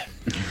around.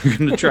 You're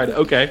going to try to,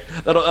 okay.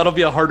 That'll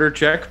be a harder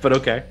check, but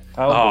okay.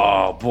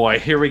 Oh boy,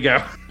 here we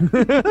go.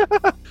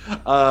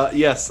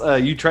 Yes,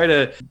 you try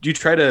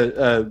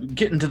to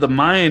get into the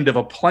mind of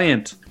a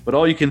plant, but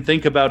all you can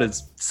think about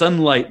is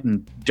sunlight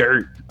and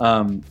dirt.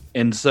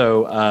 And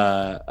so,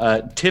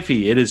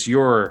 Tiffy,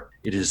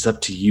 it is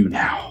up to you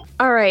now.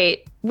 All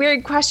right.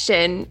 Weird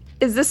question.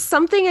 Is this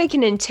something I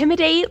can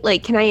intimidate?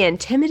 Like, can I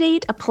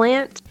intimidate a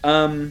plant?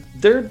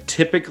 They're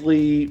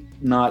typically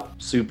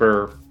not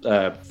super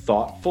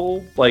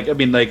thoughtful. Like, I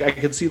mean, like I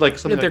could see like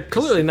something. Yeah, they're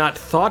clearly not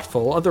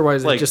thoughtful.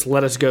 Otherwise, they just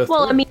let us go.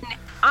 Well, I mean,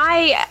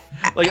 I'm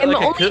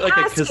only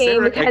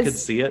asking because I could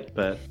see it,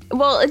 but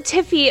well,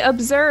 Tiffy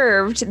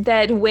observed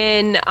that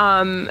when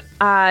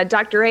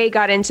Dr. A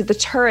got into the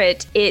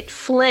turret, it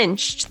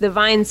flinched. The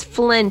vines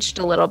flinched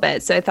a little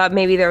bit, so I thought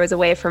maybe there was a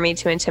way for me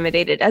to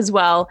intimidate it as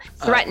well,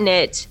 threaten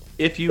it.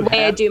 If you the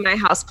way I do my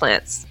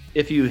houseplants.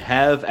 If you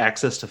have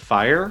access to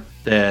fire,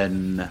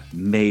 then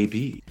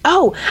maybe.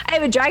 Oh, I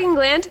have a dragon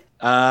gland.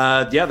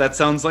 Yeah, that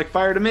sounds like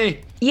fire to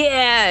me.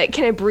 Yeah,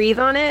 can I breathe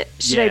on it?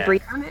 Should I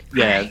breathe on it?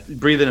 Yeah,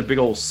 breathe in a big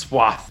old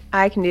swath.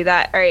 I can do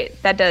that. All right,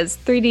 that does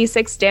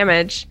 3d6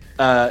 damage.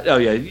 Oh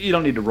yeah, you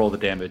don't need to roll the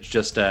damage.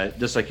 Just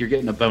like you're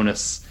getting a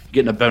bonus.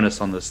 Getting a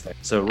bonus on this thing.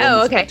 So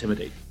roll okay.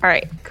 Intimidate. All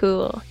right,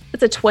 cool.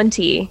 It's a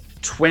 20.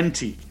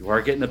 20. You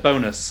are getting a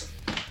bonus.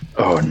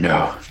 Oh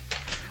no,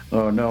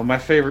 my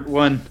favorite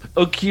one.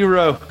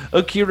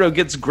 Okiro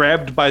gets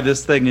grabbed by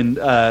this thing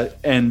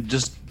and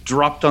just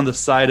dropped on the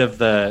side of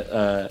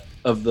the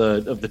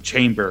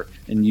chamber,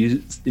 and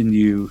you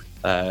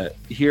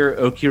hear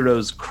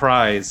Okiro's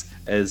cries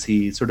as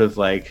he sort of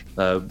like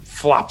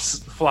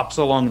flops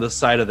along the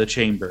side of the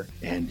chamber,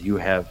 and you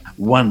have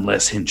one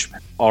less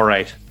henchman. All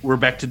right, we're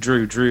back to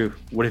Drew. Drew,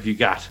 what have you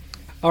got?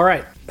 All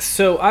right,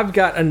 so I've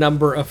got a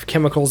number of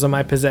chemicals in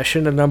my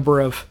possession, a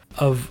number of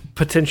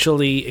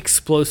potentially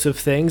explosive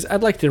things.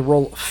 I'd like to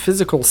roll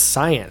physical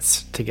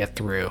science to get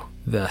through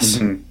this.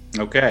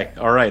 Mm-hmm. Okay,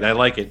 all right, I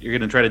like it. You're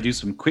going to try to do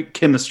some quick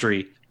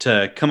chemistry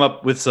to come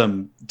up with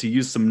to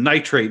use some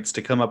nitrates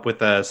to come up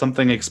with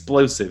something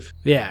explosive.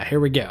 Yeah,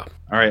 here we go.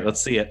 All right,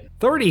 let's see it.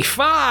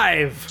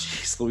 35.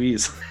 Jeez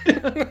Louise.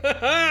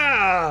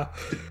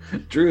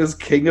 Drew is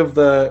king of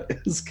the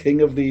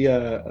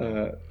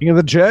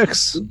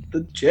checks.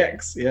 The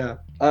checks, yeah.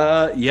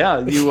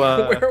 You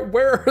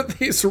where are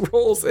these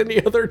rolls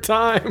any other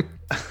time?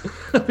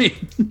 I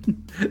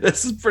mean,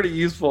 this is pretty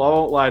useful, I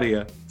won't lie to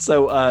you.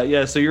 So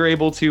so you're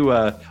able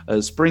to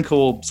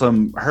sprinkle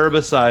some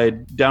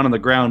herbicide down on the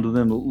ground and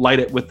then light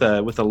it with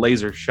a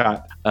laser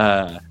shot.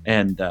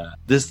 And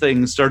this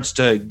thing starts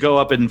to go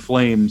up in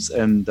flames,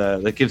 and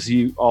that gives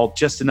you all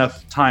just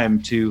enough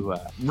time to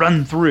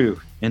run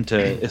through and to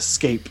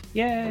escape.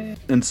 Yay!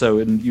 And so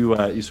you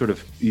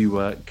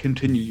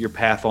continue your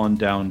path on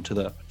down to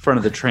the front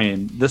of the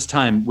train, this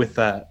time with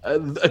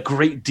a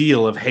great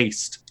deal of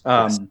haste.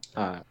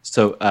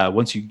 So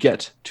once you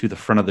get to the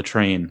front of the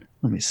train,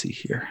 let me see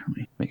here. Let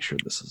me make sure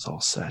this is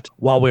all set.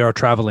 While we are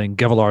traveling,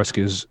 Gevalarsk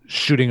is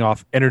shooting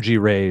off energy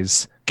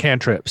rays,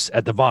 cantrips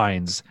at the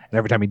vines, and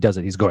every time he does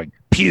it, he's going,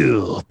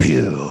 pew,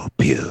 pew,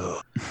 pew,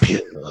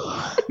 pew.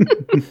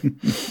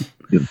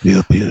 Pew,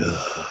 pew, pew.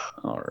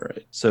 All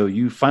right. So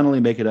you finally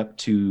make it up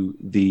to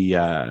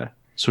the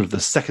sort of the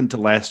second to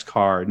last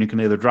car, and you can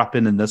either drop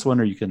in this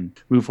one or you can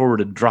move forward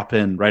and drop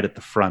in right at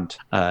the front.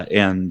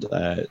 And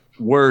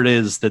word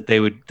is that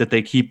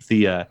they keep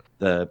the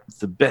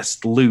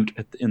best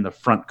loot in the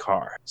front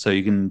car. So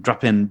you can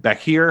drop in back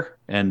here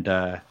and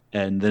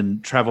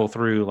then travel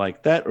through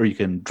like that, or you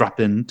can drop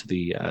into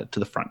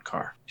the front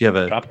car. Do you have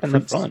a drop in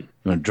the front?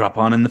 You want to drop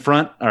on in the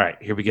front? All right,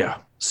 here we go.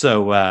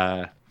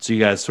 So you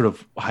guys sort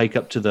of hike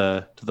up to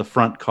the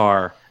front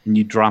car and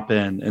you drop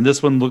in, and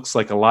this one looks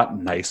like a lot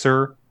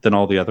nicer than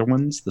all the other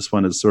ones. This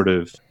one is sort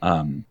of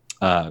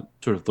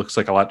looks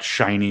like a lot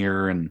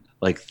shinier, and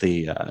like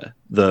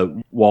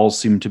the walls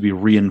seem to be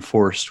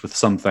reinforced with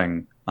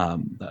something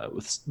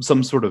with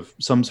some sort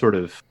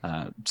of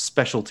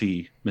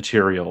specialty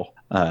material.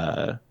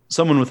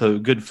 Someone with a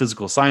good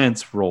physical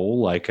science role,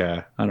 like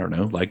I don't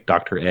know, like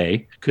Dr.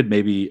 A, could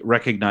maybe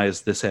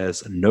recognize this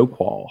as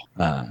Noqual,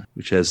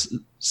 which has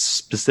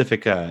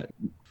specific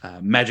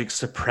magic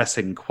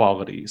suppressing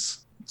qualities.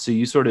 So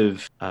you sort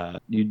of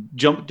you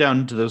jump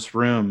down into this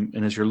room,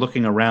 and as you're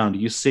looking around,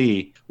 you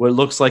see what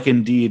looks like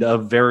indeed a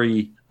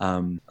very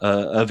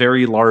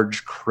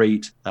large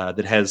crate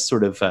that has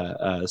sort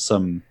of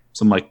some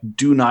like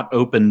do not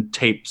open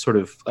tape sort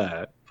of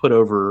put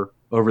over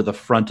the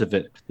front of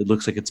it. It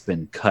looks like it's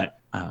been cut,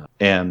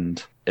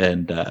 and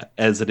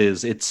as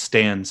it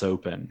stands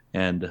open,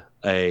 and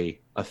a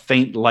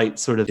faint light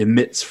sort of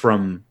emits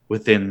from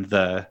within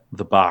the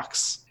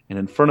box, and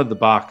in front of the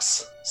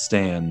box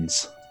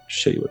stands.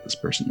 Show you what this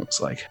person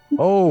looks like.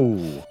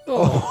 Oh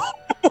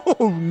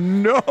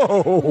no!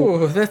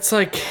 Oh, that's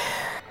like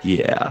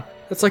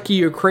That's like a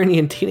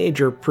Ukrainian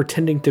teenager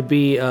pretending to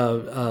be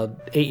a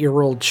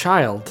 8-year-old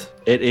child.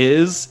 It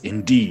is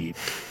indeed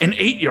an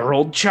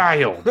 8-year-old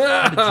child.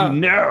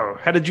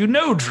 How did you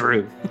know,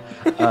 Drew?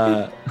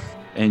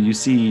 And you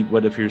see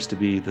what appears to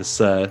be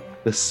this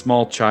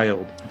small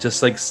child,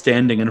 just like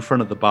standing in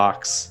front of the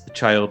box. The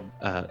child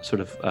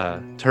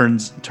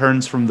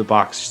turns from the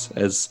box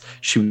as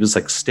she was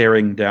like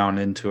staring down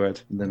into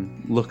it, and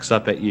then looks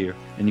up at you,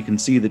 and you can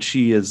see that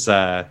she is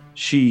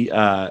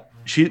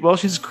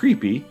she's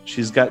creepy.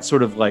 She's got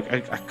sort of like a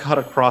cut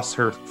across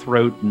her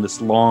throat and this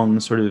long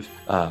sort of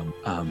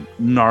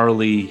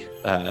gnarly,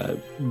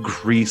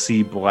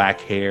 greasy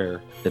black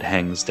hair that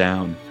hangs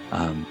down.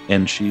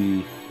 And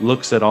she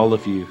looks at all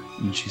of you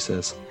and she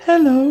says,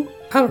 "Hello."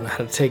 I don't know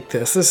how to take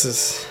this. This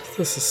is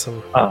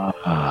some...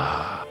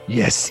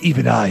 Yes,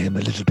 even I am a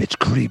little bit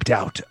creeped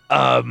out.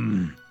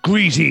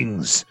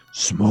 Greetings,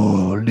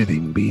 small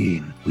living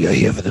being. We are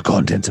here for the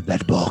contents of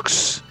that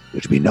box.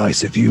 It would be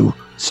nice if you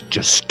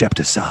just stepped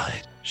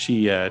aside.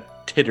 She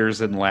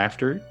titters in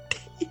laughter.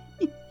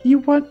 You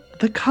want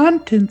the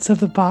contents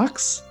of the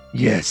box?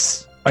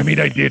 Yes. I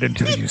mean, I did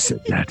until you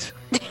said that.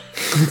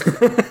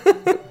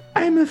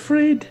 I'm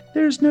afraid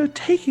there's no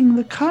taking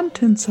the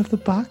contents of the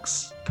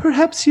box.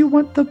 Perhaps you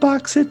want the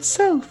box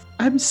itself.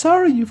 I'm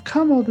sorry you've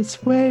come all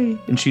this way.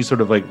 And she sort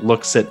of like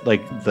looks at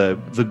like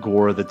the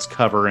gore that's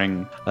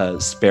covering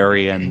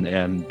Sperry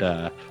and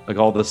like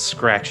all the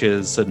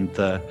scratches and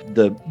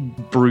the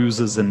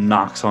bruises and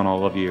knocks on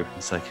all of you.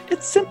 It's like,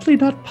 it's simply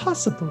not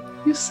possible.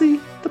 You see,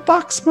 the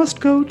box must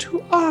go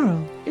to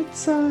Arl.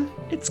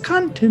 Its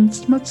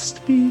contents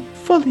must be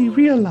fully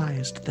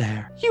realized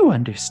there. You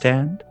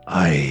understand?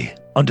 I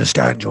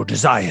understand your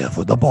desire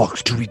for the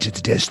box to reach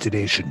its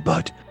destination,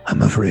 but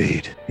I'm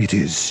afraid it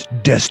is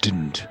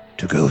destined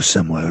to go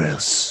somewhere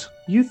else.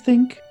 You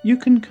think you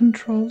can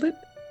control it?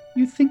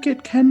 You think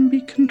it can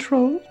be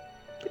controlled?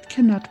 It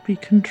cannot be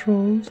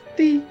controlled.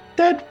 The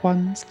dead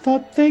ones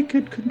thought they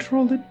could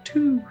control it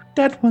too.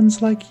 Dead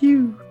ones like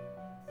you.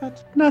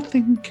 But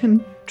nothing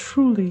can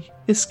truly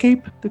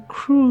escape the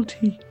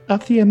cruelty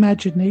of the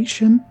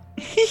imagination.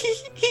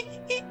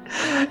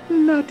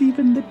 Not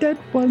even the dead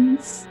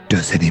ones.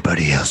 Does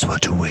anybody else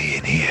want to weigh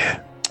in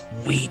here?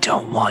 We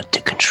don't want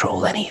to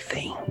control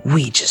anything.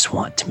 We just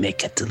want to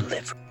make a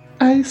delivery.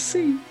 I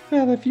see.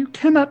 Well, if you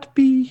cannot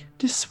be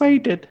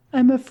dissuaded,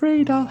 I'm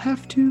afraid I'll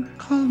have to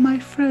call my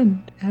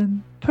friend,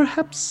 and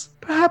perhaps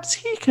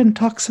he can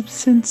talk some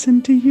sense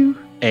into you.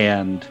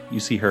 And you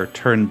see her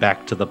turn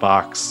back to the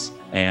box,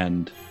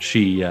 and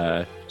she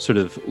sort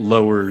of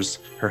lowers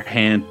her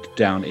hand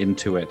down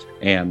into it,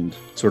 and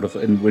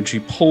when she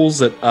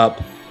pulls it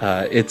up,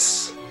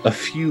 it's a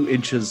few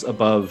inches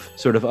above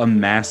sort of a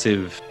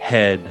massive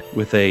head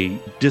with a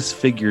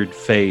disfigured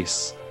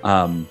face.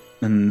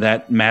 And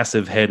that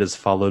massive head is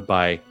followed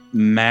by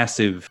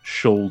massive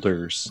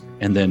shoulders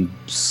and then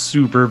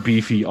super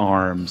beefy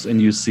arms. And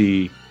you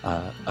see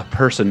a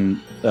person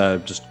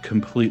just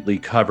completely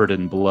covered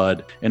in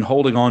blood and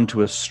holding on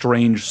to a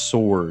strange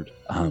sword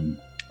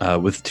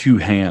with two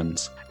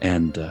hands.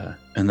 And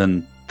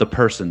then the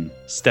person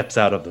steps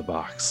out of the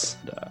box.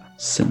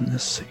 Send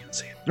this so you can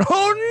see it.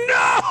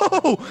 Oh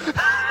no!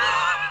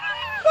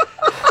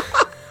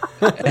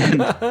 And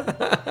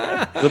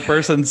the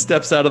person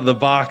steps out of the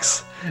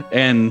box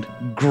and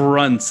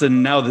grunts,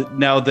 and now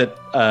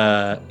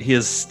that he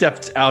has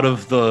stepped out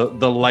of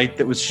the light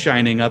that was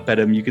shining up at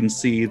him, you can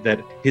see that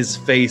his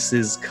face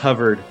is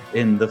covered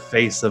in the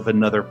face of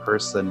another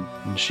person.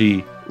 And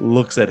she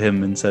looks at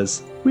him and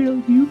says,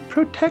 "Will you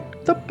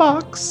protect the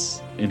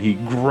box?" And he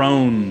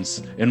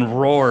groans and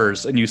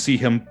roars, and you see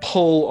him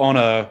pull on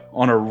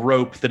a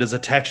rope that is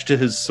attached to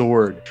his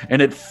sword,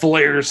 and it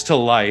flares to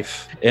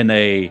life in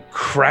a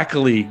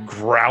crackly,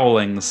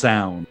 growling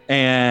sound.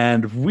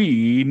 And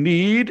we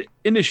need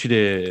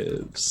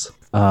initiatives.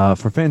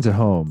 For fans at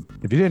home,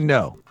 if you didn't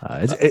know,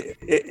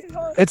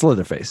 it's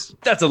Leatherface.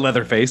 That's a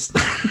Leatherface.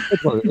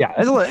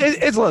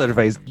 It's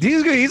Leatherface.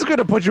 He's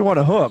gonna put you on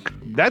a hook.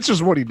 That's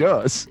just what he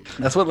does.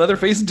 That's what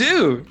Leatherface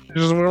do.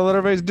 This is what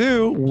Leatherface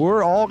do.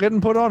 We're all getting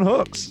put on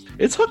hooks.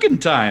 It's hooking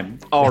time.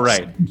 All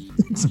right.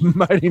 It's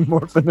Mighty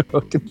Morphin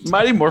hooking time.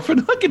 Mighty Morphin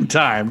hooking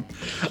time.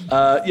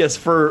 Yes,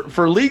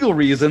 for legal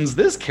reasons,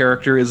 this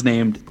character is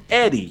named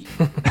Eddie.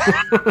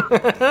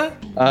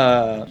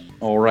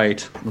 All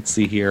right, let's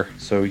see here.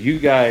 So you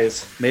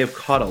guys may have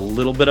caught a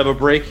little bit of a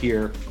break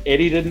here.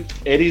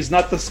 Eddie's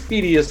not the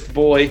speediest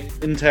boy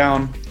in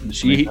town,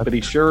 but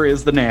he sure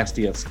is the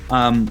nastiest.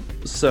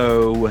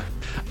 So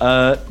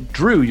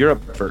Drew, you're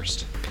up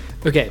first.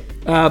 Okay.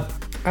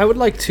 I would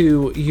like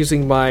to,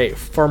 using my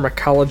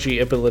pharmacology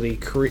ability,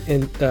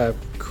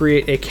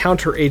 create a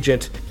counter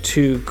agent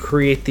to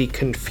create the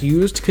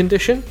confused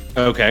condition.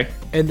 Okay.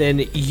 And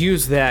then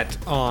use that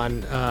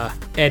on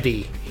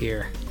Eddie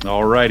here.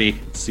 Alrighty,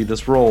 let's see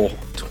this roll.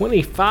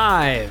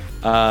 25.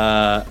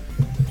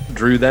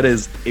 Drew, that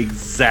is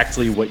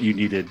exactly what you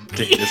needed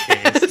to hit his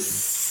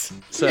case.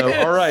 So,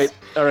 yes.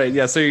 All right,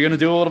 yeah, so you're going to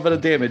do a little bit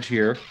of damage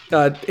here.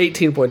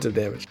 18 points of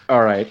damage.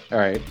 All right.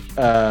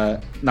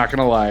 Not going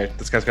to lie,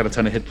 this guy's got a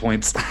ton of hit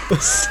points.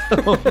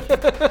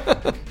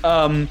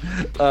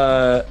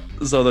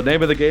 So the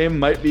name of the game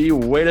might be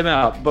wait him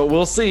out, but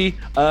we'll see.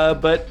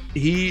 But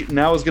he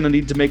now is going to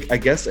need to make, I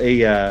guess,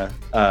 a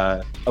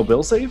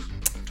will save.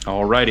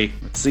 Alrighty,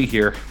 let's see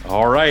here.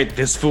 All right,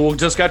 this fool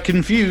just got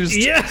confused.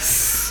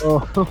 Yes!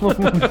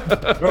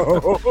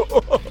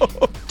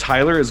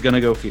 Tyler is going to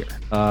go fear.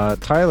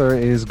 Tyler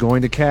is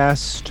going to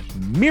cast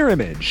Mirror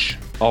Image.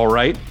 All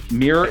right,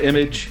 Mirror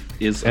Image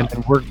is and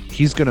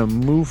he's going to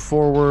move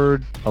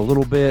forward a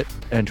little bit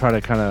and try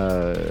to kind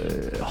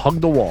of hug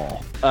the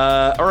wall.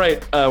 All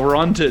right, we're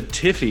on to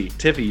Tiffy.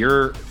 Tiffy,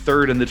 you're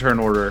third in the turn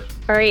order.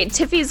 All right,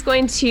 Tiffy's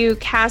going to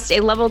cast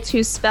a level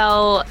 2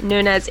 spell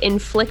known as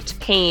Inflict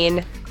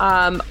Pain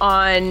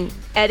on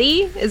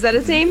Eddie. Is that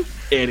his name?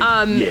 Eddie,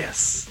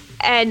 yes.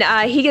 And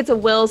he gets a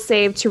will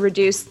save to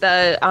reduce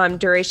the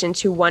duration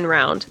to 1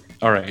 round.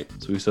 All right,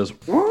 so he says,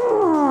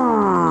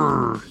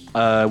 what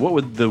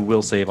would the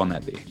will save on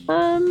that be?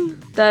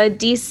 The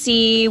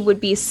DC would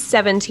be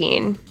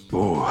 17.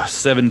 Ooh,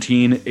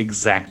 17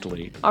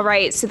 exactly. All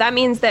right, so that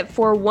means that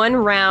for 1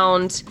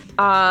 round,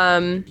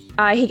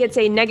 he gets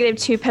a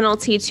 -2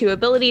 penalty to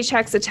ability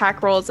checks,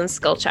 attack rolls, and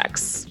skill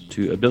checks.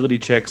 to ability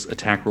checks,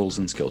 attack rolls,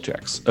 and skill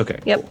checks. Okay.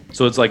 Yep. Cool.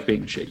 So it's like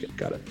being shaken.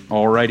 Got it.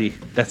 Alrighty.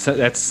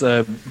 That's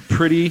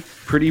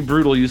pretty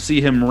brutal. You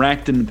see him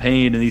racked in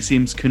pain, and he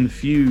seems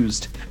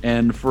confused.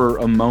 And for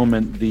a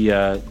moment,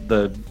 the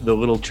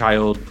little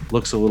child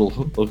looks a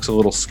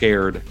little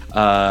scared.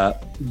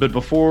 But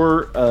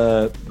before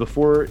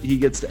he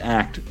gets to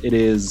act, it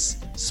is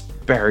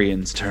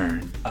Sparian's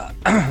turn.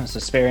 So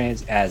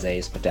Sparian, as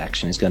a split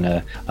action, is going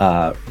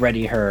to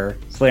ready her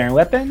Solarian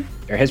weapon,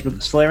 or his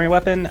Solarian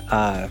weapon,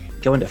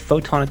 go into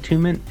Photon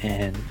Attunement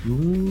and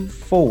move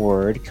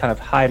forward, kind of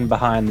hiding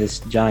behind this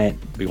giant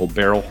Big old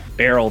barrel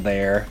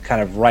there,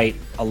 kind of right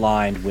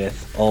aligned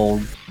with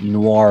old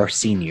Noir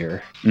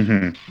Senior.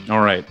 Mm-hmm.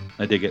 All right,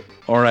 I dig it.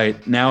 All right,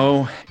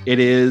 now it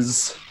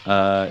is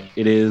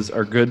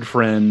our good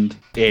friend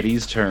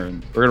Eddie's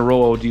turn. We're gonna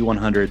roll a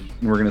D100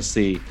 and we're gonna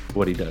see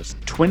what he does.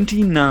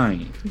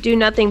 29. Do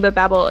nothing but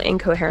babble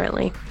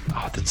incoherently.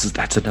 Oh,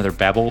 that's another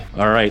babble.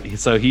 All right,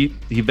 so he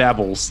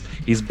babbles.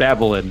 He's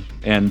babbling,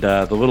 and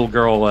the little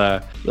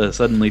girl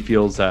suddenly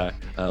feels a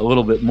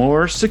little bit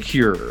more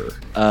secure.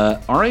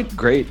 All right,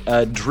 great.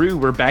 Drew,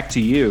 we're back to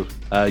you.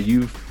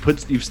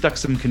 You've stuck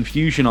some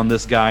confusion on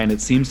this guy, and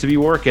it seems to be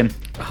working.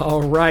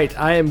 All right,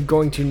 I am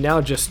going to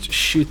now just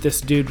shoot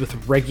this dude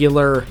with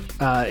regular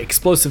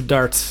explosive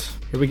darts.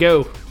 Here we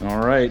go. All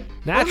right.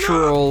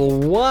 Natural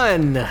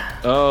 1.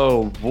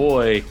 Oh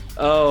boy.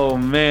 Oh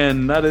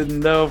man, I didn't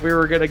know if we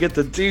were gonna get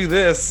to do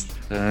this.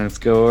 Let's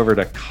go over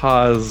to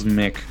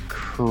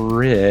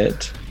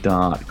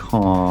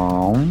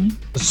cosmiccrit.com.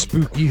 The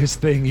spookiest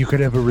thing you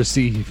could ever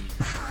receive.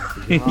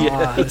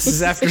 Yes. This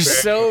is after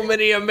so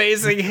many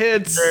amazing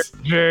hits.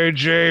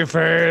 JJ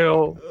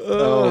fail.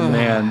 Oh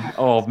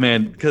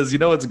man, because you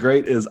know what's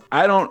great is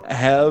I don't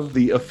have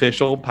the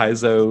official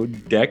Paizo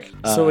deck,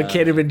 So we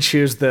can't even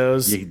choose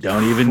those. you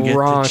don't even get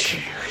to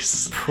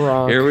choose.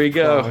 Here we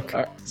go. All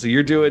right, so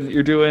you're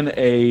doing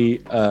a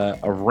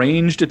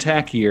ranged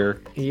attack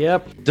here.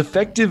 Yep.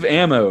 Defective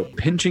ammo.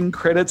 Pinching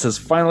credits has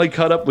finally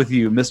caught up with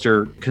you,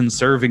 Mr.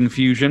 Conserving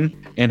Fusion,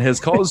 and has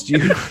caused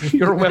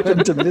your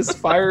weapon to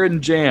misfire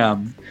and jam.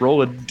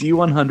 Roll a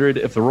D100.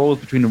 If the roll is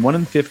between 1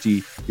 and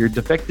 50, your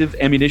defective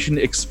ammunition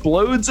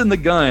explodes in the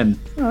gun.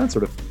 Oh, that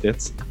sort of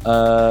fits.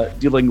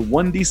 Dealing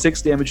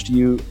 1d6 damage to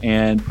you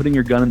and putting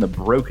your gun in the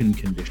broken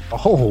condition.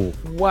 Oh,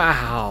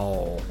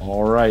 Wow.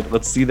 All right,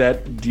 let's see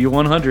that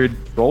D100.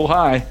 Roll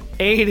high.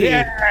 80.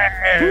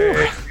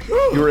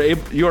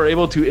 You are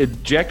able to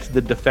eject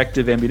the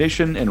defective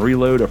ammunition and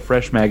reload a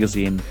fresh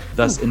magazine,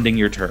 thus ending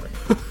your turn.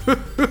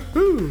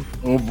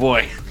 Oh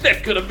boy,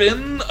 that could have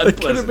been unpleasant.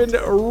 It could have been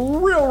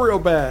real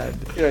bad.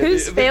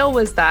 Whose fail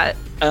was that?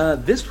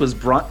 This was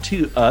brought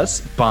to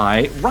us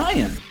by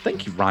Ryan.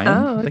 Thank you, Ryan.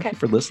 Oh, okay. Thank you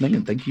for listening,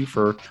 and thank you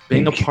for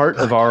being a part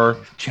of our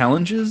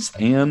challenges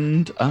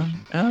and a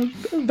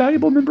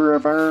valuable member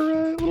of our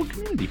little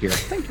community here.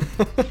 Thank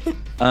you.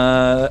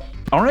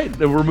 All right,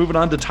 then we're moving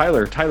on to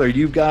Tyler. Tyler,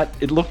 you've got.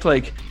 It looked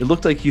like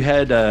you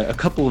had a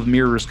couple of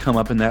mirrors come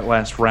up in that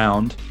last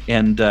round,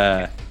 and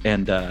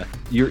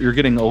you're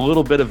getting a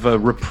little bit of a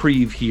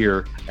reprieve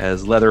here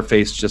as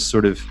Leatherface just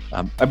sort of,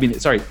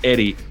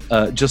 Eddie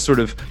just sort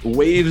of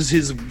waves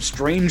his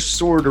strange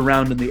sword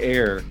around in the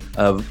air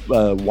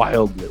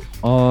wildly.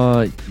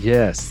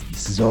 yes.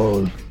 This is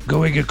all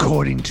going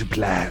according to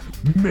plan.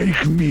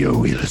 Make me a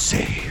will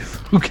save.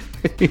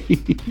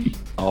 Okay.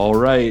 All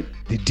right.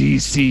 The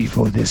DC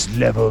for this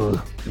level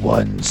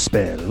 1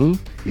 spell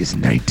is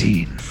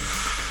 19.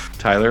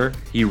 Tyler,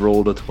 he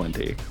rolled a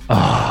 20.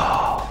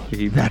 Oh,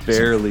 He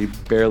barely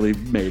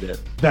made it.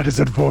 that is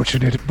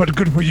unfortunate, but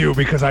good for you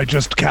because I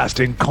just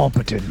cast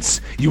Incompetence.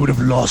 You would have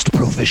lost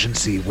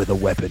proficiency with a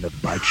weapon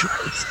of my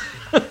choice.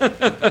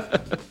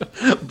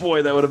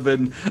 Boy, that would have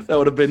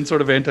been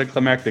sort of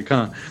anticlimactic,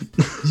 huh?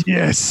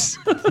 Yes,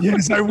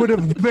 I would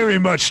have very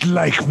much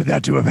liked for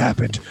that to have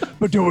happened.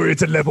 But don't worry,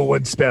 it's a level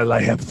 1 spell.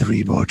 I have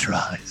 3 more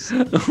tries.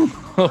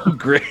 Oh,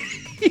 great.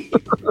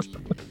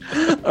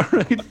 All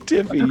right,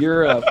 Tiffy,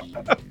 you're up.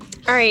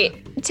 All right,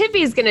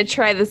 Tiffy's gonna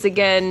try this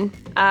again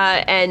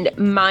and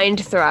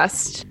mind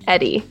thrust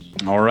Eddie.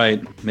 All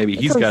right, maybe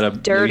he's got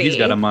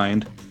a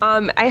mind.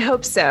 I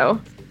hope so.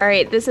 All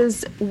right, this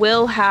is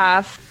will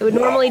half. It would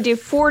normally do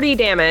 40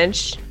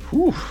 damage.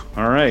 Whew.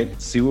 All right,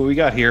 let's see what we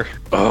got here.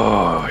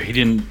 Oh, he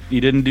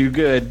didn't do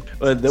good.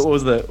 What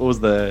was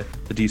the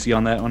DC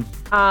on that one?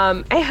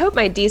 I hope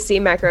my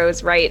DC macro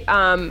is right.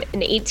 An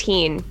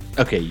 18.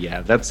 Okay,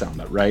 yeah, that sounds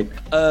about right.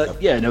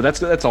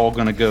 That's all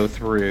gonna go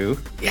through.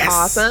 Yes.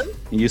 Awesome.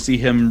 You see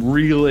him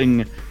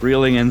reeling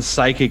in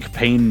psychic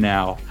pain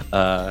now,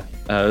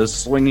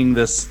 swinging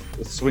this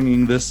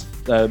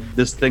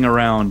thing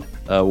around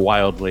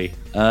wildly.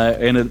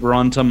 We're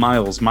on to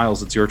Miles.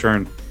 Miles, it's your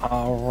turn.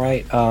 All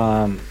right.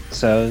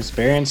 So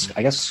Sparian's,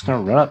 I guess, is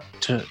gonna run up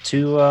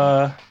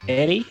to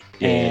Eddie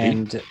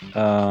and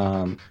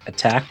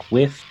attack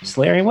with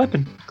Solarian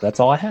weapon. That's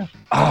all I have.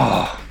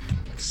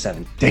 Let's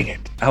 7. Dang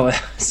it. I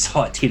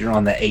saw it teeter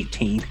on the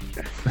 18.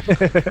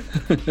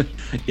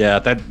 Yeah,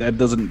 that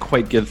doesn't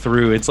quite get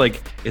through. It's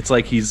like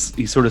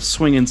he's sort of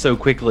swinging so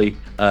quickly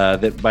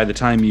that by the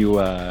time you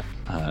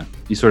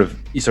sort of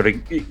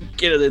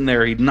get it in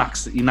there, he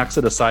knocks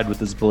it aside with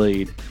his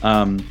blade.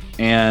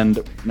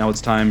 And now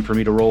it's time for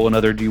me to roll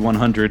another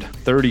D100.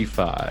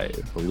 35. I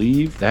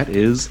believe that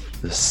is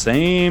the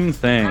same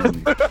thing.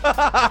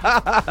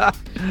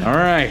 All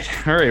right,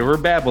 we're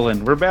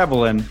babbling.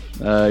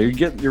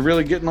 You're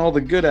really getting all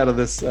the good out of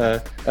this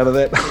out of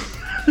that.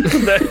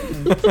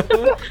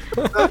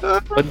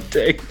 A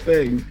dang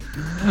thing.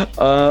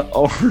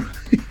 All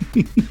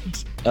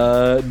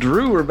right.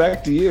 Drew, we're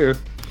back to you.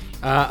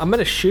 I'm going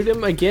to shoot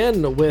him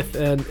again with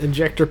an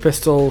injector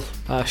pistol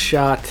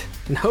shot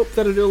and hope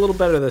that I do a little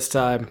better this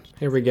time.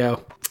 Here we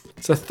go.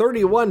 It's a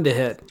 31 to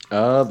hit.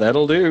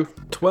 That'll do.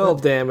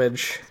 12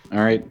 damage. All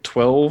right,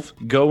 12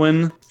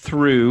 going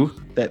through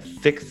that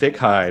thick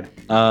hide.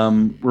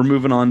 We're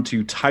moving on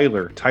to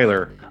Tyler.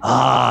 Tyler.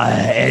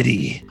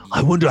 Eddie,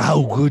 I wonder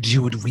how good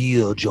you would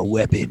wield your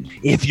weapon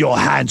if your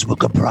hands were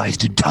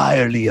comprised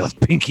entirely of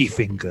pinky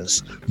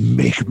fingers.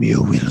 Make me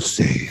a will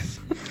save.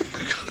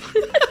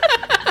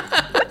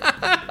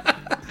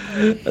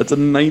 That's a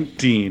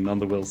 19 on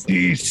the will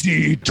save.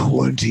 DC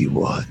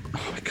 21.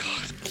 Oh my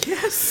god.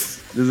 Yes.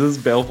 Is this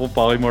Baleful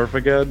Polymorph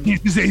again?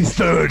 It is a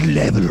 3rd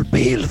level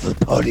Baleful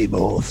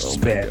Polymorph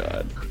spell.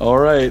 God. All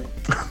right.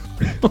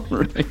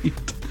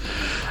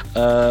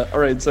 All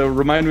right, so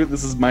remind me,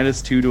 this is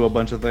 -2 to a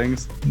bunch of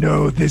things.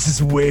 No, this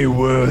is way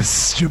worse,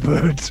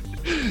 stupid.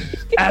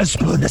 As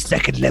per the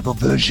 2nd level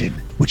version,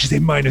 which is a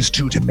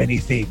 -2 to many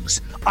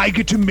things, I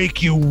get to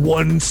make you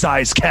one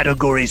size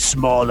category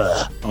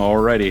smaller.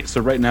 Alrighty,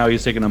 so right now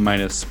he's taking a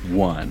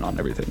 -1 on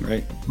everything,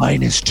 right?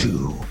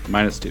 -2.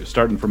 -2,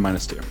 starting from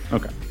 -2.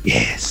 Okay.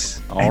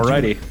 Yes.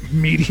 Alrighty.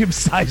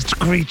 Medium-sized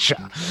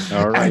creature.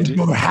 Alrighty. And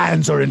your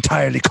hands are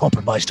entirely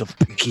compromised of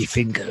pinky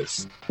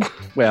fingers.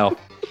 Well,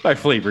 by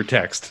flavor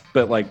text,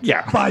 but like,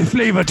 yeah. By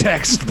flavor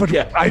text, but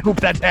Yeah. I hope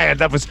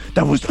that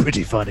was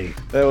pretty funny.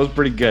 That was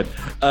pretty good.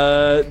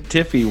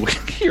 Tiffy,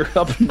 you're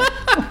up now.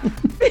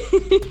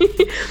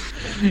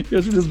 You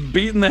guys are just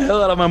beating the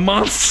hell out of my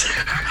monster.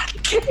 I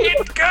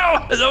can't go.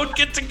 I don't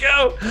get to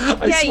go.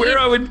 I swear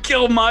I would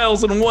kill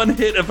Miles in one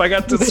hit if I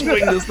got to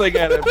swing this thing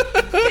at him.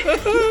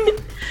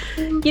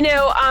 You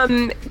know,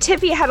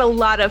 Tiffy had a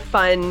lot of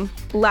fun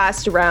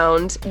last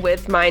round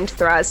with Mind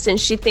Thrust, and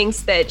she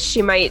thinks that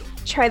she might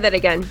try that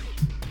again.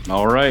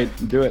 All right,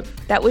 do it.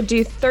 That would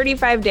do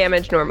 35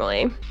 damage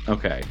normally.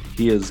 Okay,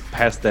 he is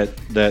past that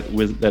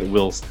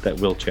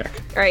will check.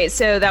 All right,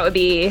 so that would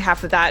be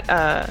half of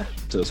that.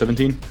 So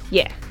 17.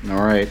 Yeah.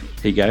 All right.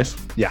 Hey guys,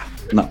 Yeah.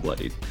 not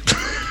bloodied.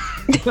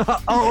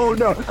 Oh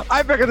no!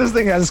 I figure this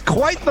thing has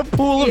quite the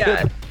pool of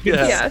Yeah. it.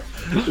 Yes.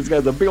 Yeah. This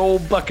guy's a big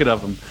old bucket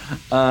of them.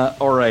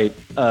 All right.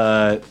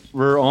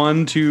 We're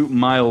on to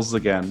Miles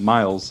again.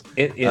 Miles,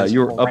 It is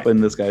you're up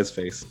in this guy's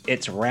face.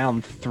 It's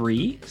round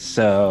 3,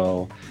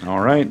 so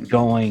All right.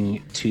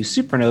 going to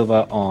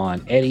Supernova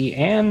on Eddie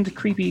and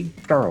Creepy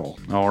Girl.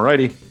 All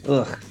righty.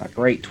 Ugh, not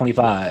great.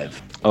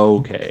 25.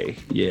 Okay.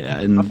 Yeah,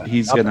 and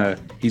he's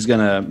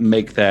gonna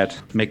make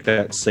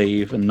that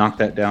save and knock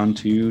that down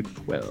to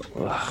 12.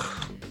 Ugh.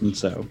 And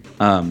so,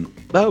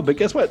 but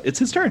guess what? It's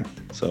his turn.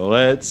 So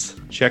let's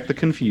check the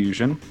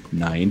confusion.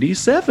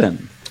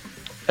 97.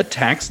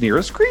 Attacks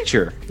nearest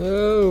creature.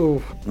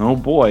 Oh. Oh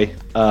boy.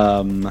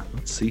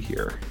 Let's see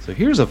here. So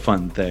here's a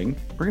fun thing.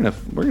 We're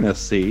gonna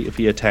see if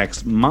he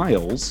attacks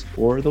Miles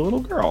or the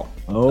little girl.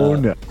 Oh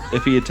no!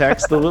 If he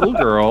attacks the little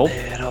girl,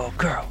 Little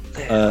girl.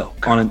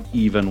 on an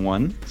even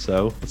one.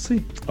 So let's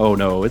see. Oh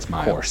no, it's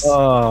Miles.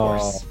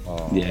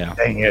 Oh, Yeah.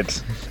 Dang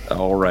it.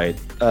 All right.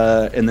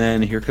 And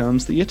then here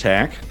comes the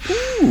attack.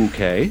 Ooh,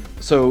 okay.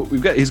 So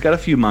he's got a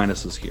few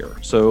minuses here.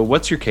 So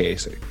what's your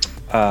KAC?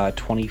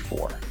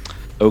 24.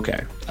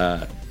 Okay.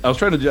 I was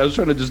trying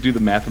to just do the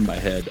math in my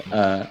head.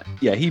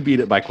 Yeah, he beat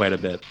it by quite a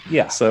bit.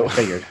 Yeah, So I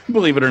figured.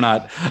 believe it or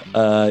not,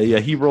 yeah,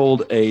 he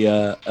rolled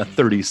a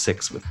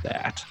 36 with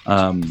that.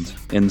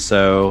 And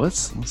so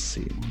let's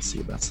see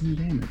about some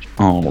damage.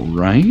 All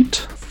right,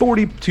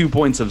 42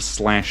 points of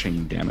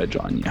slashing damage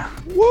on you.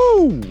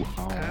 woo!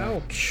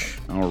 Ouch.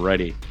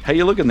 Alrighty, how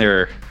you looking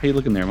there?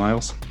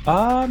 Miles?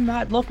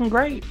 Not looking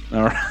great.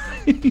 All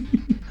right.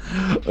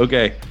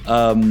 Okay.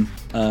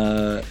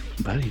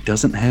 But he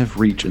doesn't have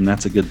reach, and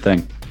that's a good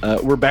thing.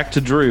 We're back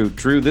to Drew.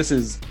 Drew, this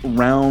is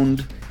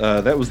round.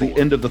 That was the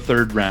end of the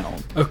 3rd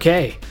round.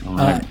 Okay. All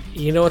right.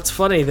 You know what's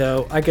funny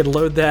though? I could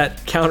load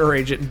that counter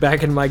agent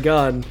back in my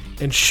gun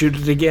and shoot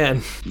it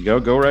again. Go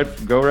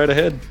right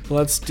ahead.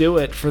 Let's do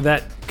it for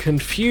that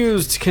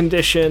confused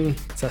condition.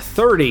 It's a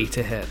 30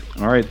 to hit.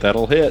 All right,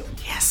 that'll hit.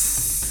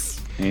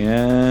 Yes.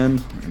 And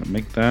I'm gonna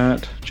make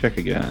that check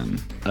again.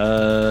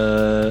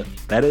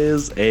 That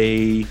is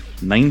a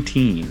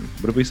 19.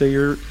 What did we say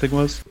your thing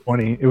was?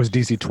 20. It was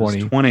DC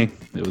 20.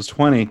 It was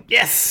 20.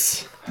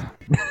 Yes.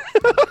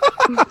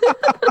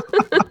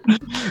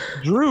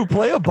 Drew,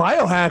 play a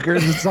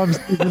biohacker. Some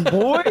stupid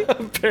boy.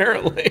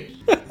 Apparently.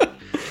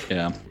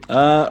 Yeah.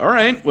 All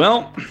right.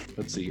 Well,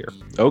 let's see here.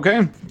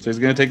 Okay. So he's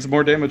going to take some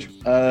more damage.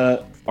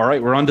 All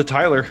right. We're on to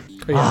Tyler.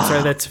 Oh, yeah,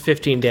 sorry, that's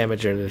 15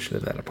 damage in addition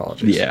to that.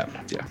 Apologies. Yeah.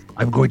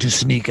 I'm going to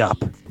sneak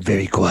up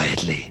very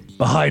quietly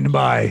behind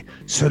my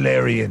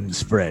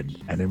Solarian's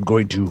friend, and I'm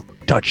going to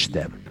touch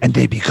them, and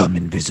they become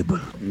invisible.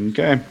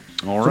 Okay.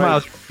 All So right.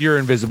 Miles, you're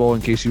invisible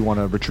in case you want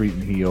to retreat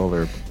and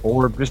heal,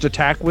 or just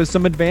attack with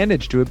some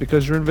advantage to it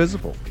because you're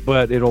invisible.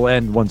 But it'll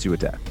end once you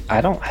attack. I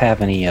don't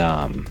have any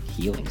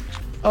healing.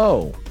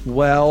 Oh,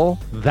 well,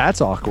 that's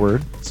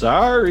awkward.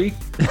 Sorry.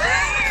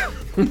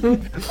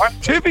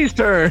 Tiffy's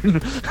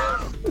turn.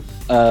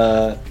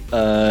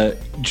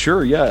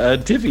 Sure. Yeah.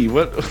 Tiffy,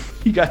 what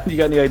you got? You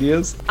got any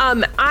ideas?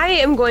 I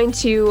am going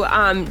to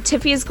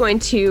Tiffy is going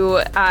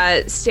to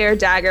stare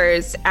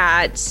daggers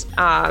at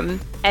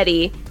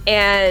Eddie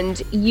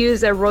and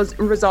use a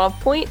resolve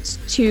point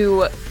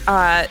to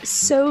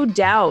sow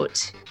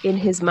doubt in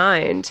his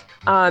mind.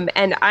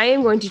 And I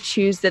am going to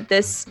choose that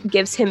this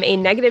gives him a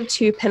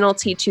 -2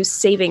 penalty to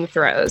saving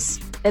throws.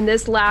 And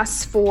this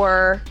lasts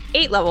for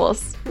 8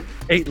 levels.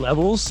 8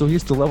 levels, so he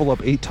has to level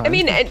up 8 times. I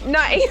mean,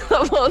 not 8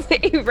 levels,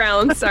 8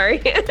 rounds, sorry.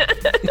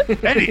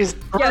 Eddie's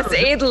Yes,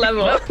 8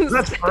 levels.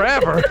 That's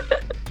forever.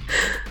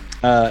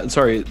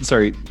 Sorry.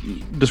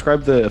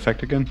 Describe the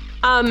effect again.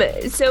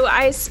 So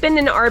I spend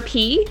an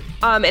RP,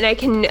 and I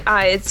can,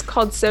 it's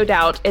called Sow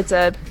Doubt. It's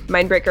a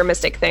Mindbreaker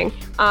Mystic thing.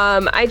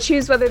 I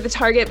choose whether the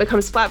target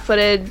becomes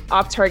flat-footed,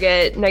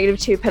 off-target,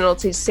 -2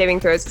 penalties, saving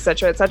throws,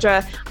 etc.,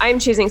 etc. I'm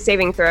choosing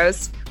saving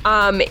throws.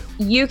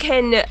 You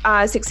can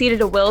succeed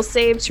at a will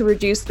save to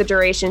reduce the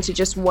duration to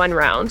just 1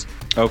 round.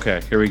 Okay.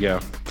 Here we go.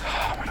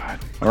 Oh my god.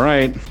 All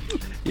right.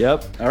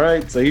 Yep. All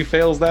right. So he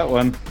fails that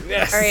one.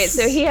 Yes. All right,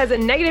 so he has a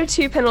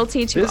 -2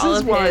 penalty to all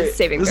of his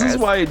saving throws. This is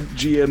why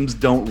GMs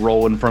don't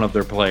roll in front of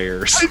their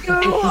players.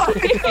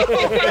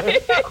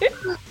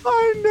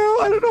 I know.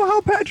 I don't know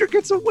how Patrick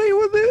gets away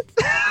with it.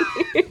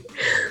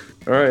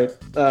 All right.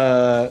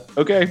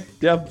 Okay.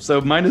 Yeah. So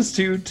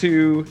 -2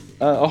 to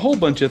a whole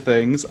bunch of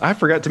things. I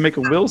forgot to make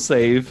a will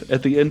save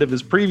at the end of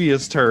his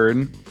previous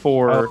turn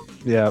for.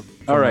 Yeah.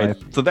 All right.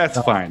 So that's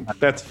fine.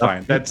 That's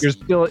fine. That's You're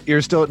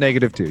still at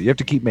 -2. You have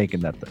to keep making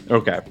that thing.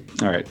 okay.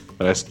 All right.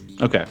 But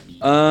okay.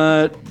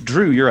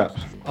 Drew, you're up.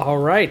 All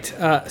right.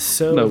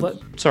 So No,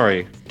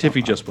 sorry.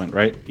 Tiffy just went,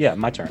 right? Yeah,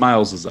 my turn.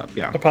 Miles is up.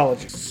 Yeah.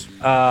 apologies.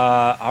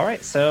 All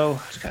right, so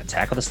just gotta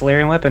tackle the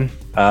Solarian weapon.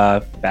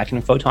 Back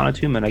in Photon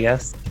Attunement, I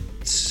guess.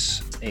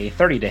 It's a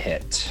 30 to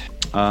hit.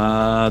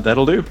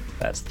 That'll do.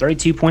 That's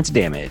 32 points of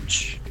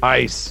damage.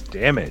 Nice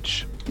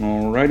damage.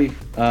 Alrighty.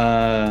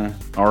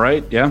 All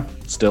right. Yeah.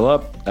 Still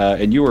up.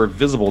 And you are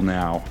visible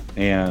now.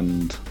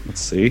 And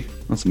let's see.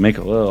 Let's make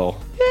a little.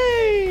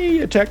 Yay!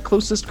 Attack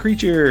closest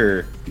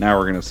creature. Now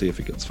we're gonna see if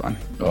it gets fun.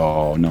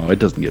 Oh no, it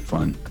doesn't get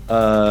fun.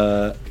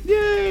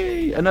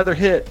 Yay! Another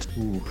hit.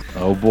 Ooh.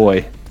 Oh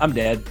boy. I'm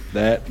dead.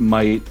 That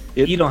might.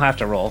 You don't have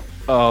to roll.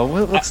 Oh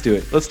well, let's do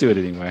it. Let's do it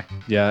anyway.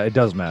 Yeah, it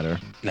does matter.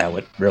 No,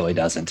 it really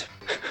doesn't.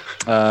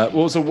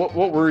 Well, so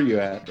what were you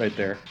at right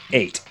there?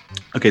 8.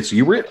 Okay, so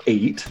you were at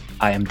 8.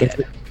 I am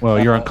dead. Well,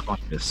 you're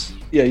unconscious.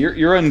 Yeah,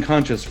 you're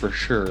unconscious for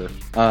sure.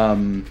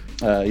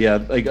 Yeah,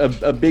 like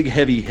a big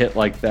heavy hit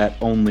like that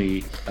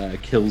only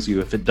kills you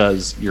if it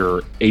does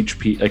your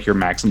HP, like your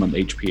maximum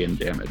HP and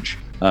damage.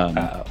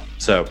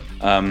 So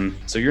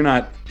you're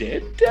not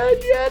dead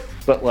yet,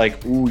 but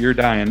like, ooh, you're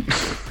dying.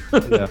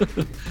 Yeah.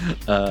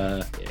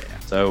 Yeah.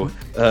 So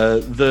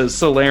the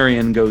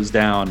Solarian goes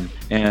down,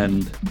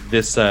 and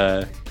this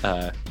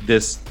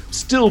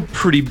still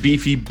pretty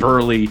beefy,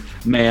 burly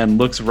man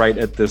looks right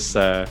at this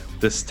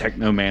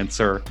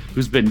technomancer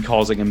who's been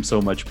causing him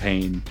so much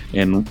pain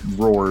and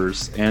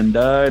roars. And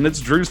it's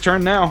Drew's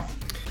turn now.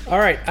 All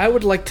right, I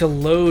would like to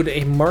load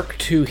a Mark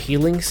II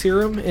healing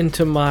serum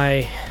into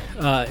my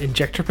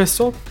injector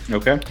pistol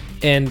Okay.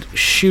 and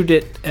shoot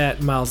it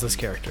at Miles's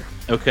character.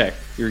 Okay.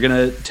 You're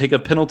gonna take a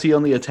penalty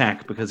on the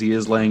attack because he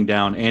is laying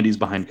down and he's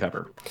behind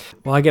cover.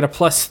 Well, I get a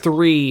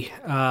 +3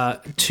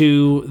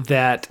 to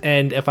that,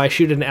 and if I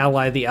shoot an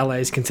ally, the ally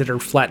is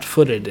considered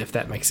flat-footed, if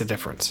that makes a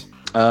difference.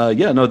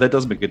 Yeah, no, that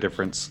does make a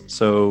difference.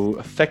 So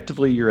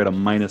effectively, you're at a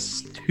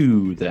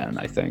 -2 then,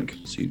 I think.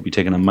 So you'd be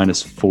taking a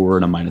 -4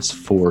 and a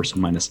 -4, so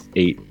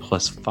 -8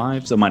 +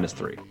 5, so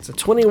 -3. It's a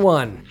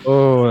 21.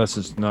 Oh, this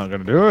is not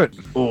gonna do it.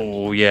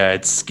 Oh yeah,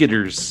 it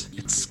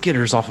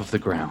skitters off of the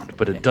ground,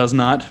 but it does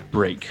not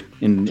break.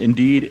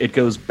 Indeed, it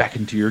goes back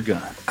into your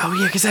gun. Oh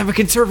yeah, because I have a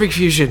conserving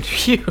fusion.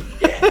 Phew.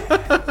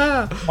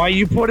 Why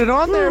you put it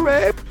on there,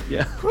 babe?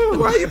 Yeah.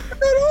 Why you put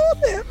it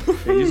on there?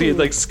 And you see it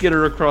like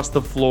skitter across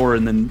the floor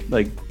and then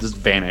like just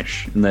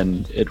vanish, and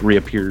then it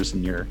reappears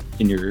in your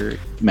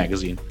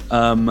magazine.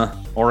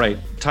 All right,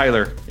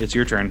 Tyler, it's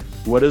your turn.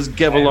 What is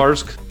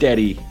Gevalarsk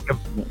Daddy?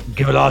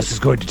 Givalas is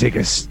going to take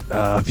us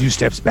a few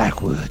steps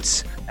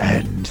backwards,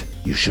 and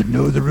you should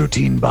know the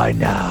routine by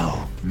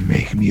now.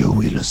 Make me a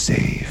will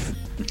save.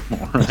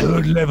 All right.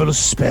 Third level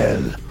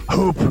spell.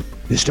 Hope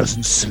this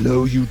doesn't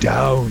slow you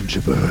down,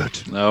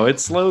 Jabert. No, it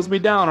slows me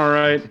down. All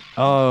right.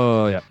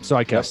 Oh, yeah. So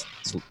I cast.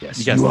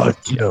 Yes. You You are guys-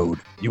 slowed.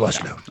 You are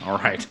slowed. All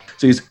right.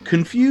 So he's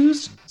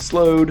confused,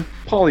 slowed,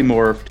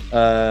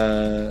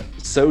 polymorphed,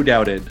 so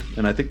doubted,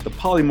 and I think the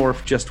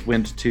polymorph just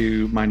went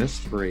to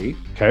 -3.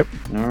 Okay.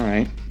 All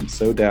right. And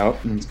so doubt,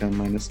 and it's got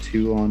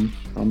 -2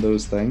 on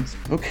those things.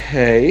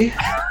 Okay.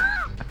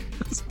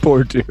 This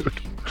poor dude.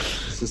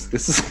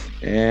 This is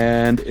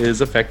and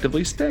is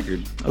effectively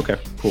staggered. Okay,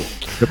 cool.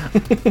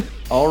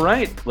 All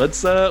right,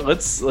 let's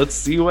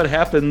see what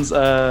happens.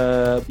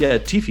 Yeah,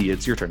 Tiffy,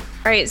 it's your turn.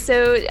 All right,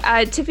 so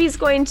Tiffy's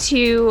going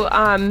to.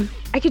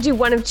 I could do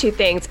one of two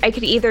things. I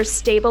could either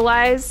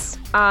stabilize,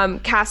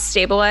 cast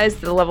stabilize,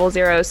 the level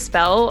 0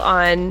 spell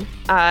on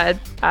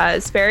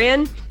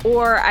Sparian,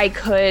 or I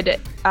could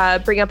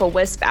bring up a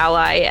wisp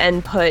ally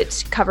and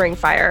put covering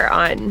fire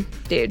on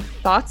dude.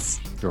 Thoughts?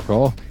 Your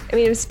call. I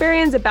mean,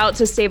 Sparian's about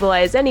to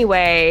stabilize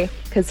anyway,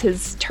 because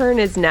his turn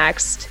is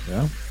next.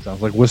 Yeah.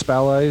 Sounds like Wisp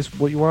Ally is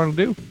what you want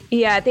to do.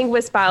 Yeah, I think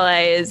Wisp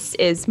Ally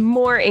is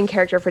more in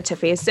character for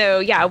Tiffy. So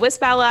yeah,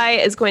 Wisp Ally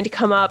is going to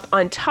come up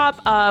on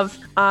top of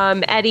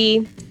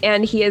Eddie,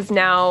 and he is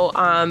now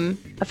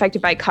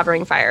affected by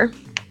covering fire.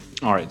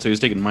 All right, so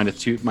he's taking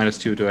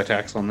 -2 to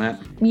attacks on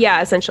that.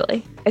 Yeah,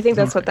 essentially. I think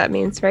that's what that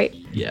means, right?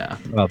 Yeah.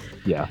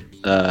 Yeah.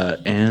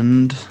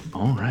 And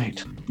all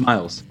right,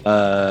 Miles.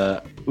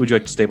 Would you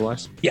like to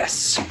stabilize?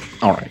 Yes.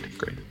 All right,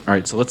 great. All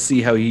right, so let's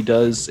see how he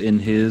does in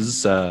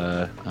his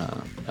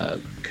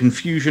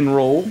confusion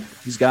roll.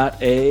 He's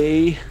got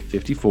a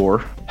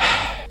 54.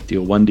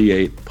 Deal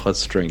 1d8 plus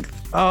strength.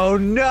 Oh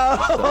no!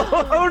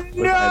 Oh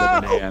With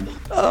item in hand.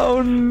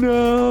 Oh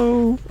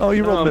no! Oh,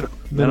 you rolled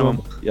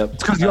Minimum. Yep.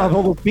 It's because you have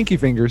all those pinky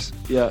fingers.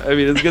 Yeah, I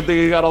mean, it's a good thing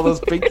you got all those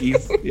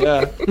pinkies.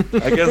 Yeah,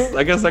 I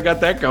guess I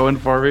got that going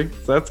for me.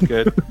 So that's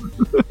good.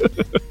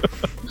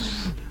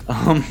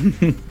 I'm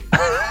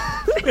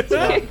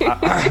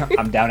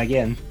down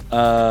again.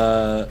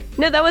 No,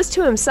 that was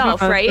to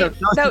himself, right?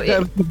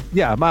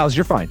 Yeah, Miles,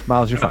 you're fine.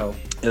 Miles, you're fine.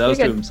 Yeah, that was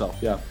You're to good. himself.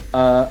 Yeah.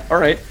 All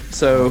right.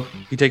 So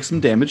he takes some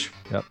damage.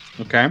 Yep.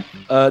 Okay.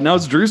 Now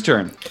it's Drew's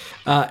turn.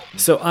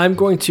 So I'm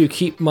going to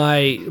keep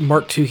my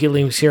Mark II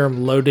healing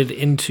serum loaded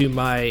into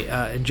my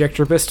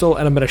injector pistol,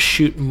 and I'm going to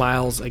shoot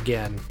Miles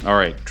again. All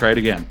right. Try it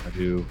again. I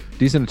do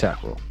decent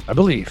attack roll, I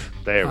believe.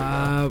 There we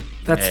go.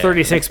 That's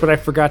 36, but I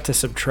forgot to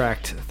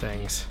subtract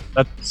things.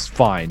 That's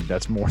fine.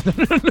 That's more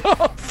than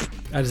enough.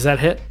 Does that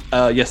hit?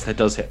 Yes, that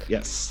does hit.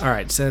 Yes. All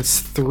right, so it's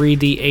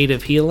 3d8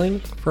 of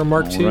healing for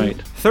Mark II. All right.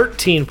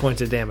 13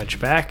 points of damage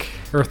back,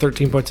 or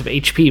 13 points of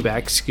HP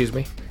back, excuse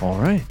me. All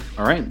right.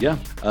 All right. Yeah.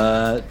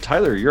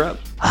 Tyler, you're up.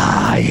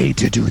 I hate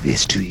to do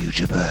this to you,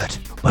 Jabert,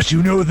 but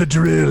you know the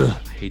drill.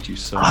 I hate you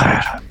so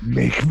much.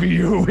 Make me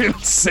your will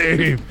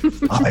save.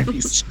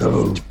 I'm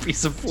so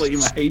Piece of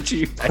flame. I hate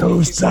you. I hate so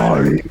you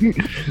sorry.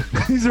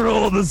 These are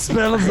all the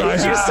spells I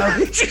have.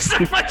 hate you so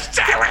much,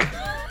 Tyler.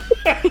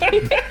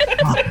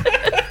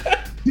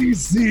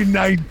 DC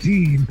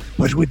 19,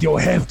 but with your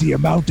hefty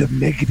amount of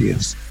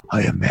negatives,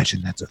 I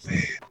imagine that's a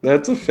fail.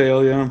 That's a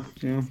fail. Yeah.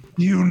 Yeah.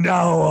 You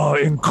now are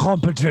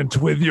incompetent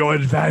with your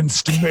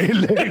advanced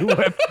melee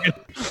weapon.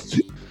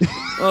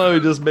 Oh, let me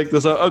just make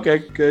this up. Okay.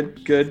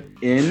 Good. Good.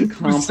 You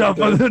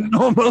suffer Incompetent. the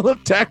normal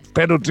attack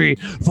penalty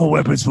for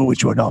weapons for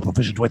which you are not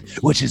proficient with,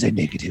 which is a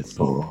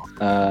 -4.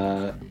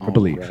 I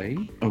believe. Right.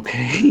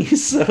 Okay.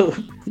 So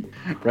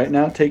right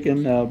now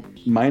taking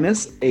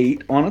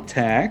 -8 on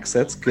attacks.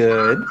 That's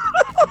good.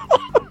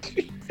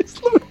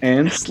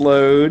 And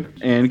slowed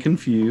and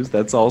confused.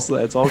 That's all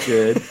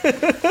good.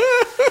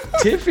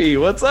 Tiffy,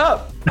 what's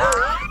up?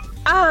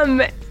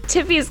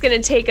 Tiffy's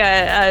gonna take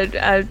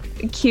a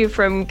cue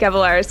from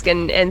Gevelarsk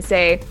and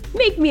say,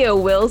 "Make me a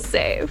will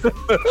save."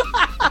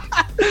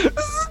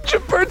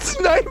 Jabert's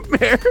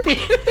nightmare. I mean,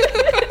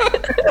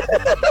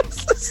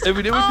 it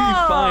would be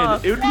fine.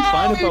 It would be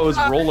fine if I was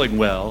rolling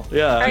well.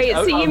 Yeah. All right,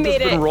 so you I've made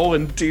just been it.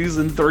 rolling 2s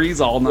and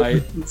 3s all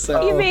night.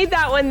 So. You made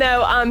that one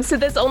though. So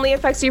this only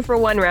affects you for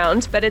one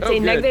round, but it's Oh, a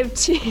good.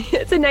 -2.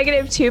 It's a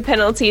 -2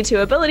 penalty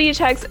to ability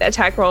checks,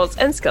 attack rolls,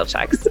 and skill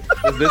checks.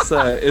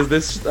 Is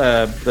this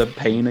the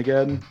pain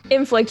again?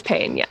 Inflict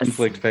pain, yes.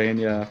 Inflict pain,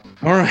 yeah.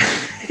 All right.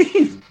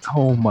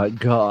 Oh my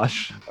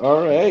gosh.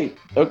 All right.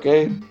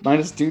 Okay.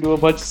 -2 to a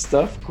bunch of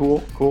stuff.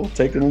 Cool.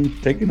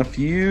 Taking a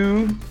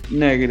few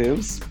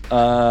negatives.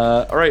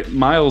 All right,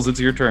 Miles, it's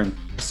your turn.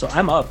 So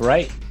I'm up,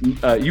 right?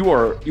 You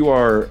are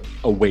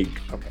awake.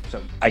 Okay. So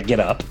I get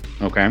up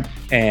Okay.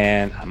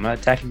 and I'm gonna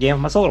attack again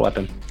with my solar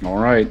weapon. All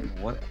right.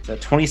 What? Is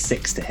that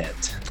 26 to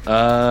hit?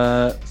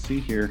 Let's see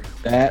here.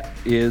 That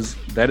is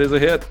a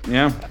hit.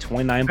 Yeah.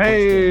 29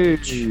 Hey.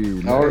 points. of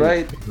damage. All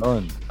right.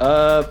 Done.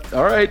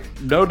 All right.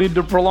 No need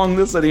to prolong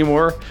this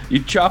anymore. You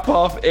chop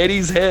off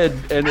Eddie's head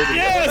and it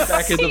goes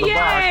back into the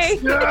box.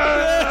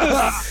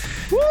 Yay!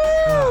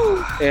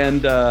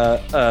 and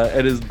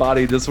his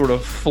body just sort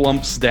of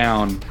flumps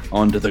down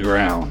onto the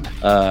ground.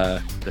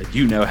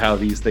 You know how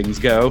these things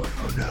go.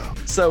 Oh no.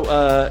 So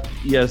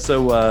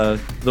the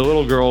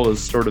little girl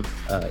is sort of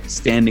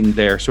standing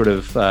there,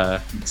 just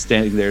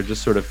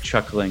sort of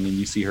chuckling, and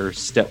you see her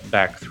step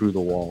back through the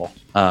wall.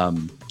 A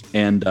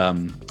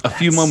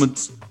few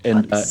moments,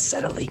 and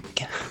unsettling.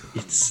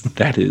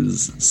 That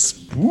is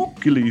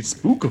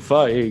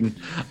spookifying.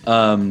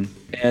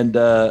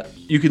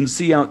 You can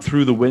see out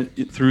through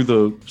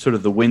the sort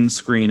of the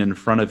windscreen in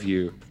front of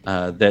you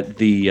that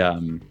the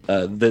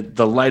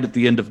light at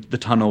the end of the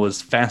tunnel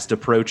is fast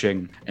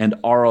approaching, and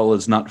Arl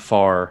is not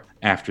far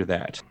after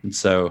that. And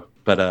so,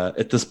 but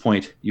at this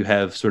point, you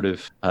have sort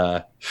of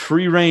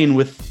free reign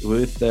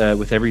with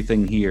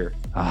everything here.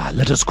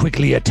 Let us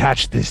quickly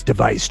attach this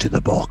device to the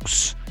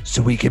box so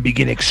we can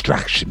begin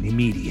extraction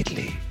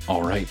immediately.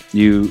 All right.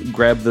 You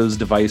grab those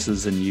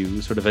devices and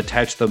you sort of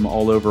attach them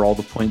all over all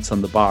the points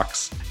on the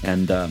box,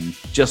 and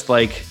just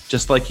like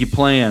you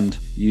planned,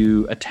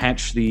 you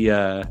attach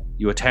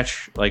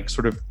like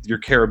sort of your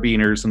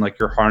carabiners and like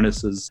your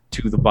harnesses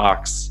to the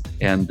box,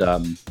 and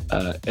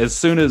as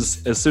soon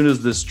as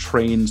this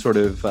train sort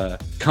of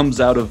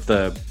comes out of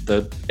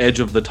the edge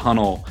of the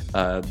tunnel,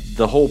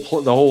 the whole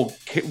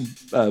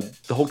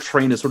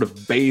train is sort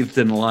of bathed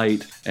in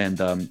light,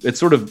 and it's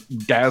sort of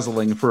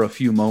dazzling for a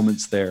few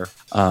moments there.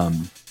 So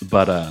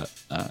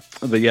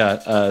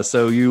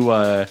you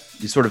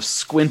sort of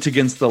squint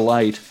against the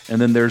light,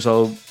 and then there's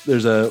a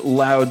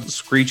loud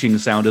screeching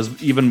sound as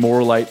even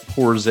more light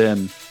pours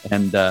in,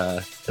 and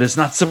it's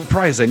not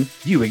surprising.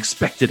 You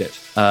expected it.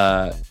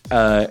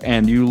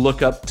 And you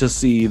look up to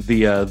see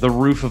the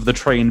roof of the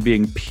train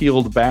being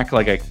peeled back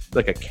like a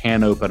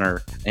can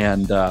opener,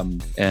 and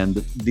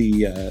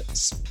the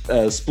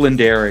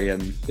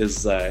Splendarian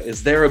is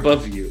there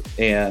above you,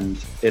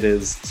 and it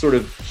is sort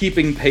of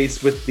keeping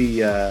pace with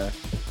the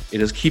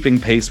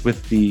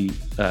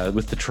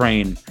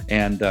train,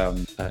 and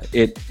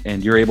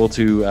you're able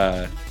to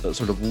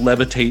sort of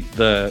levitate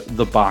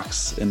the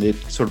box, and it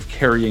sort of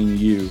carrying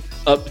you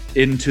up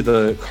into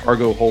the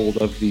cargo hold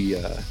of the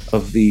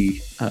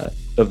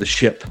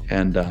ship,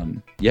 and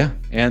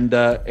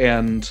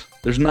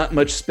there's not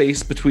much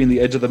space between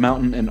the edge of the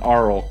mountain and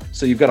Arl,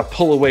 so you've got to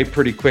pull away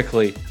pretty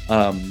quickly,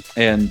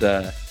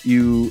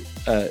 you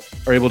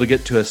are able to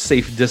get to a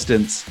safe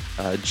distance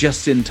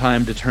just in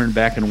time to turn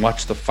back and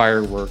watch the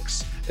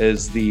fireworks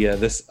as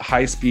this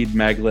high-speed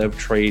maglev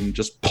train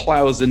just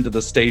plows into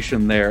the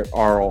station there at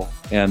Arl,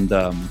 and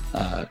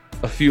a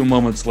few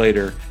moments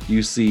later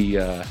you see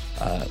a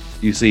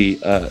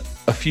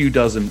few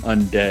dozen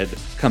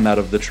undead come out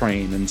of the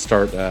train and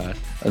start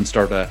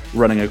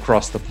running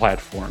across the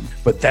platform.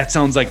 But that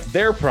sounds like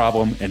their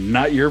problem and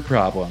not your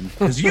problem,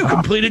 because you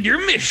completed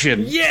your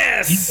mission.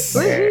 Yes!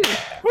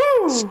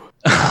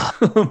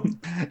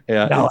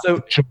 Yeah. Now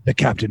so show the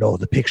captain all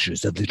the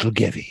pictures of little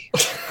Gevy.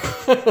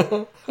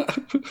 I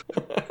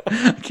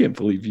can't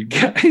believe you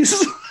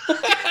guys.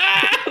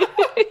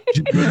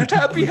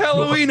 Happy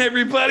Halloween,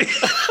 everybody.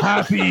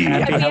 Happy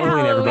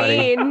Halloween,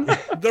 everybody.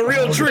 The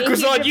real trick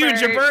was on you,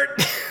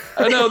 Jabert.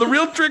 I know, the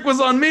real trick was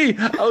on me.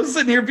 I was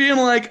sitting here being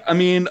like,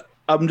 I'm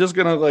just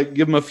gonna like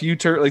give them a few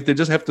turns. Like they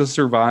just have to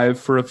survive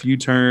for a few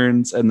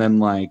turns, and then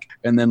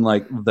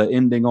the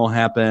ending will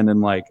happen, and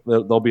like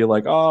they'll be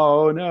like,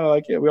 oh no, I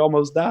can't. We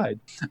almost died.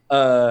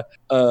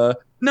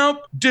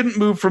 Nope, didn't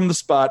move from the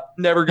spot.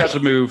 Never got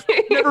to move.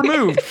 Never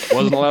moved.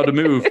 Wasn't allowed to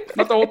move.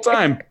 Not the whole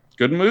time.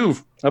 Couldn't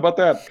move. How about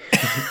that?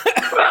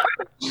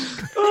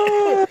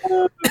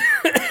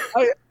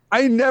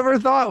 I never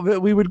thought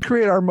that we would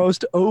create our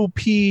most OP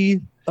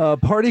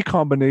party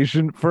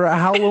combination for a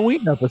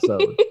Halloween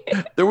episode.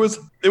 There was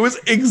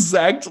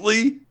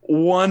exactly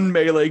one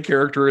melee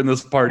character in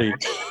this party,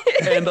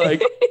 and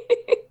like,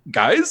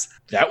 guys,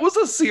 that was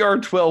a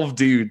CR12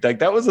 dude. Like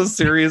that was a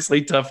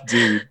seriously tough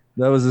dude.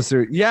 That was a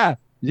serious.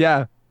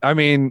 Yeah. I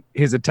mean,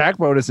 his attack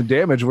bonus and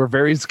damage were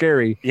very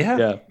scary.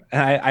 Yeah.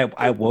 And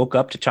I woke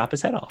up to chop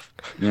his head off.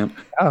 Yeah.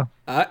 Oh.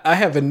 I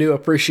have a new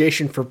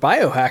appreciation for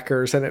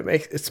biohackers, and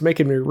it's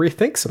making me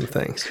rethink some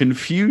things.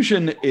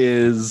 Confusion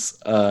is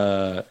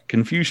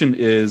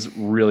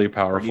really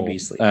powerful.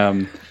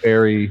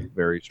 Very,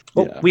 very strong.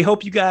 Well, we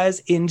hope you guys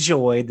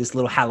enjoyed this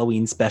little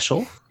Halloween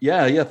special.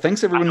 Yeah.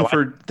 Thanks everyone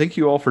thank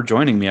you all for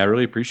joining me. I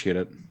really appreciate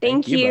it.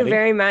 Thank you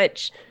very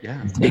much.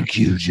 Yeah. Thank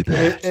you,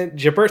 Jabert. And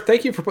Jabert,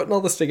 thank you for putting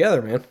all this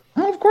together, man.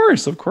 Oh, of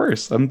course.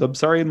 I'm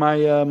sorry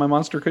my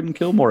monster couldn't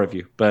kill more of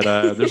you, but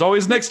there's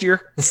always next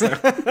year.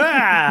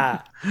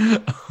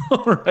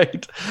 All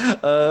right.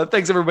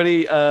 Thanks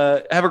everybody.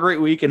 Have a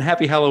great week and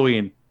happy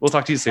Halloween. We'll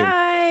talk to you soon.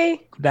 Bye.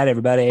 Good night,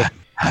 everybody.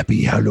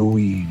 Happy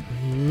Halloween.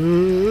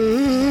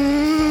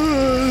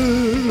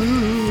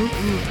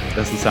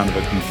 That's the sound of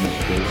a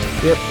confused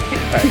ghost. Yep.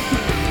 All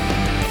right.